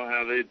don't know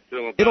how they'd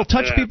feel about that. It'll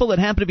touch people that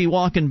happen to be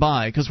walking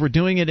by, because we're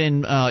doing it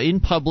in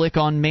public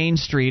on Main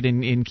Street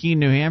in Keene,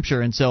 New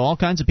Hampshire, and so all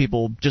kinds of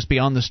people will just be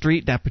on the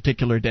street that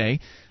particular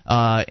day.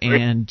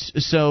 And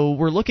so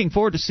we're looking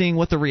forward to seeing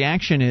what the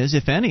reaction is,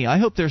 if any. I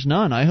hope there's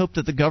none. I hope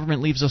that the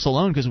government leaves us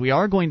alone, because we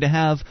are going to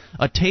have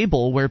a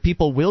table where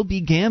people will be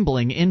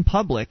gambling in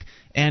public,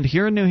 and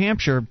here in New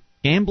Hampshire,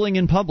 gambling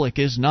in public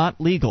is not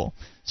legal.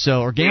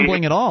 So, or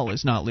gambling at all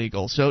is not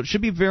legal. So it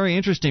should be very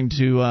interesting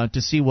to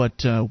see what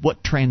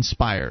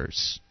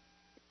transpires.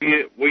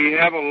 Will you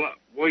have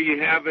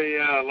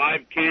a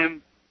live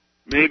cam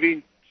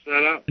maybe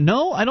set up?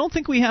 No, I don't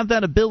think we have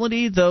that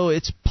ability, though.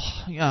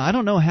 I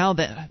don't know how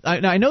that.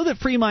 I know that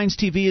Free Minds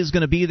TV is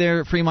going to be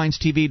there.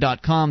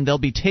 freemindstv.com. They'll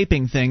be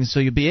taping things,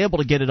 so you'll be able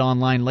to get it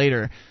online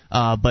later.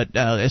 But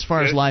as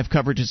far as live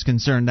coverage is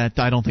concerned, that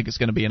I don't think it's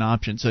going to be an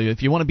option. So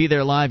if you want to be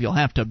there live, you'll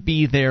have to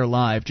be there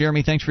live.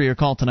 Jeremy, thanks for your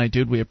call tonight,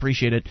 dude. We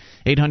appreciate it.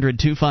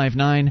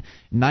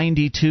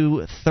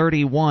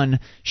 800-259-9231.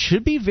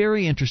 Should be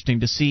very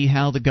interesting to see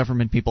how the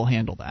government people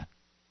handle that,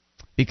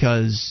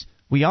 because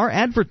we are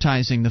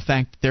advertising the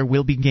fact that there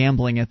will be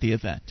gambling at the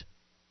event.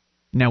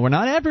 Now, we're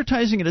not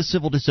advertising it as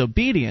civil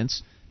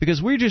disobedience,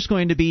 because we're just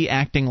going to be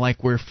acting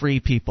like we're free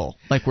people,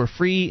 like we're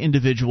free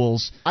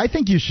individuals. I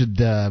think you should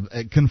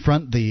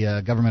confront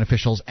the government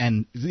officials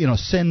and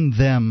send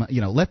them,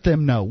 let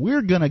them know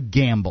we're going to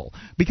gamble,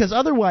 because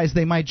otherwise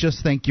they might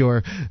just think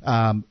you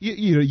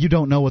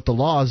don't know what the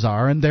laws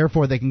are, and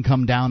therefore they can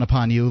come down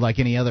upon you like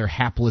any other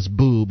hapless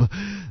boob.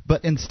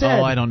 But instead,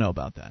 I don't know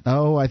about that.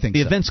 Oh, I think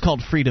the event's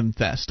called Freedom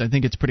Fest. I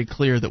think it's pretty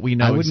clear that we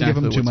know. I wouldn't exactly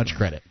give them too much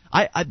credit.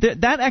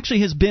 That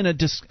actually has been a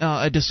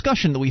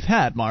discussion that we've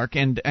had, Mark,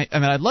 and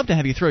I'd I'd love to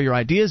have you throw your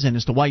ideas in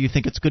as to why you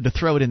think it's good to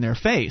throw it in their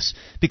face.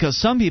 Because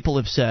some people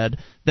have said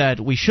that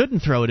we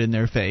shouldn't throw it in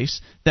their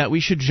face, that we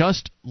should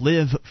just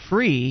live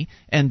free,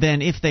 and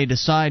then if they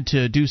decide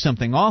to do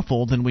something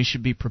awful, then we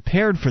should be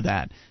prepared for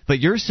that. But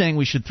you're saying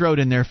we should throw it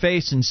in their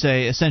face and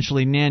say,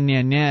 essentially, nah,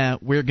 nah, nah,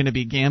 we're going to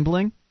be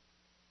gambling?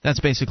 That's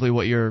basically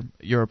what your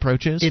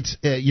approach is? It's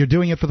you're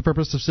doing it for the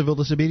purpose of civil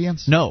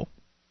disobedience? No.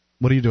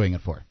 What are you doing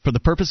it for? For the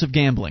purpose of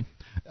gambling.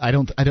 I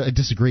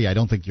disagree. I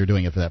don't think you're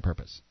doing it for that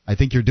purpose. I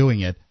think you're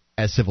doing it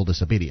as civil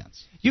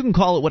disobedience. You can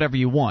call it whatever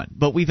you want,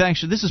 but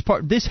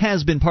this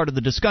has been part of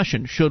the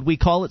discussion. Should we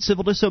call it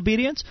civil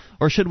disobedience,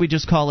 or should we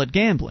just call it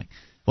gambling?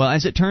 Well,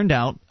 as it turned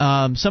out,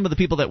 some of the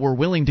people that were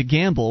willing to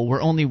gamble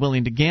were only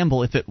willing to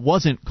gamble if it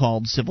wasn't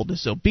called civil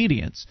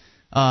disobedience,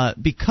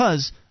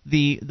 because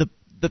the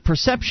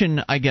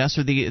perception, I guess,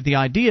 or the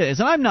idea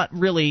is, and I'm not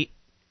really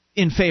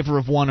in favor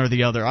of one or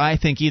the other. I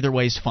think either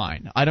way's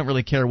fine. I don't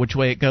really care which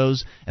way it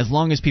goes. As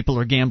long as people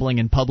are gambling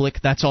in public,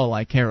 that's all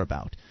I care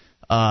about.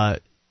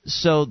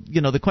 So,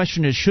 the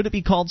question is, should it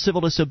be called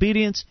civil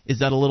disobedience? Is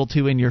that a little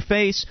too in your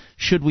face?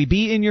 Should we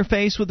be in your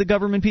face with the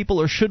government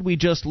people, or should we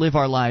just live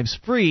our lives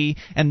free?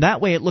 And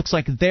that way it looks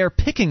like they're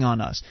picking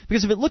on us.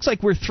 Because if it looks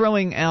like we're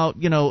throwing out,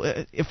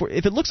 if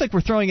it looks like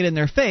we're throwing it in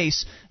their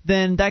face,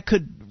 then that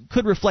could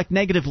reflect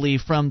negatively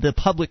from the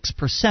public's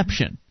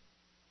perception.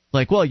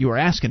 Like, well, you were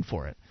asking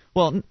for it.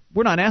 Well,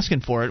 we're not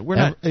asking for it. We're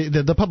not.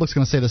 The public's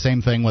going to say the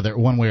same thing, whether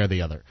one way or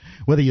the other.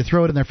 Whether you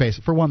throw it in their face,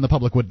 for one, the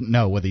public wouldn't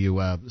know whether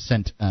you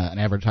sent an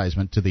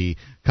advertisement to the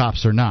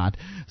cops or not.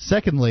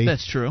 Secondly,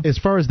 that's true. As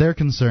far as they're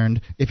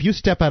concerned, if you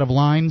step out of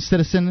line,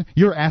 citizen,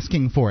 you're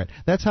asking for it.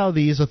 That's how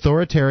these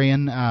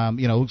authoritarian,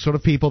 sort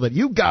of people that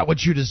you got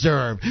what you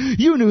deserve.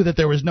 You knew that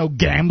there was no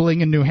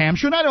gambling in New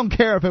Hampshire, and I don't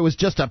care if it was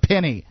just a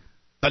penny.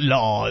 The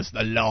law is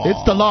the law.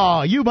 It's the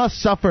law. You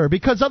must suffer,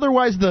 because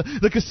otherwise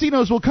the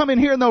casinos will come in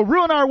here and they'll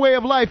ruin our way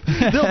of life.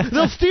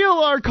 They'll steal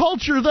our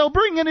culture. They'll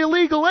bring in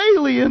illegal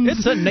aliens.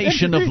 It's a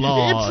nation of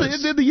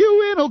laws. The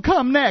UN will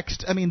come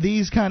next. I mean,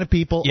 these kind of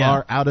people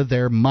are out of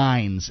their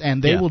minds,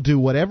 and they will do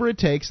whatever it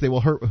takes. They will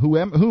hurt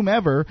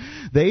whomever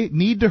they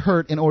need to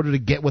hurt in order to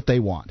get what they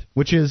want,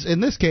 which is, in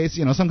this case,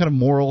 some kind of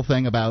moral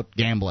thing about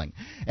gambling.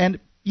 And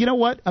you know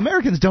what?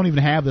 Americans don't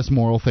even have this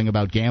moral thing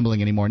about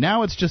gambling anymore.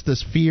 Now it's just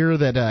this fear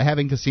that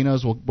having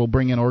casinos will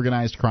bring in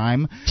organized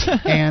crime,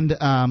 and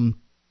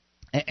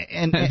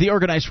the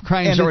organized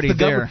crime is already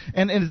there.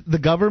 And the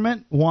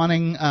government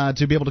wanting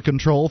to be able to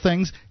control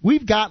things.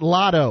 We've got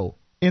Lotto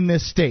in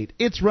this state.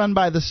 It's run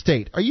by the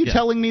state. Are you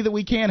telling me that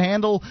we can't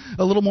handle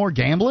a little more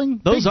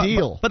gambling? Big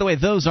deal. By the way,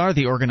 those are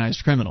the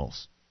organized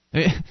criminals.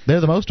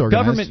 They're the most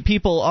organized. Government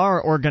people are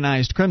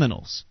organized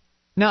criminals.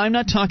 Now, I'm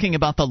not talking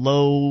about the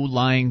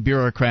low-lying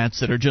bureaucrats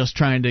that are just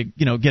trying to,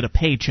 get a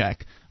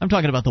paycheck. I'm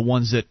talking about the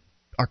ones that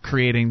are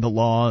creating the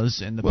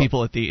laws and the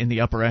people in the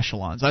upper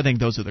echelons. I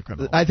think those are the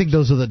criminals. I think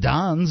those are the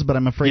dons, but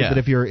I'm afraid that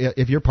if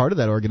you're part of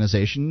that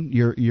organization,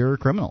 you're a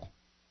criminal.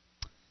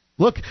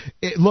 Look.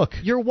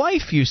 Your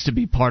wife used to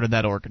be part of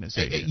that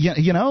organization.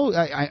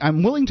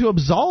 I'm willing to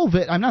absolve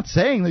it. I'm not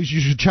saying that you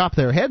should chop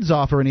their heads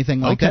off or anything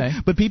like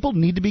that, but people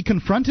need to be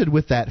confronted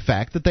with that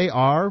fact that they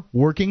are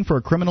working for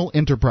a criminal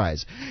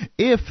enterprise.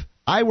 If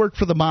I work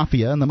for the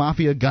mafia, and the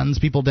mafia guns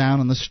people down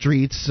on the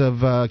streets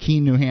of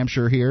Keene, New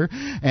Hampshire here,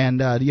 and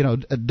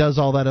does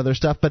all that other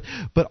stuff, but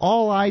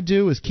all I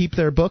do is keep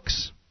their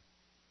books,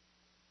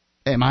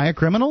 am I a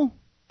criminal?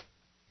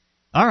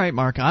 All right,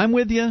 Mark, I'm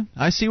with you.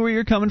 I see where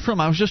you're coming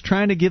from. I was just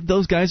trying to give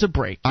those guys a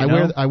break.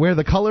 I wear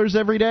the colors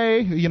every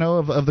day,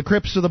 of the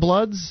Crips or the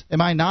Bloods.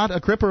 Am I not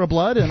a Crip or a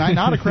Blood? Am I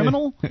not a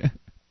criminal?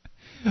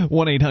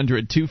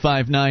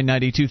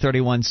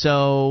 1-800-259-9231.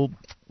 So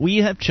we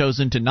have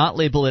chosen to not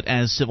label it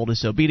as civil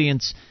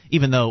disobedience,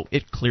 even though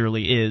it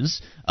clearly is.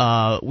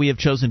 We have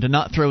chosen to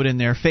not throw it in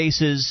their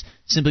faces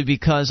simply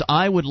because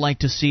I would like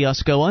to see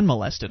us go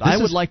unmolested. I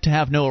would like to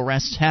have no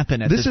arrests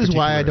happen at this particular event. This is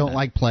why I don't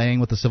like playing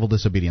with the civil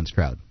disobedience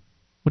crowd.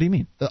 What do you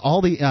mean?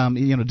 All the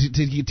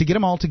to get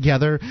them all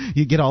together,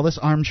 you get all this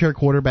armchair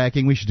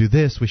quarterbacking. We should do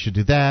this, we should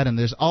do that, and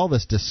there's all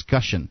this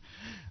discussion.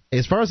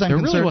 As far as I'm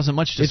concerned, there really wasn't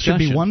much discussion. It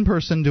should be one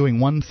person doing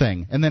one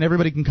thing, and then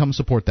everybody can come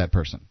support that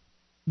person.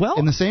 Well,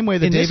 in the same way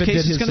that in David this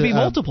case, did it's going to be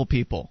multiple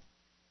people.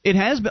 It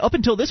has been up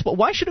until this, but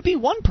why should it be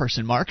one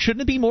person, Mark?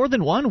 Shouldn't it be more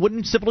than one?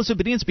 Wouldn't civil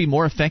disobedience be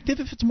more effective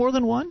if it's more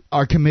than one?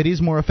 Are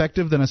committees more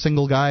effective than a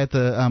single guy at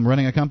the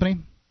running a company?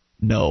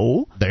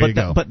 No, you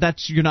go. But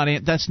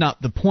that's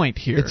not the point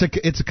here.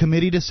 It's a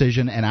committee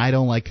decision, and I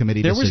don't like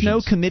committee decisions. There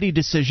was no committee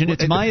decision.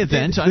 It's my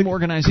event. I'm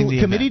organizing the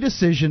committee event.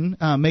 Decision,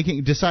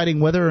 deciding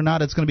whether or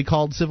not it's going to be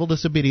called civil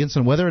disobedience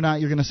and whether or not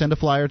you're going to send a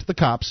flyer to the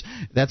cops.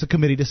 That's a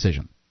committee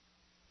decision.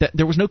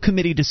 There was no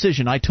committee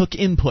decision. I took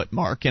input,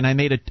 Mark, and I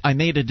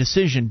made a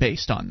decision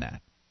based on that.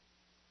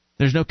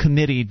 There's no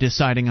committee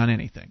deciding on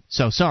anything.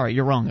 So sorry,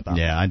 you're wrong about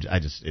that. Yeah,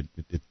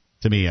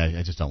 to me,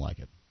 I just don't like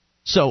it.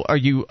 So are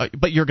you?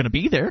 But you're going to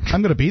be there.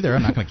 I'm going to be there.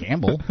 I'm not going to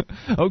gamble.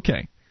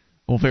 Okay.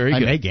 Well, very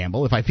good. I may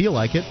gamble if I feel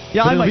like it.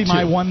 Yeah, but I it'll might be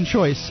my too. one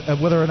choice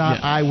of whether or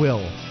not I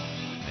will.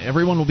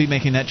 everyone will be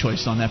making that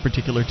choice on that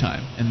particular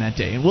time and that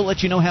day. And we'll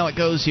let you know how it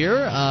goes here.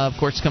 Of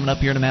course, coming up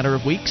here in a matter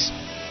of weeks.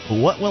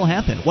 What will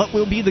happen? What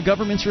will be the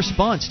government's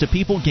response to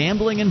people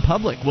gambling in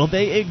public? Will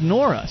they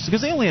ignore us?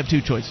 Because they only have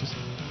two choices.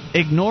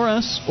 Ignore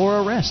us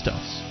or arrest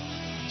us.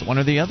 It's one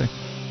or the other.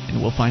 And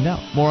we'll find out.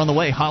 More on the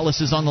way.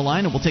 Hollis is on the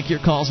line, and we'll take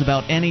your calls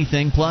about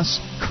anything, plus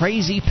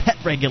crazy pet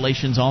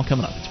regulations all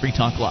coming up. It's Free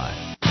Talk Live.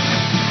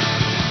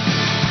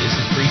 This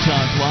is Free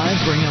Talk Live.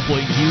 Bring up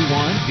what you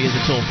want via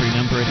the toll-free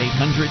number at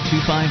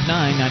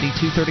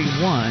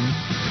 800-259-9231.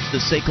 It's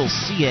the SACL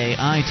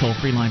CAI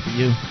toll-free line for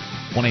you.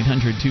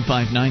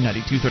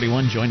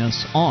 1-800-259-9231. Join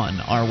us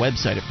on our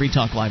website at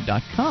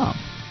freetalklive.com.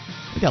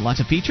 We got lots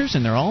of features,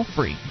 and they're all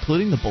free,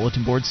 including the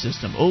bulletin board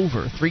system.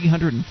 Over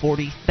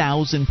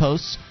 340,000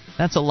 posts.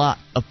 That's a lot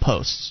of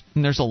posts,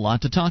 and there's a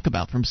lot to talk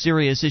about, from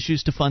serious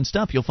issues to fun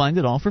stuff. You'll find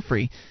it all for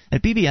free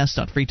at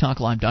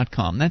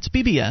bbs.freetalklive.com. That's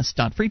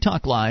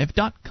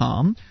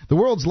bbs.freetalklive.com. The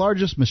world's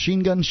largest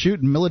machine gun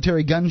shoot and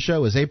military gun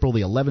show is April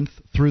the 11th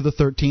through the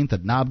 13th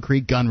at Knob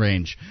Creek Gun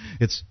Range.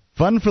 It's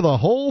fun for the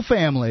whole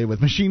family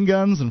with machine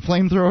guns and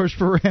flamethrowers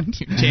for rent.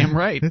 Damn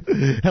right.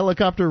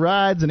 Helicopter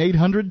rides and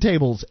 800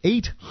 tables.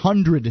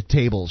 800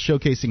 tables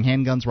showcasing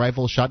handguns,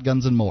 rifles,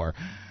 shotguns, and more.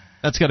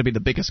 That's got to be the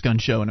biggest gun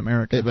show in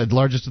America.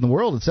 Largest in the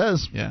world, it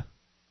says. Yeah.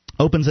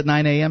 Opens at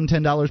 9 a.m.,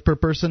 $10 per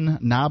person.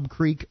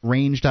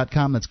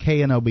 KnobCreekRange.com. That's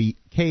K-N-O-B,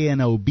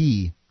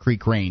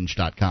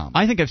 creekrange.com.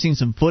 I think I've seen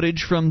some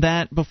footage from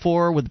that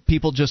before with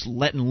people just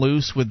letting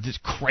loose with this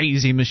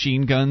crazy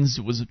machine guns.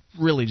 It was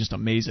really just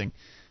amazing.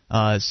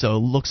 So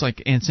looks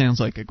like and sounds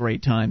like a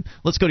great time.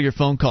 Let's go to your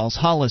phone calls.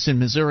 Hollis in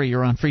Missouri,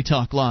 you're on Free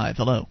Talk Live.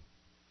 Hello.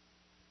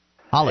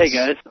 Hollis. Hey,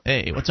 guys.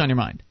 Hey, what's on your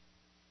mind?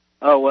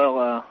 Oh, well,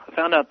 I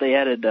found out they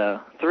added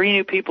 3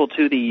 new people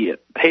to the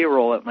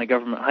payroll at my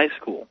government high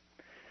school.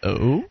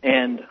 Oh?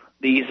 And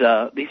these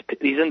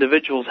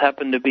individuals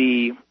happen to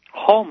be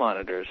hall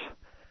monitors.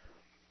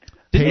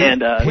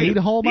 Paid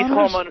hall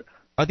monitors?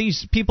 Are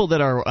these people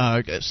that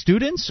are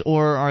students,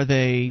 or are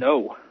they...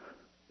 No.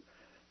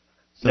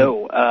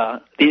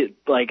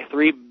 Like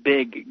 3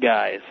 big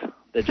guys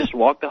that just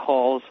walk the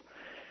halls,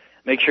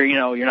 make sure,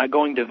 you're not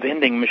going to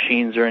vending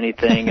machines or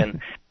anything,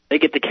 and they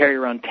get to carry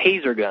around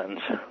taser guns.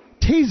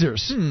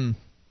 Tasers. Does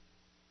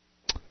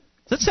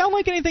that sound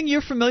like anything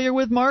you're familiar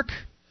with, Mark?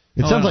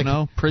 It sounds like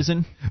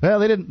prison. Well,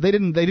 they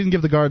didn't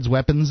give the guards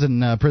weapons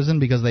in prison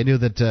because they knew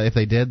that if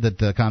they did,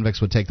 that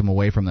convicts would take them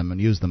away from them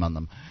and use them on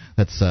them.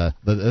 That's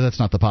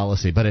not the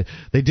policy, but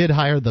they did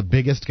hire the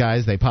biggest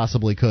guys they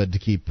possibly could to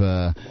keep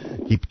the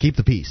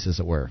peace,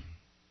 as it were.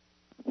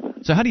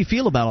 So, how do you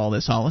feel about all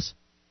this, Hollis?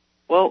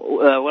 Well,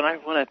 when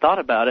I thought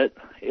about it,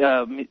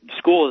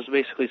 school is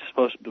basically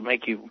supposed to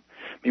make you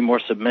be more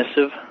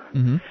submissive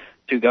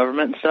to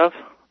government and stuff.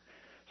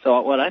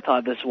 So what I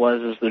thought this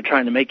is they're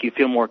trying to make you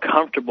feel more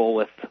comfortable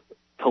with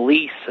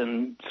police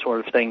and sort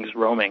of things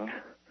roaming.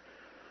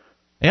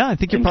 Yeah, I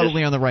think you're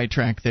probably on the right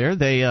track there.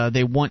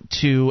 They want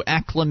to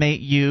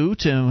acclimate you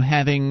to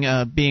having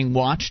being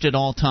watched at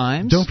all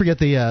times. Don't forget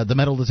the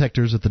metal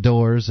detectors at the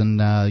doors, and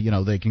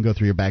they can go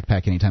through your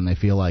backpack anytime they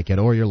feel like it,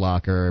 or your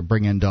locker.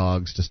 Bring in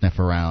dogs to sniff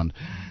around.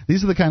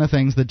 These are the kind of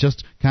things that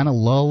just kind of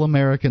lull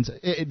Americans.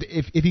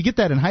 If you get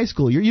that in high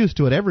school, you're used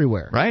to it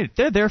everywhere. Right,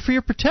 they're there for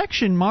your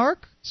protection,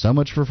 Mark. So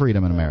much for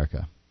freedom in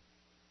America.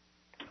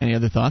 Any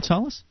other thoughts,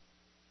 Hollis?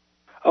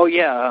 Oh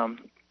yeah,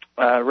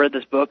 I read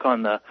this book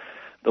on the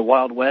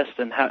Wild West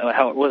and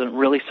how it wasn't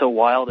really so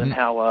wild, and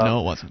how no,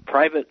 it wasn't.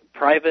 Private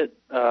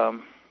law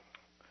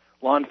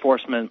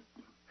enforcement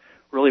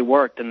really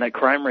worked, and that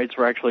crime rates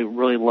were actually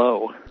really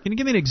low. Can you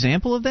give me an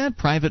example of that?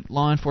 Private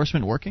law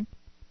enforcement working?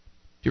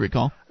 Do you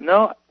recall?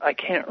 No, I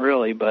can't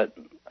really, but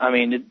I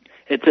mean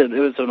it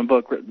was in a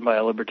book written by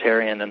a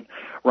libertarian, and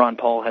Ron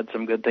Paul had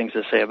some good things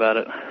to say about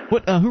it.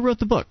 Who wrote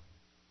the book?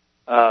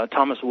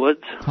 Thomas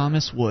Woods.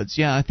 Thomas Woods,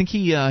 yeah. I think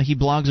he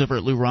blogs over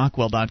at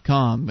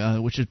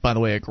LouRockwell.com, which is, by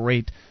the way, a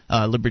great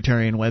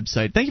libertarian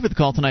website. Thank you for the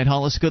call tonight,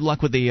 Hollis. Good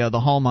luck with the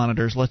hall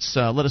monitors. Let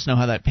us know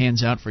how that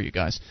pans out for you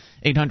guys.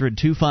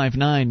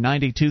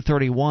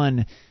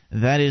 800-259-9231.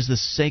 That is the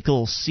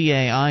SACL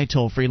CAI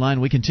toll-free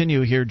line. We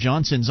continue here.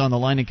 Johnson's on the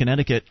line in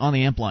Connecticut on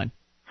the amp line.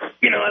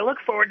 I look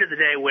forward to the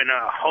day when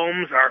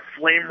homes are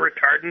flame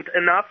retardant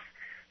enough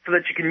so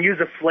that you can use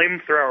a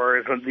flamethrower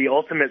as the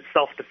ultimate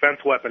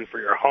self-defense weapon for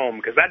your home,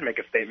 because that'd make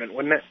a statement,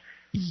 wouldn't it?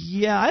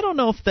 Yeah, I don't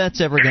know if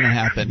that's ever going to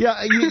happen.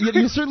 Yeah,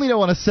 you certainly don't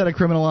want to set a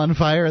criminal on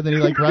fire, and then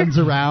he runs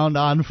around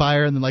on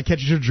fire, and then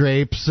catches your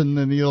drapes, and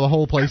then the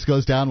whole place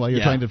goes down while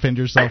you're trying to defend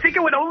yourself. I think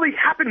it would only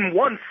happen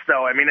once,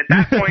 though. I mean, at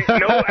that point,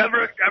 no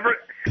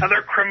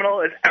other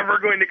criminal is ever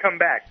going to come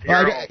back.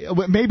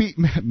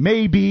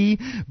 Maybe,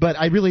 but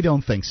I really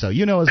don't think so.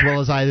 You know as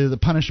well as I do, the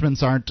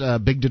punishments aren't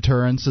big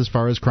deterrents as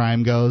far as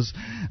crime goes.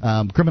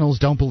 Criminals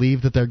don't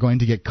believe that they're going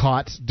to get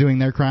caught doing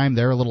their crime.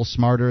 They're a little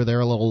smarter, they're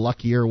a little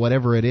luckier,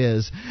 whatever it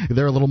is.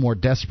 They're a little more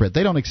desperate.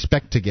 They don't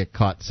expect to get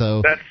caught.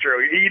 So that's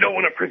true. You don't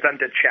want to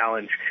present a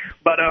challenge.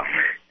 But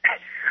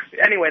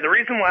anyway, the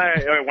reason why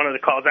I wanted to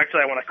call is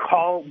actually I want to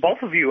call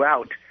both of you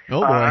out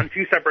on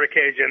 2 separate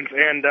occasions.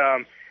 And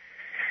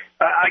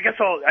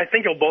I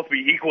think you'll both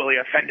be equally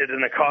offended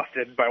and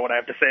accosted by what I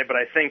have to say, but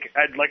I think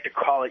I'd like to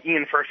call it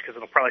Ian first because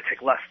it'll probably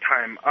take less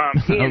time.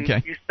 Ian,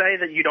 okay. You say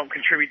that you don't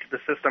contribute to the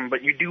system,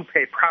 but you do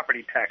pay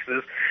property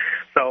taxes.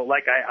 So,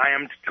 like I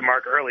am to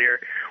Mark earlier,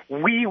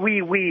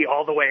 we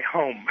all the way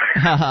home.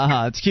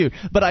 It's cute.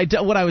 But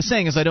what I was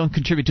saying is I don't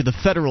contribute to the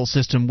federal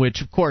system,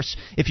 which, of course,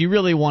 if you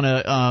really want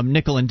to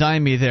nickel and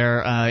dime me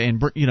there and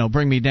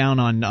bring me down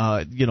on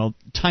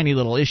tiny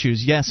little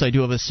issues, yes, I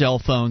do have a cell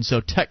phone, so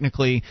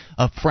technically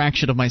a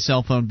fraction of my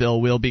cell phone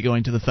bill will be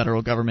going to the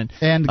federal government.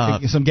 And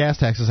some gas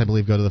taxes, I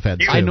believe, go to the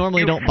feds, too. I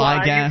normally don't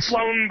buy gas. You've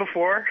flown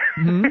before?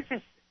 Mm-hmm.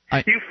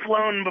 You've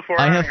flown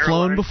before. I have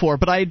flown before,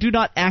 but I do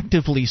not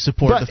actively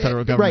support the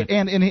federal government.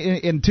 Right,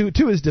 and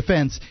to his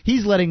defense,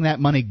 he's letting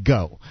that money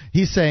go.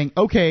 He's saying,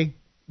 okay,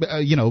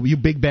 you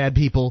big bad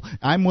people,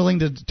 I'm willing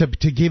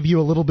to give you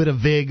a little bit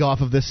of vig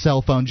off of this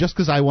cell phone just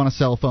because I want a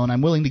cell phone.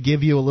 I'm willing to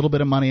give you a little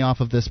bit of money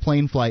off of this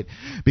plane flight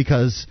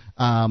because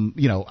I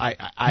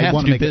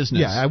want to make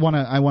business. Yeah, I want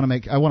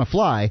to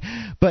fly.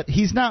 But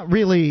he's not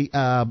really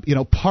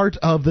part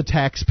of the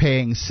tax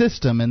paying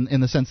system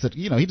in the sense that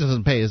he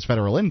doesn't pay his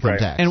federal income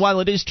tax. And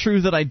while it is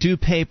true that I do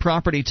pay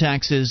property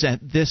taxes at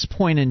this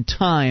point in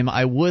time,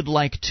 I would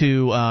like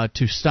to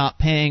stop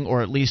paying,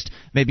 or at least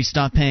maybe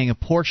stop paying a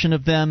portion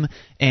of them.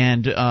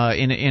 And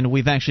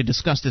we've actually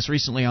discussed this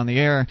recently on the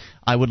air.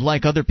 I would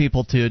like other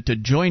people to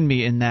join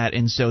me in that,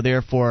 and so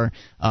therefore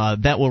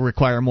that will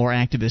require more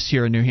activists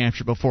here in New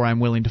Hampshire before I'm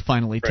willing to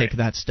finally take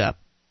that step.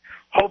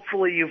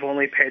 Hopefully you've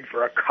only paid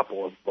for a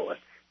couple of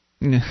bullets.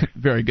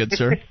 Very good,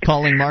 sir.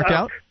 Calling Mark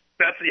out?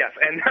 Yes,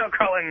 and now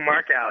calling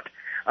Mark out.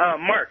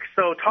 Mark,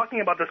 so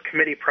talking about this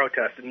committee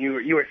protest, and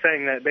you were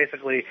saying that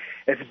basically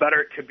it's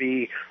better to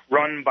be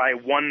run by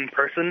one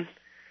person.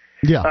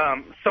 Yeah.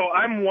 So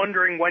I'm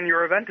wondering when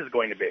your event is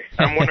going to be.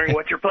 I'm wondering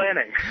what you're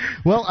planning.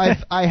 Well,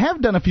 I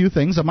have done a few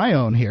things on my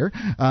own here.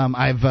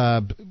 I've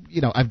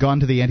gone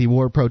to the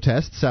anti-war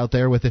protests out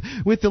there with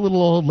the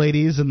little old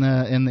ladies in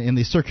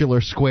the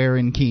circular square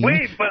in Keene.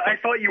 Wait, but I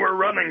thought you were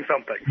running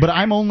something. But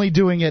I'm only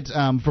doing it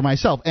for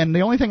myself, and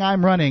the only thing I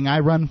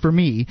run for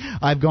me.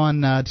 I've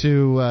gone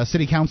to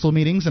city council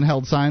meetings and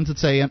held signs that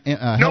say held a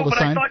sign. No,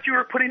 but I thought you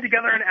were putting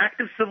together an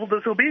act of civil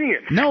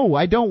disobedience. No,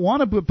 I don't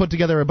want to put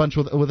together a bunch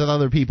with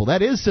other people.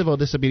 That is civil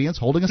disobedience,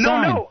 holding a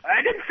sign. No,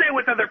 I didn't say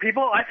with other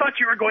people. I thought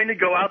you were going to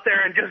go out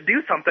there and just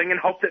do something and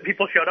hope that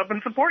people showed up and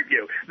support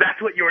you.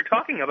 That's what you were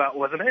talking about,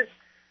 wasn't it?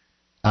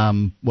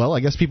 Well, I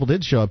guess people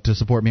did show up to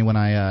support me when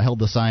I held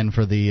the sign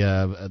for the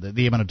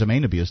amount of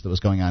domain abuse that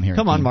was going on here.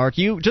 Come on, Mark.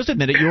 You just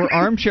admit it. You were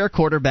armchair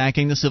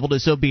quarterbacking the civil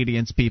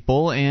disobedience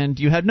people, and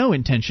you had no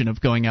intention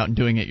of going out and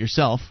doing it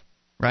yourself,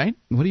 right?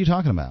 What are you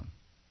talking about?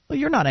 Well,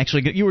 you're not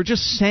actually good. You were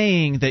just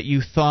saying that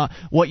you thought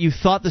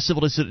the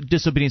civil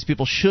disobedience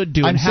people should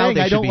do and how they should behave.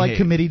 I'm saying I don't like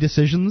committee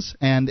decisions,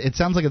 and it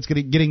sounds like it's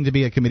getting to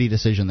be a committee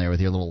decision there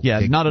with your little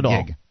gig. Not at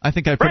all. Gig. I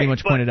think I pretty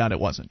much pointed out it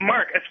wasn't.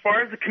 Mark, as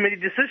far as the committee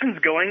decisions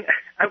going,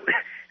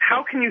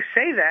 how can you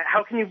say that?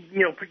 How can you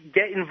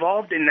get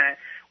involved in that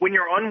when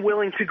you're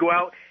unwilling to go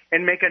out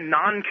and make a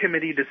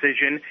non-committee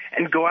decision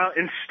and go out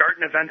and start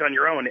an event on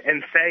your own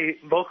and say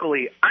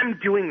vocally, I'm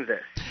doing this?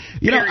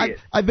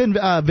 I've been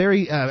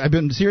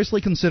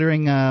seriously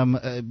considering,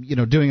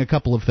 doing a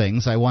couple of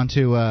things. I want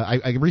to.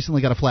 I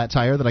recently got a flat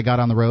tire that I got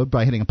on the road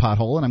by hitting a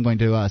pothole, and I'm going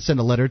to send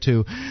a letter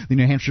to the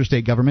New Hampshire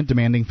state government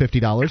demanding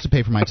 $50 to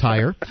pay for my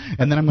tire,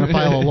 and then I'm going to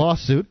file a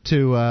lawsuit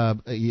to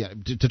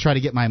try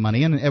to get my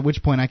money, and at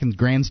which point I can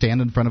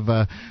grandstand in front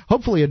of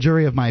hopefully a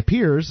jury of my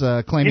peers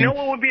claiming,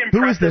 what would be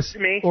impressive who is this to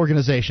me?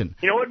 Organization?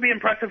 You know what would be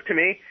impressive to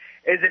me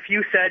is if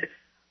you said,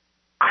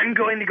 I'm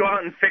going to go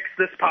out and fix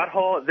this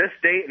pothole at this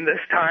date and this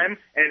time,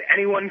 and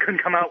anyone can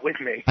come out with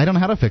me. I don't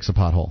know how to fix a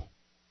pothole.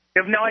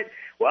 You have no idea.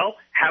 Well,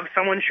 have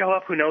someone show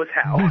up who knows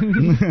how.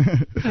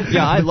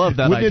 Yeah, I love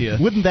that idea.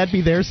 Wouldn't that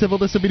be their civil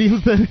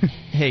disobedience then?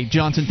 Hey,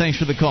 Johnson, thanks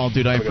for the call,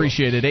 dude. I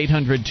appreciate it.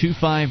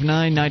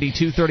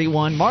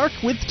 800-259-9231. Mark,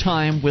 with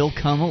time, will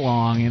come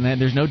along, and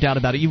there's no doubt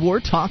about it. You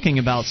were talking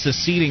about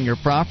seceding your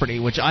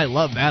property, which I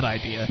love that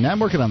idea. Yeah, I'm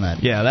working on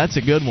that. Yeah, that's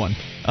a good one.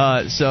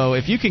 So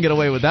if you can get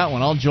away with that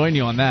one, I'll join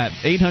you on that.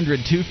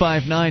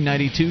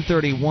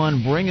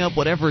 800-259-9231. Bring up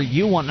whatever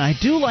you want. And I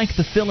do like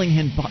the filling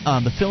in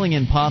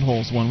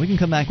potholes one. We can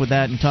come back with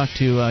that and talk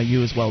to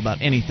you as well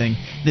about anything.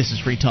 This is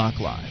Free Talk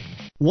Live.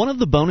 One of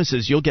the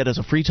bonuses you'll get as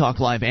a Free Talk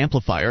Live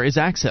amplifier is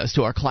access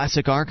to our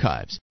classic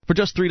archives. For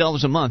just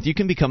 $3 a month, you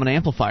can become an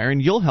amplifier,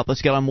 and you'll help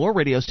us get on more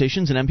radio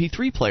stations and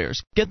MP3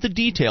 players. Get the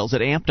details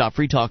at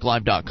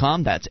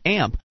amp.freetalklive.com. That's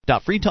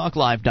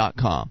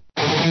amp.freetalklive.com.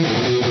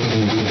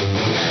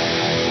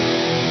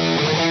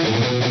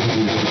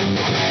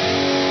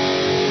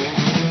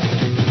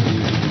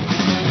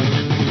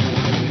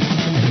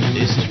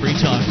 This is Free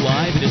Talk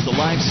Live. It is the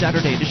live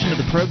Saturday edition of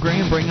the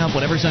program. Bring up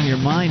whatever's on your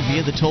mind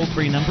via the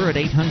toll-free number at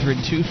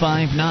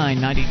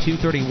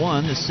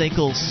 800-259-9231, the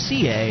SACL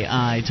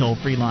CAI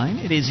toll-free line.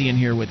 It is Ian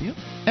here with you.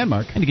 And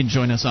Mark. And you can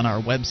join us on our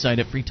website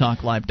at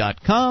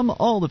freetalklive.com.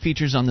 All the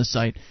features on the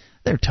site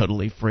They're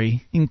totally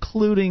free,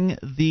 including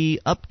the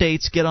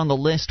updates. Get on the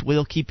list.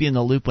 We'll keep you in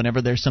the loop whenever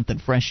there's something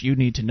fresh you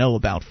need to know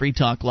about. Free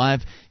Talk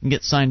Live. You can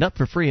get signed up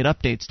for free at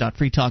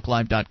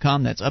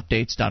updates.freetalklive.com. That's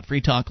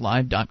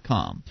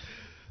updates.freetalklive.com.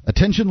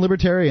 Attention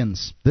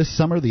libertarians. This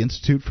summer, the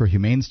Institute for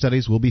Humane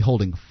Studies will be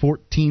holding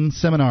 14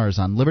 seminars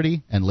on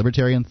liberty and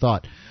libertarian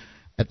thought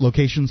at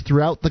locations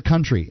throughout the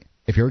country.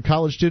 If you're a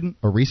college student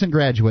or recent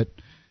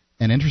graduate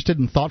and interested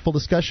in thoughtful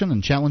discussion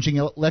and challenging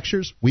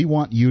lectures, we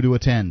want you to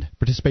attend.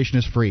 Participation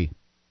is free.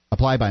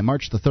 Apply by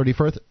March the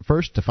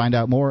 31st to find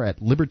out more at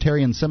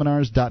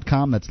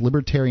libertarianseminars.com. That's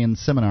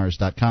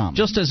libertarianseminars.com.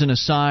 Just as an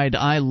aside,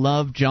 I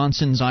love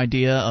Johnson's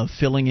idea of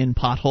filling in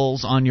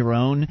potholes on your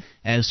own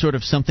as sort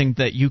of something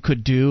that you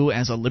could do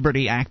as a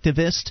liberty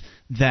activist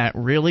that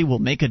really will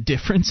make a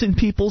difference in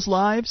people's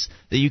lives,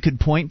 that you could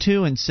point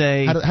to and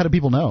say... How do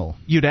people know?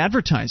 You'd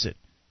advertise it.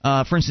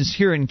 For instance,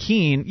 here in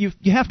Keene, you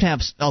have to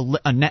have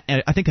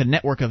a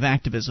network of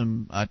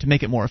activism to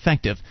make it more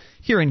effective.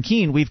 Here in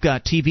Keene, we've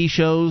got TV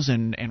shows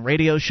and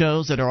radio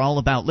shows that are all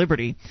about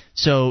liberty.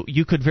 So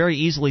you could very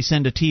easily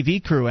send a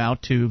TV crew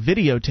out to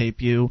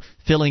videotape you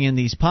filling in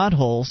these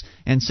potholes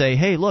and say,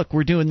 hey, look,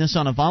 we're doing this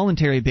on a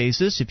voluntary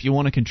basis. If you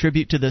want to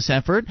contribute to this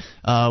effort,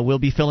 we'll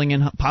be filling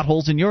in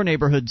potholes in your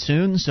neighborhood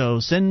soon. So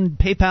send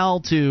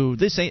PayPal to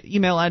this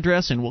email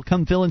address and we'll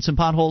come fill in some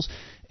potholes.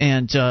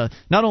 And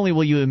not only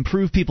will you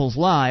improve people's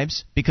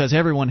lives, because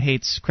everyone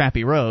hates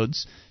crappy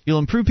roads, you'll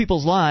improve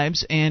people's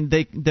lives, and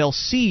they'll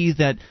see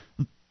that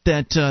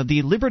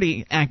the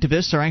liberty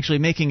activists are actually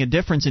making a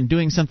difference in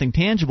doing something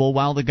tangible,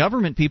 while the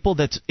government people,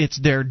 it's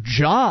their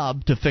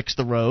job to fix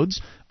the roads,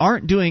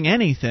 aren't doing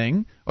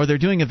anything, or they're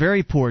doing a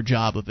very poor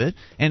job of it.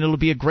 And it'll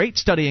be a great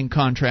study in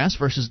contrast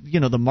versus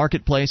the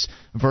marketplace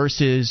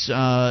versus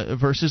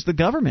the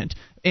government.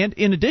 And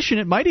in addition,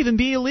 it might even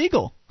be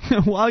illegal.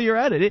 While you're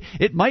at it,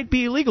 it might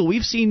be illegal.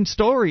 We've seen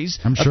stories.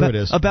 I'm sure it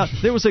is. About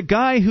there was a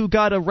guy who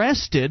got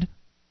arrested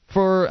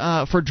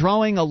for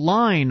drawing a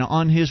line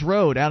on his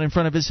road out in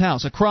front of his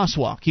house, a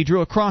crosswalk. He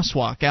drew a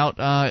crosswalk out,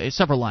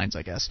 several lines,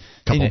 I guess,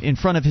 in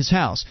front of his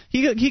house.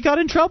 He got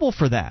in trouble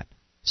for that.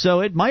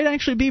 So it might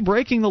actually be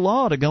breaking the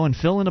law to go and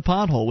fill in a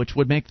pothole, which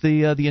would make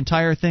the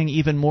entire thing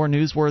even more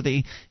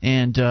newsworthy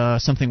and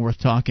something worth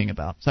talking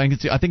about. So I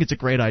think it's a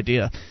great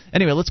idea.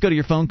 Anyway, let's go to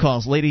your phone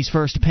calls. Ladies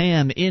first,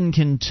 Pam in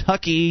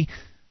Kentucky.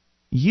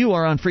 You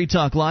are on Free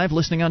Talk Live,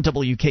 listening on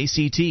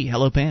WKCT.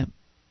 Hello, Pam.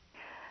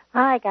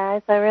 Hi,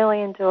 guys. I really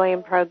enjoy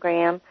your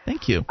program.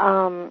 Thank you.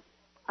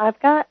 I've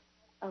got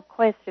a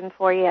question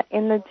for you.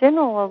 In the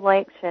general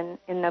election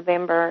in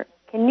November,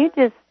 can you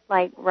just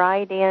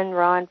write in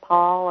Ron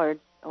Paul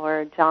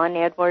or John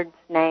Edwards'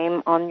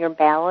 name on your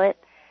ballot?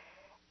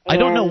 I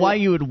don't know why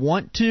you would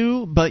want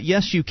to, but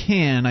yes, you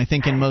can, I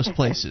think, in most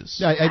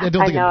places. I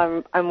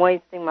know I'm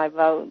wasting my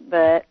vote,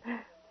 but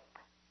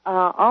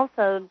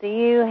also, do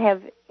you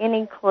have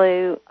any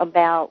clue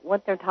about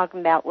what they're talking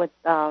about with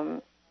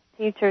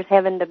teachers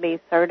having to be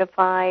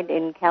certified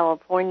in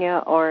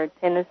California or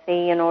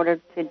Tennessee in order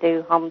to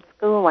do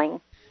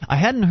homeschooling? I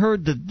hadn't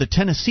heard the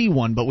Tennessee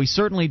one, but we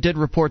certainly did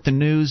report the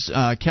news.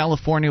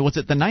 California, was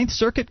it the Ninth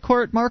Circuit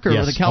Court, Mark, or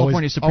yes, the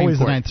California Supreme Court? Always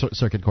the Ninth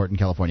Circuit Court in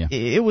California.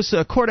 It was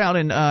a court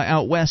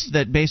out west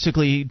that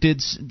basically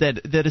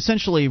that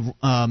essentially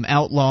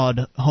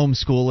outlawed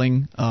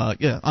homeschooling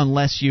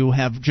unless you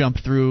have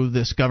jumped through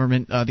these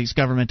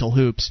governmental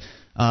hoops.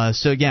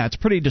 So yeah, it's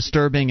pretty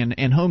disturbing,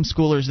 and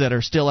homeschoolers that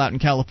are still out in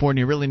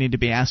California really need to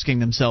be asking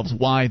themselves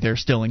why they're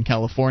still in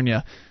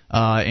California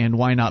and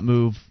why not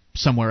move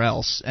somewhere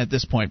else at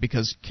this point,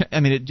 because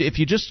if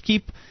you just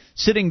keep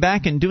sitting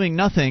back and doing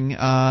nothing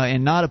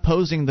and not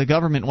opposing the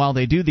government while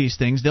they do these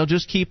things, they'll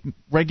just keep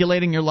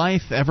regulating your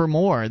life ever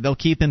more. They'll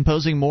keep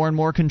imposing more and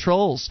more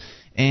controls.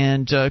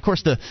 And of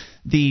course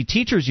the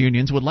teachers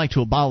unions would like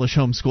to abolish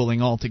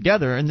homeschooling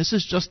altogether, and this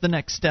is just the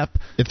next step.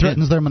 It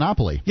threatens their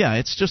monopoly. Yeah,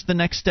 it's just the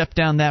next step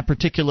down that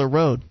particular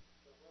road.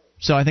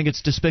 So I think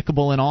it's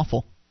despicable and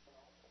awful.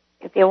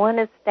 If you want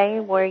to stay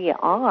where you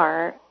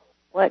are,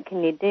 what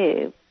can you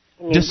do?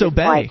 Can you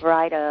disobey. Just,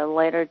 write a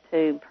letter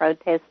to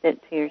protest it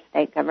to your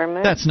state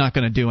government? That's not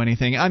going to do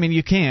anything. I mean,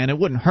 you can. It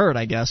wouldn't hurt,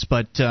 I guess,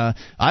 but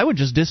I would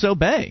just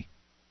disobey.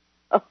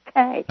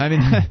 Okay.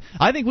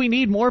 I think we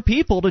need more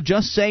people to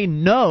just say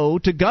no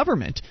to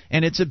government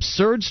and its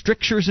absurd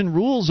strictures and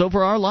rules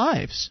over our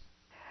lives.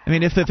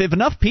 If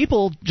enough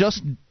people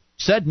just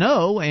said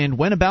no and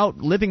went about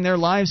living their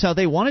lives how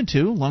they wanted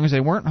to, as long as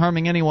they weren't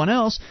harming anyone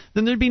else,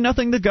 then there'd be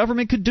nothing the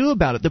government could do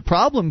about it. The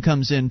problem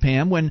comes in,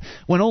 Pam, when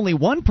only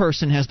one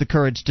person has the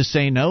courage to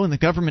say no and the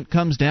government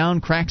comes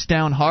down, cracks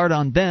down hard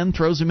on them,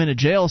 throws them in a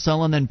jail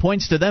cell, and then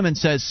points to them and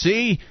says,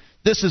 see,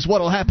 this is what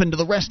will happen to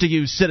the rest of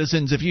you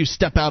citizens if you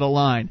step out of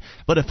line.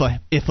 But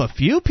if a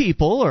few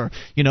people or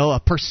a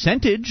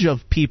percentage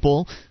of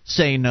people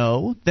say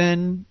no,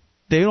 then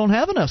they don't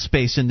have enough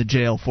space in the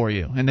jail for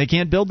you, and they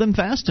can't build them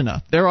fast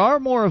enough. There are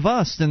more of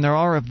us than there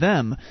are of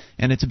them,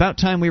 and it's about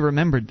time we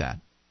remembered that.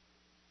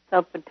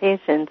 So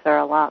petitions are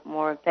a lot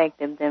more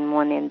effective than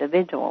one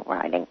individual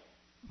writing.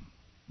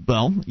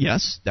 Well,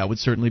 yes, that would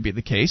certainly be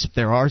the case.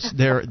 There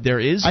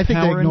is. I think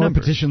power they ignore in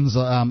numbers. petitions.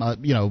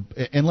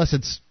 Unless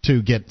it's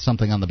to get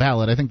something on the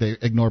ballot, I think they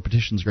ignore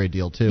petitions a great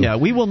deal too. Yeah,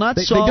 we will not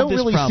solve They don't this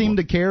really problem. seem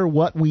to care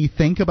what we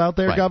think about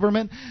their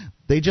government.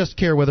 They just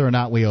care whether or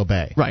not we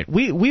obey. Right.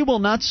 We will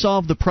not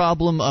solve the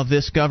problem of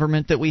this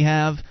government that we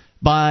have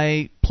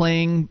by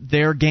playing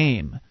their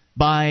game,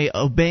 by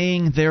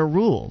obeying their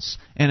rules.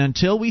 And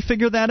until we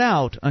figure that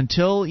out,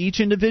 until each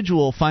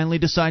individual finally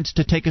decides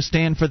to take a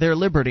stand for their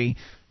liberty,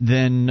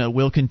 then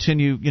we'll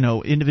continue,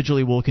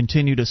 individually we'll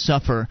continue to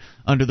suffer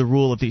under the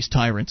rule of these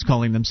tyrants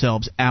calling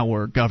themselves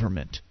our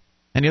government.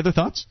 Any other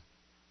thoughts?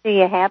 Do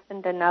you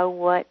happen to know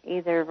what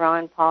either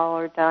Ron Paul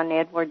or John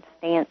Edwards'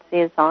 stance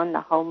is on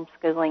the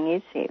homeschooling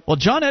issue? Well,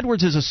 John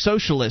Edwards is a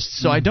socialist,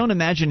 so I don't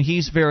imagine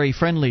he's very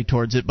friendly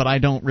towards it, but I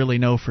don't really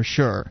know for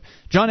sure.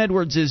 John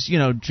Edwards is,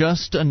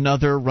 just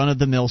another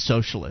run-of-the-mill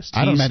socialist.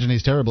 I don't imagine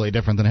he's terribly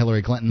different than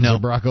Hillary Clinton or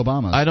Barack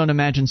Obama. I don't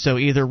imagine so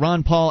either.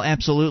 Ron Paul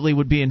absolutely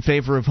would be in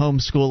favor of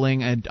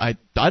homeschooling, and I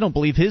don't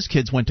believe his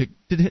kids went to...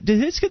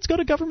 Did his kids go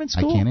to government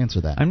school? I can't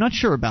answer that. I'm not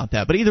sure about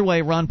that. But either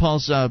way, Ron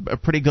Paul's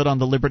pretty good on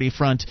the liberty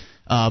front.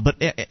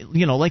 But,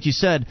 like you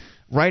said,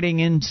 writing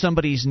in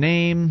somebody's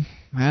name,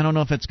 I don't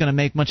know if it's going to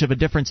make much of a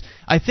difference.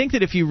 I think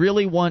that if you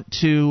really want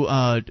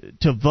to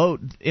vote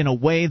in a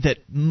way that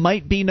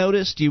might be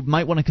noticed, you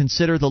might want to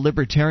consider the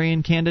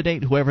Libertarian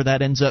candidate, whoever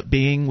that ends up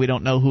being. We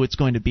don't know who it's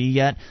going to be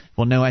yet.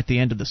 We'll know at the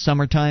end of the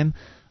summertime.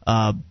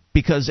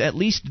 Because at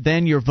least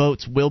then your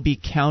votes will be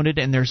counted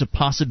and there's a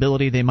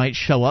possibility they might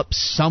show up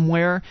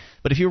somewhere.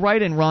 But if you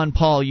write in Ron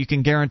Paul, you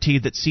can guarantee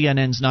that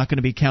CNN's not going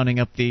to be counting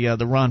up the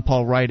Ron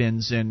Paul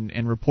write-ins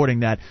and reporting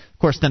that. Of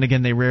course, then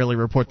again, they rarely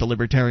report the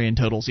Libertarian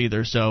totals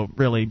either, so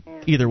really,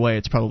 either way,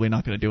 it's probably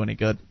not going to do any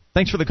good.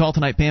 Thanks for the call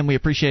tonight, Pam. We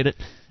appreciate it.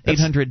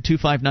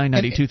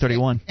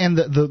 800-259-9231. And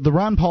the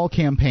Ron Paul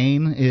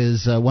campaign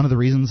is one of the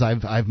reasons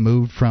I've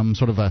moved from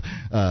sort of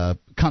a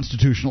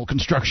constitutional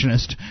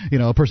constructionist,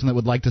 a person that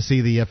would like to see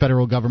the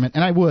federal government,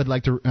 and I would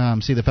like to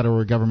see the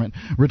federal government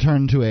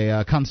return to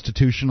a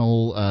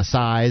constitutional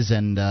size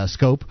and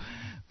scope,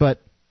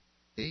 but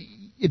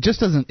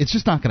it's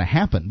just not going to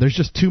happen. There's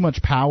just too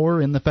much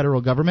power in the federal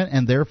government,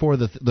 and therefore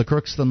the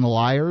crooks and the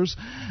liars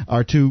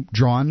are too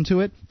drawn to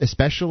it,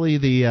 especially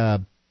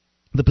the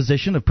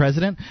position of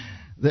president.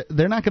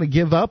 They're not going to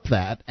give up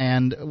that,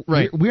 and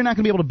we're not going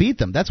to be able to beat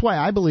them. That's why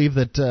I believe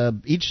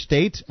that each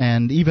state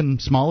and even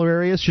smaller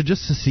areas should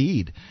just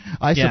secede.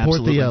 I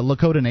support the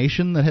Lakota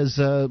Nation that has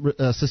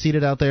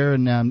seceded out there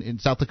in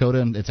South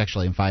Dakota, and it's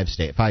actually in five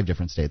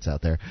different states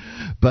out there.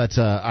 But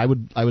I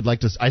would like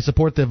to. I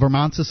support the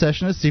Vermont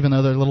secessionists, even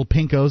though they're little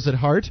pinkos at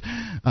heart.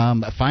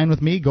 Fine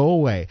with me. Go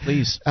away,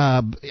 please.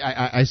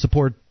 I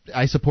support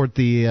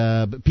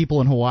the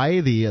people in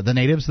Hawaii, the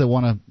natives that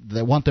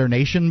want their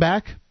nation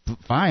back.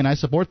 Fine, I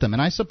support them,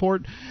 and I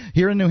support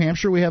here in New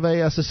Hampshire. We have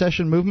a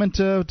secession movement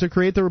to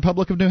create the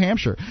Republic of New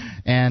Hampshire,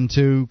 and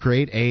to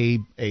create a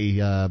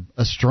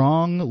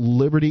strong a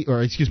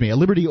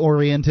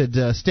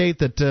liberty-oriented state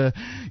that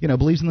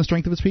believes in the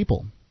strength of its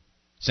people.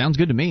 Sounds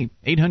good to me.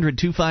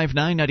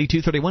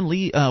 800-259-9231.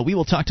 Lee, we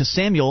will talk to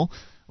Samuel,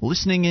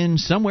 listening in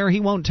somewhere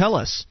he won't tell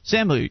us.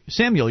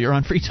 Samuel, you're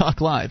on Free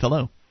Talk Live.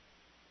 Hello.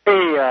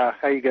 Hey,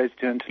 how you guys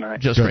doing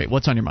tonight? Just great.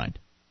 What's on your mind?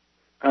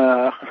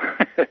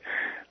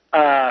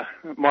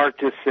 Mark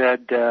just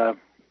said,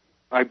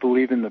 I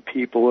believe in the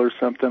people or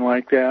something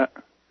like that.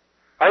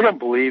 I don't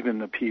believe in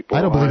the people.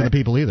 I don't believe in the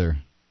people either.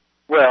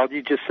 Well,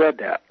 you just said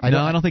that. I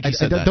don't think you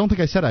said that. I don't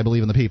think I said I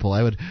believe in the people.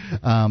 I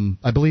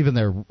believe in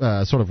their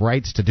sort of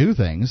rights to do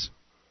things.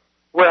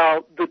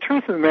 Well, the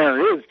truth of the matter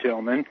is,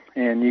 gentlemen,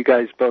 and you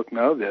guys both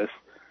know this,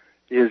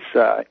 is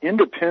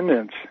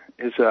independence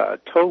is a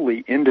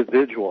totally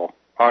individual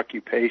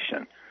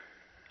occupation.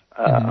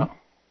 To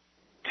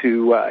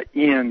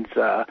Ian's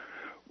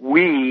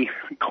we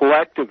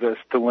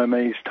collectivist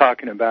dilemma he's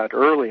talking about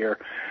earlier,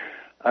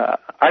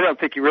 I don't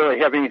think you really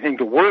have anything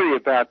to worry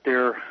about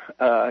there,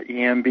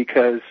 Ian,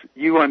 because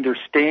you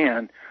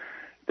understand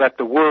that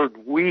the word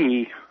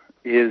we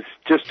is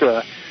just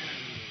a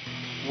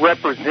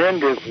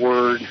representative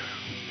word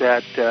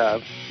that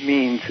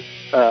means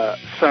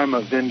sum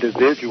of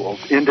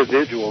individuals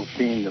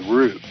being the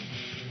root.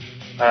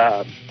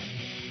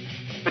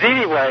 But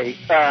anyway,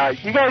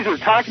 you guys are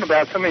talking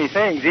about so many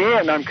things.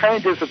 Ian, I'm kind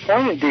of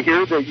disappointed to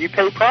hear that you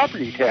pay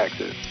property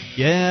taxes.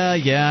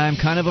 Yeah, I'm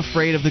kind of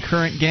afraid of the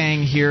current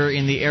gang here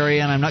in the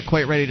area, and I'm not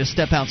quite ready to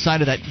step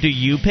outside of that. Do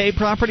you pay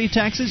property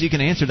taxes? You can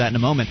answer that in a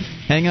moment.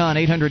 Hang on,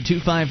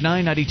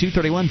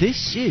 800-259-9231.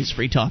 This is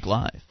Free Talk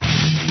Live.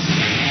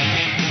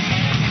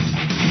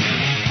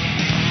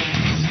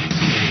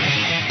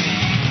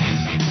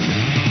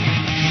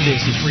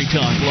 This is Free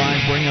Talk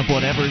Live. Bring up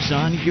whatever's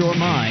on your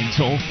mind.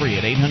 Toll free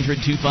at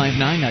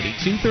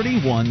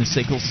 800-259-9231. The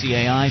SACL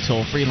CAI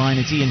toll-free line.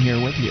 It's Ian here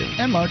with you.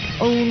 And Mark.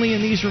 Only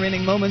in these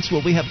remaining moments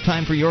will we have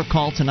time for your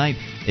call tonight.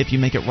 If you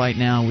make it right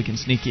now, we can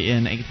sneak you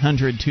in.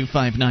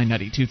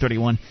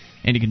 800-259-9231.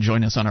 And you can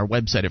join us on our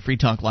website at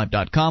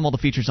freetalklive.com. All the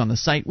features on the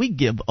site we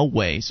give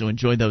away, so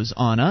enjoy those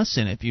on us.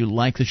 And if you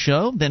like the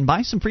show, then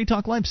buy some Free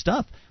Talk Live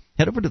stuff.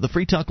 Head over to the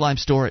Free Talk Live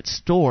store at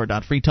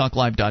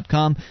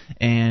store.freetalklive.com,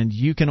 and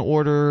you can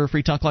order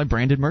Free Talk Live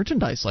branded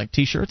merchandise like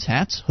T-shirts,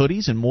 hats,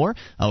 hoodies, and more.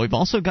 We've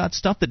also got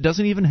stuff that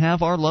doesn't even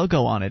have our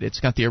logo on it.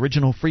 It's got the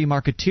original Free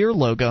Marketeer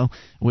logo,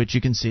 which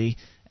you can see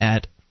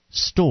at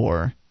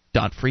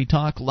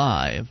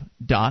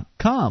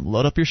store.freetalklive.com.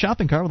 Load up your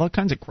shopping cart with all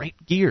kinds of great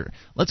gear.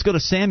 Let's go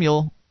to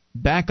Samuel,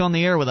 back on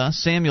the air with us.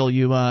 Samuel,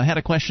 you had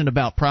a question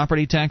about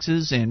property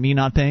taxes and me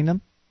not paying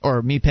them?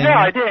 Or me paying them?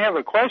 I didn't have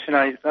a question.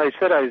 I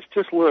said I was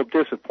just a little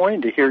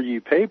disappointed to hear you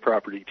pay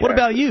property taxes. What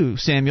about you,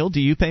 Samuel? Do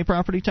you pay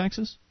property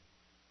taxes?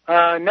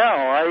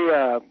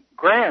 No.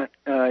 Grant,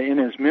 in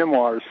his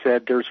memoirs,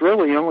 said there's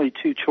really only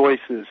two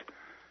choices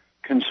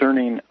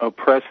concerning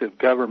oppressive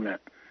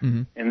government,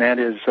 and that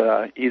is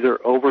either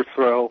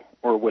overthrow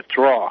or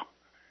withdraw.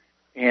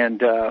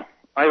 And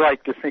I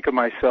like to think of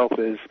myself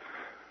as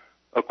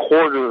a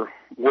quarter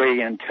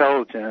way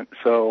intelligent,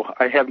 so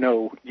I have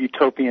no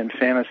utopian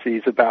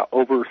fantasies about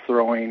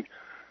overthrowing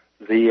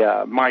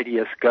the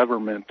mightiest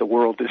government the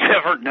world has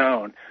ever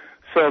known.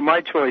 So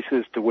my choice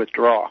is to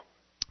withdraw.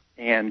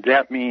 And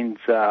that means,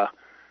 of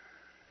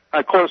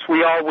course,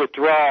 we all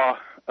withdraw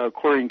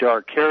according to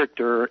our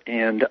character,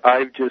 and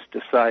I've just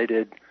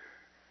decided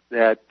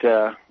that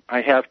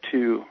I have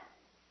to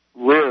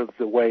live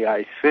the way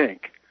I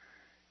think.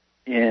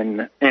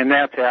 And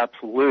that's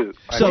absolute.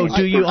 So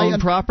do you own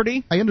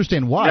property? I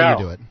understand why you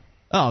do it.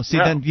 Oh, see,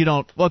 then you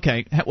don't.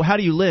 Okay, how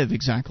do you live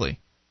exactly?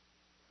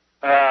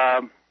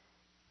 You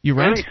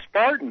rent? Very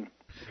Spartan,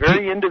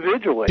 very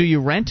individually. Do you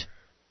rent?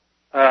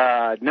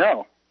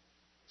 No.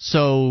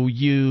 So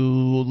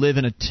you live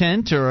in a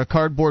tent or a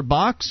cardboard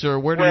box, or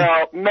where do you...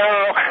 Well,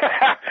 no.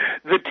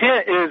 The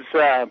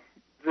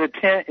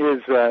tent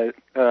is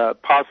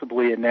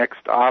possibly a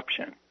next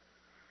option.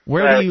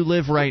 Where do you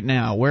live right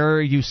now? Where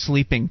are you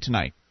sleeping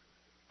tonight?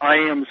 I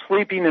am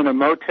sleeping in a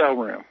motel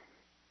room.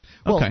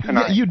 Well,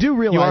 you do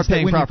realize you are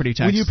paying that property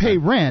taxes. When you pay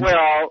rent...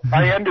 Well,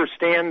 I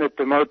understand that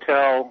the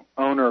motel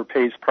owner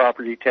pays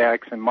property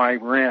tax, and my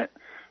rent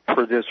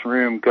for this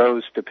room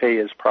goes to pay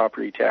his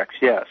property tax,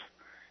 yes.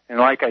 And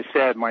like I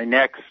said, my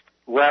next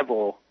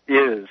level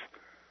is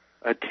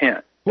a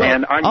tent. Well,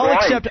 and I'm I'll going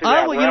accept. to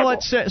that you know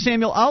what,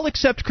 Samuel? I'll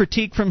accept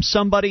critique from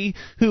somebody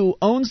who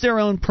owns their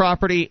own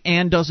property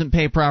and doesn't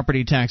pay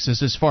property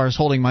taxes. As far as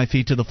holding my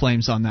feet to the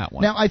flames on that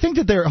one. Now, I think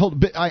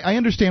that I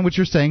understand what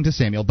you're saying to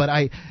Samuel, but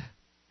I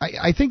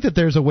think that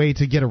there's a way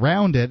to get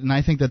around it, and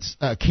I think that's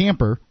a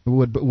camper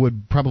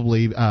would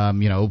probably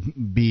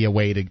be a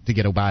way to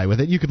get by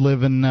with it. You could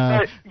live in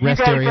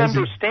rest areas,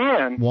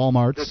 understand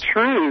Walmarts. The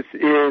truth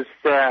is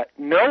that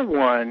no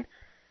one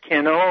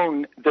can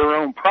own their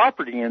own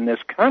property in this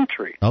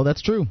country. Oh,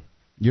 that's true.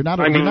 You're not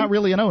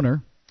really an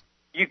owner.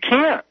 You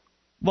can't.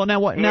 Well, now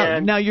what?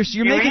 Now you're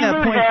making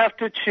that point. You either have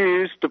to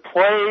choose to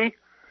play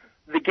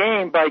the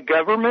game by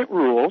government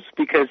rules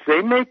because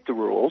they make the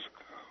rules,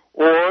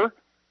 or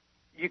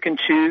you can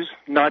choose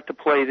not to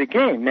play the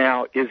game.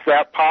 Now, is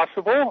that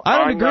possible? I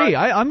don't agree.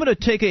 I'm going to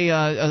take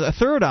a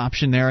third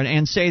option there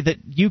and say that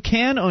you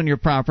can own your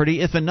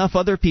property if enough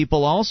other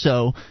people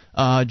also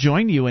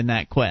join you in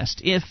that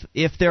quest. If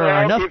there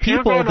are enough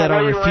people that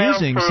are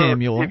refusing,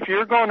 Samuel. If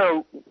you're going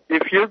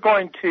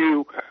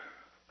to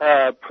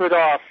put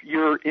off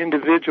your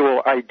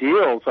individual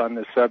ideals on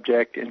the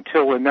subject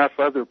until enough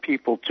other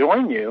people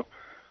join you,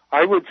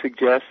 I would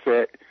suggest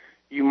that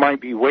you might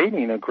be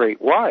waiting a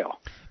great while.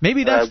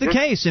 Maybe that's the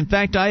case. In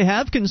fact, I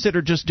have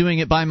considered just doing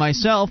it by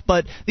myself,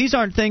 but these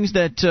aren't things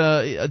that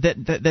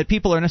that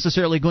people are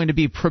necessarily going to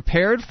be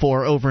prepared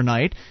for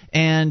overnight,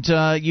 and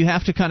you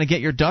have to kind of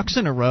get your ducks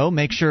in a row,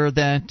 make sure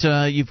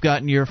that you've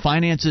gotten your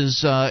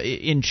finances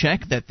in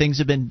check, that things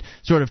have been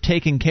sort of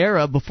taken care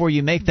of before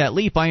you make that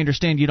leap. I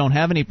understand you don't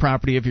have any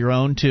property of your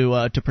own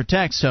to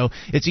protect, so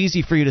it's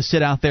easy for you to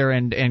sit out there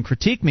and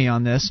critique me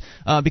on this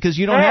because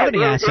you don't have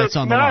any assets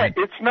on the line.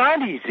 It's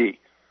not easy.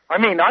 I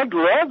mean, I'd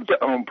love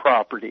to own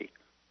property.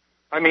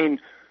 I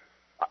mean,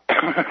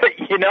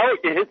 I'd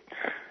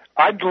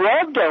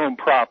love to own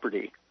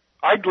property.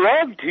 I'd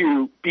love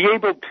to be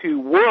able to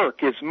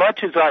work as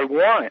much as I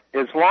want,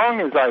 as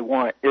long as I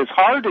want, as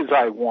hard as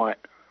I want,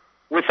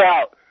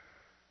 without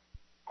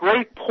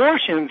great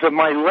portions of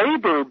my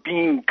labor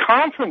being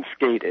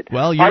confiscated.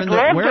 Well, where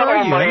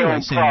are you anyway,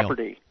 Samuel?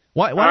 Property.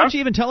 Why don't you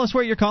even tell us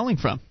where you're calling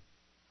from?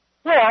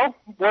 Well,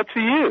 what's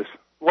the use?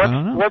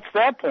 What's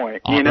that point?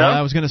 What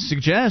I was going to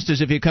suggest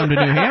is if you come to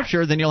New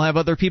Hampshire, then you'll have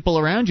other people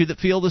around you that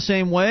feel the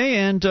same way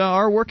and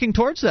are working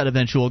towards that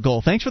eventual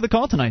goal. Thanks for the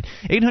call tonight.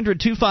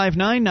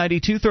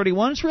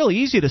 800-259-9231. It's really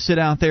easy to sit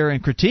out there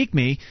and critique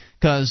me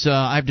because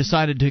I've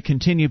decided to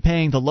continue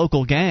paying the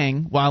local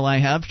gang while I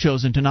have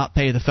chosen to not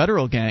pay the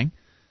federal gang.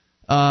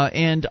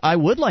 And I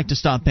would like to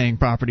stop paying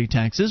property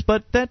taxes,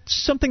 but that's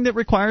something that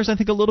requires, I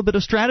think, a little bit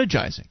of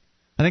strategizing.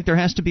 I think there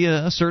has to be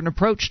a certain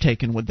approach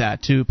taken with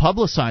that to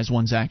publicize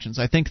one's actions.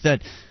 I think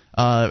that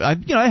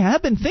I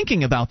have been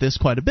thinking about this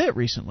quite a bit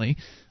recently,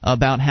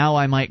 about how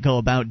I might go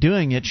about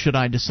doing it should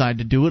I decide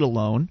to do it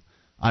alone.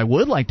 I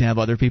would like to have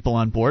other people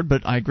on board,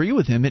 but I agree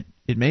with him.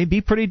 It may be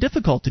pretty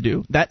difficult to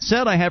do. That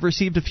said, I have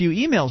received a few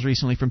emails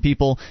recently from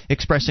people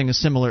expressing a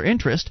similar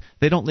interest.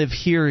 They don't live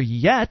here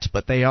yet,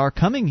 but they are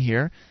coming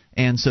here.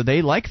 And so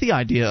they like the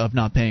idea of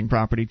not paying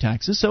property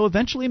taxes, so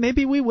eventually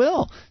maybe we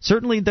will.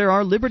 Certainly there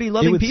are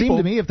liberty-loving people. It would seem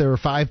to me if there were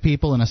 5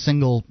 people in a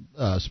single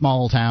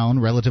small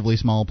town, relatively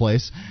small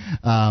place,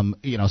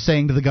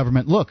 saying to the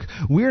government, look,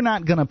 we're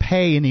not going to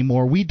pay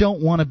anymore. We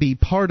don't want to be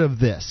part of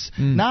this.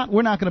 We're not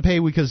going to pay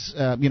because,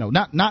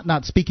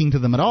 not speaking to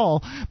them at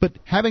all, but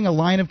having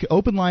a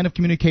open line of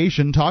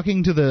communication,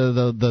 talking to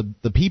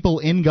the people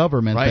in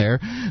government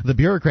there, the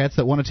bureaucrats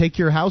that want to take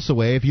your house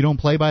away if you don't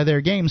play by their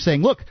game,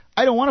 saying, look,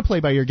 I don't want to play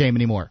by your game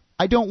anymore.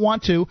 I don't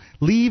want to.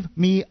 Leave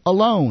me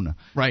alone.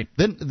 Right.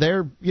 Then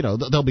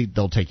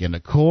they'll take you into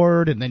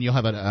court, and then you'll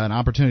have an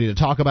opportunity to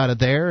talk about it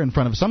there in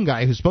front of some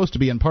guy who's supposed to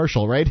be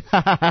impartial, right?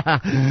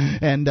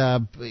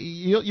 And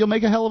you'll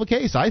make a hell of a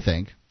case, I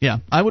think. Yeah,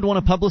 I would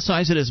want to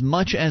publicize it as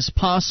much as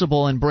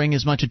possible and bring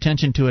as much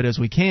attention to it as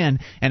we can.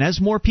 And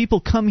as more people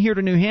come here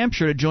to New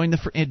Hampshire to join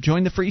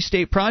the Free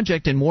State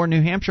Project, and more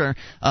New Hampshire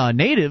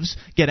natives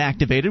get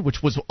activated,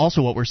 which was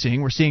also what we're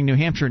seeing. We're seeing New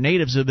Hampshire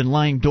natives who have been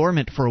lying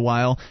dormant for a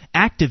while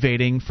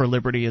activating for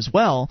liberty as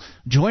well,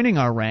 joining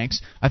our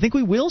ranks. I think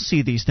we will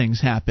see these things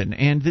happen,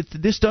 and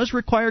this does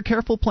require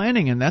careful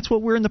planning, and that's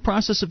what we're in the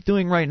process of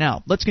doing right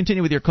now. Let's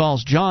continue with your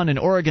calls. John in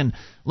Oregon,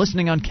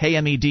 listening on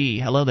KMED.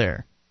 Hello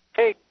there.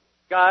 Hey.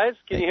 Guys,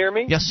 can you hear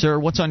me? Yes, sir.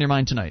 What's on your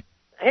mind tonight?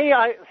 Hey,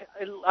 I'm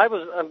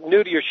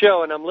new to your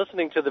show, and I'm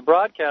listening to the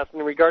broadcast in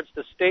regards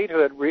to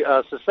statehood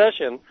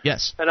secession.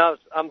 Yes. And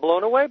I'm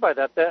blown away by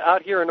that.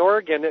 Out here in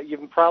Oregon,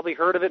 you've probably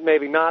heard of it,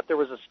 maybe not. There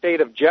was a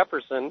state of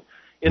Jefferson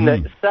in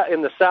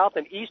the south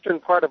and eastern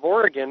part of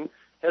Oregon.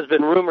 Has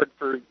been rumored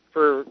for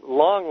a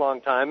long,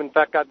 long time. In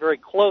fact, got very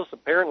close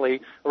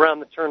apparently around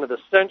the turn of the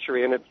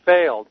century, and it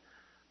failed.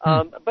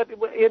 But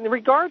in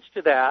regards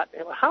to that,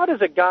 how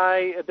does a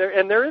guy there?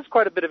 And there is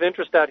quite a bit of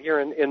interest out here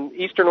in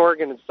Eastern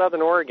Oregon and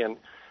Southern Oregon.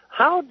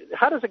 How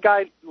does a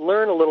guy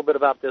learn a little bit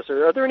about this?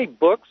 Or are there any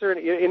books or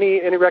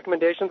any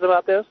recommendations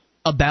about this?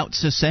 About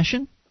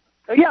secession?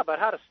 Yeah, about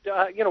how to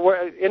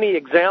any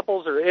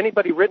examples or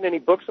anybody written any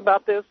books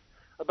about this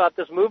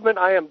movement?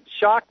 I am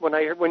shocked when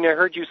I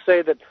heard you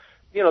say that.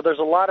 There's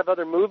a lot of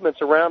other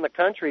movements around the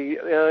country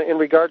in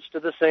regards to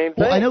the same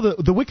thing. Well, I know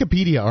the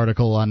Wikipedia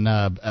article on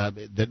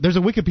there's a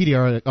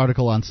Wikipedia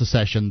article on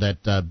secession that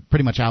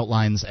pretty much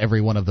outlines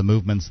every one of the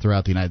movements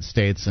throughout the United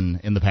States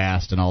and in the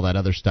past and all that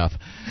other stuff.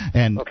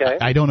 And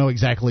I don't know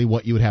exactly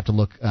what you would have to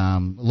look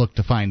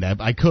to find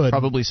that. I could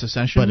probably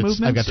secession movements.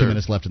 I've got 2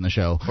 minutes left in the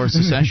show. Or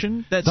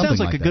secession. That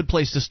sounds like a good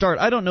place to start.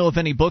 I don't know of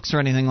any books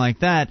or anything like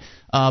that,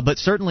 but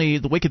certainly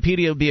the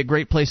Wikipedia would be a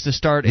great place to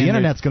start. The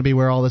Internet's going to be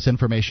where all this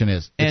information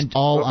is. It's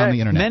all on the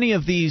Internet. Many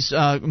of these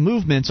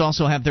movements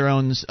also have their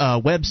own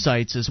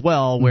websites as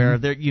well, where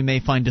you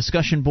may find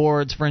discussion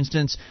boards, for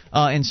instance,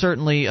 and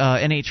certainly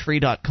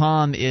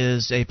nhfree.com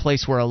is a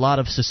place where a lot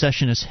of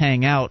secessionists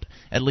hang out,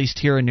 at least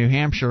here in New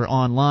Hampshire,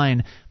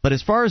 online. But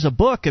as far as a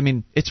book, I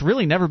mean, it's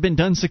really never been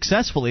done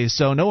successfully,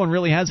 so no one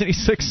really has any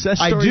success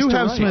stories. I do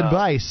have some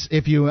advice.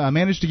 If you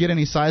manage to get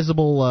any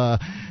sizable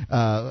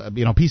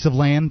piece of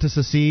land to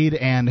secede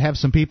and have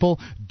some people,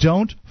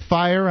 don't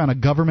fire on a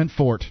government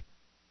fort.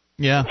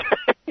 Yeah.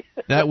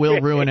 That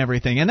will ruin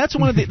everything, and that's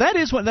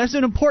that's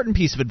an important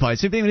piece of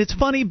advice. I mean, it's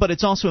funny, but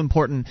it's also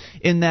important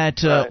in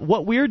that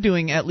what we're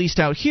doing, at least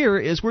out here,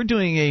 is we're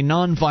doing a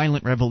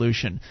nonviolent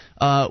revolution.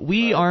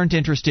 We aren't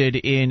interested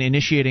in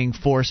initiating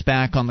force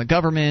back on the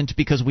government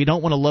because we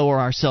don't want to lower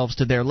ourselves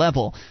to their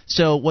level.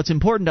 So what's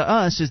important to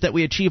us is that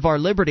we achieve our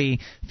liberty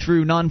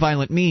through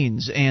nonviolent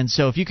means. And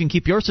so if you can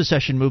keep your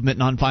secession movement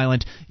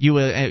nonviolent, you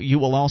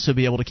will also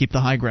be able to keep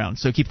the high ground.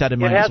 So keep that in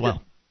mind as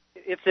well.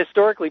 It's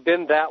historically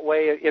been that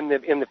way in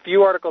the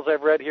few articles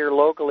I've read here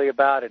locally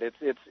about it.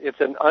 It's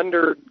an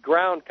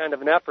underground kind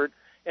of an effort,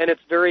 and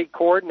it's very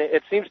coordinated.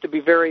 It seems to be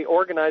very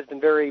organized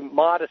and very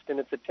modest in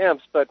its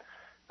attempts. But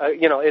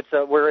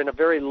we're in a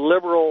very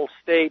liberal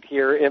state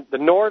here. In the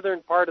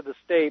northern part of the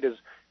state is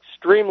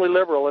extremely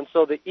liberal, and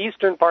so the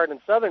eastern part and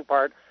southern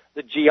part,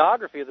 the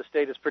geography of the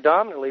state is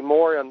predominantly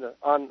more on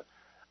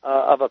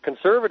of a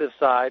conservative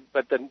side.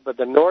 But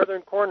the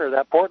northern corner,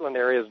 that Portland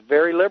area, is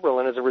very liberal,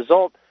 and as a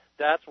result,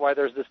 that's why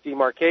there's this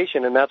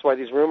demarcation, and that's why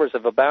these rumors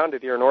have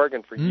abounded here in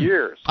Oregon for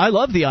years. I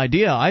love the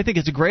idea. I think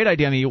it's a great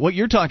idea. I mean, what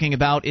you're talking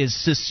about is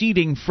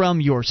seceding from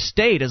your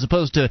state as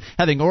opposed to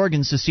having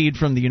Oregon secede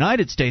from the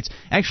United States.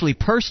 Actually,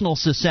 personal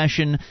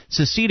secession,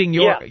 seceding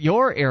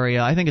your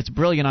area. I think it's a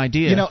brilliant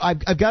idea.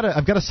 I've got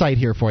a site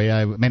here for you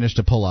I managed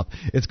to pull up.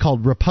 It's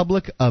called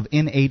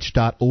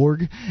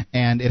republicofnh.org,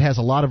 and it has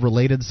a lot of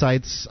related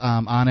sites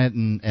on it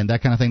and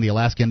that kind of thing. The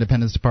Alaska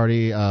Independence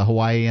Party,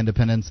 Hawaii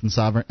Independence and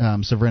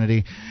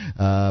Sovereignty.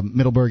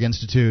 Middleburg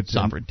Institute.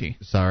 Sovereignty.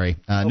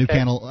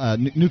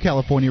 New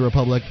California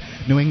Republic,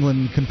 New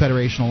England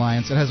Confederation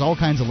Alliance. It has all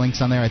kinds of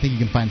links on there. I think you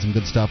can find some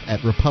good stuff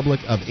at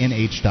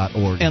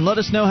republicofnh.org. And let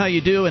us know how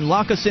you do, and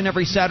lock us in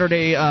every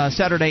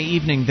Saturday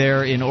evening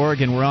there in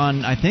Oregon. We're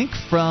on, I think,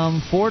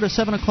 from 4 to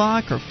 7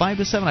 o'clock or 5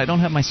 to 7. I don't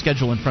have my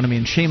schedule in front of me,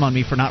 and shame on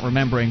me for not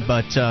remembering,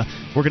 but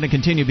we're going to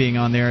continue being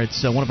on there.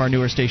 It's one of our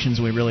newer stations,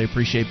 and we really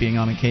appreciate being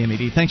on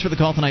KMED. Thanks for the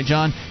call tonight,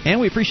 John, and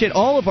we appreciate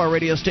all of our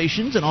radio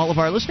stations and all of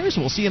our listeners.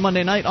 We'll see you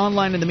Monday night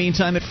online in the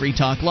meantime at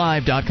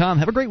freetalklive.com.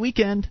 Have a great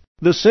weekend.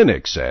 The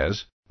Cynic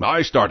says,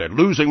 I started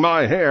losing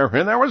my hair,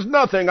 and there was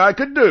nothing I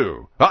could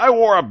do. I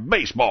wore a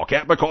baseball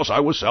cap because I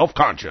was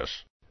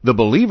self-conscious. The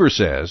Believer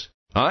says,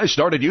 I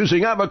started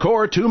using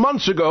Avacor 2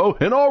 months ago,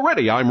 and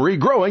already I'm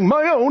regrowing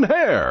my own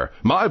hair.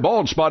 My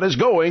bald spot is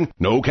going.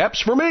 No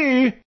caps for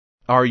me.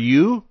 Are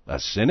you a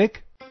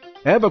cynic?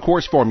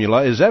 Avacor's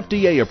formula is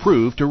FDA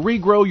approved to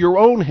regrow your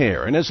own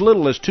hair in as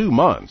little as 2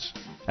 months.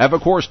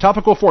 Avacor's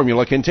topical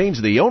formula contains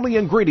the only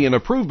ingredient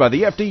approved by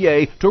the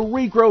FDA to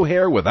regrow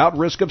hair without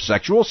risk of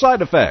sexual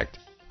side effect.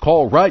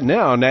 Call right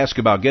now and ask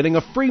about getting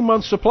a free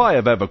month supply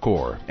of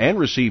Avacor and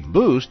receive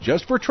Boost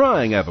just for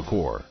trying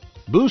Avacor.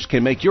 Boost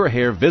can make your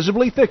hair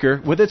visibly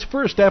thicker with its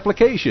first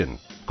application.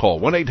 Call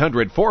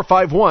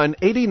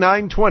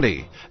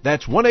 1-800-451-8920.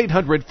 That's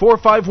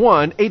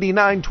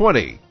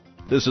 1-800-451-8920.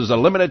 This is a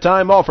limited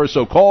time offer,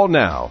 so call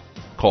now.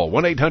 Call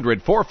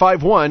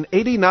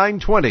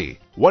 1-800-451-8920.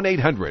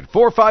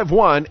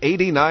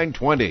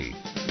 1-800-451-8920.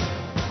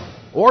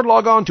 Or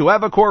log on to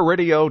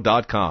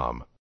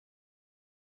AvacorRadio.com.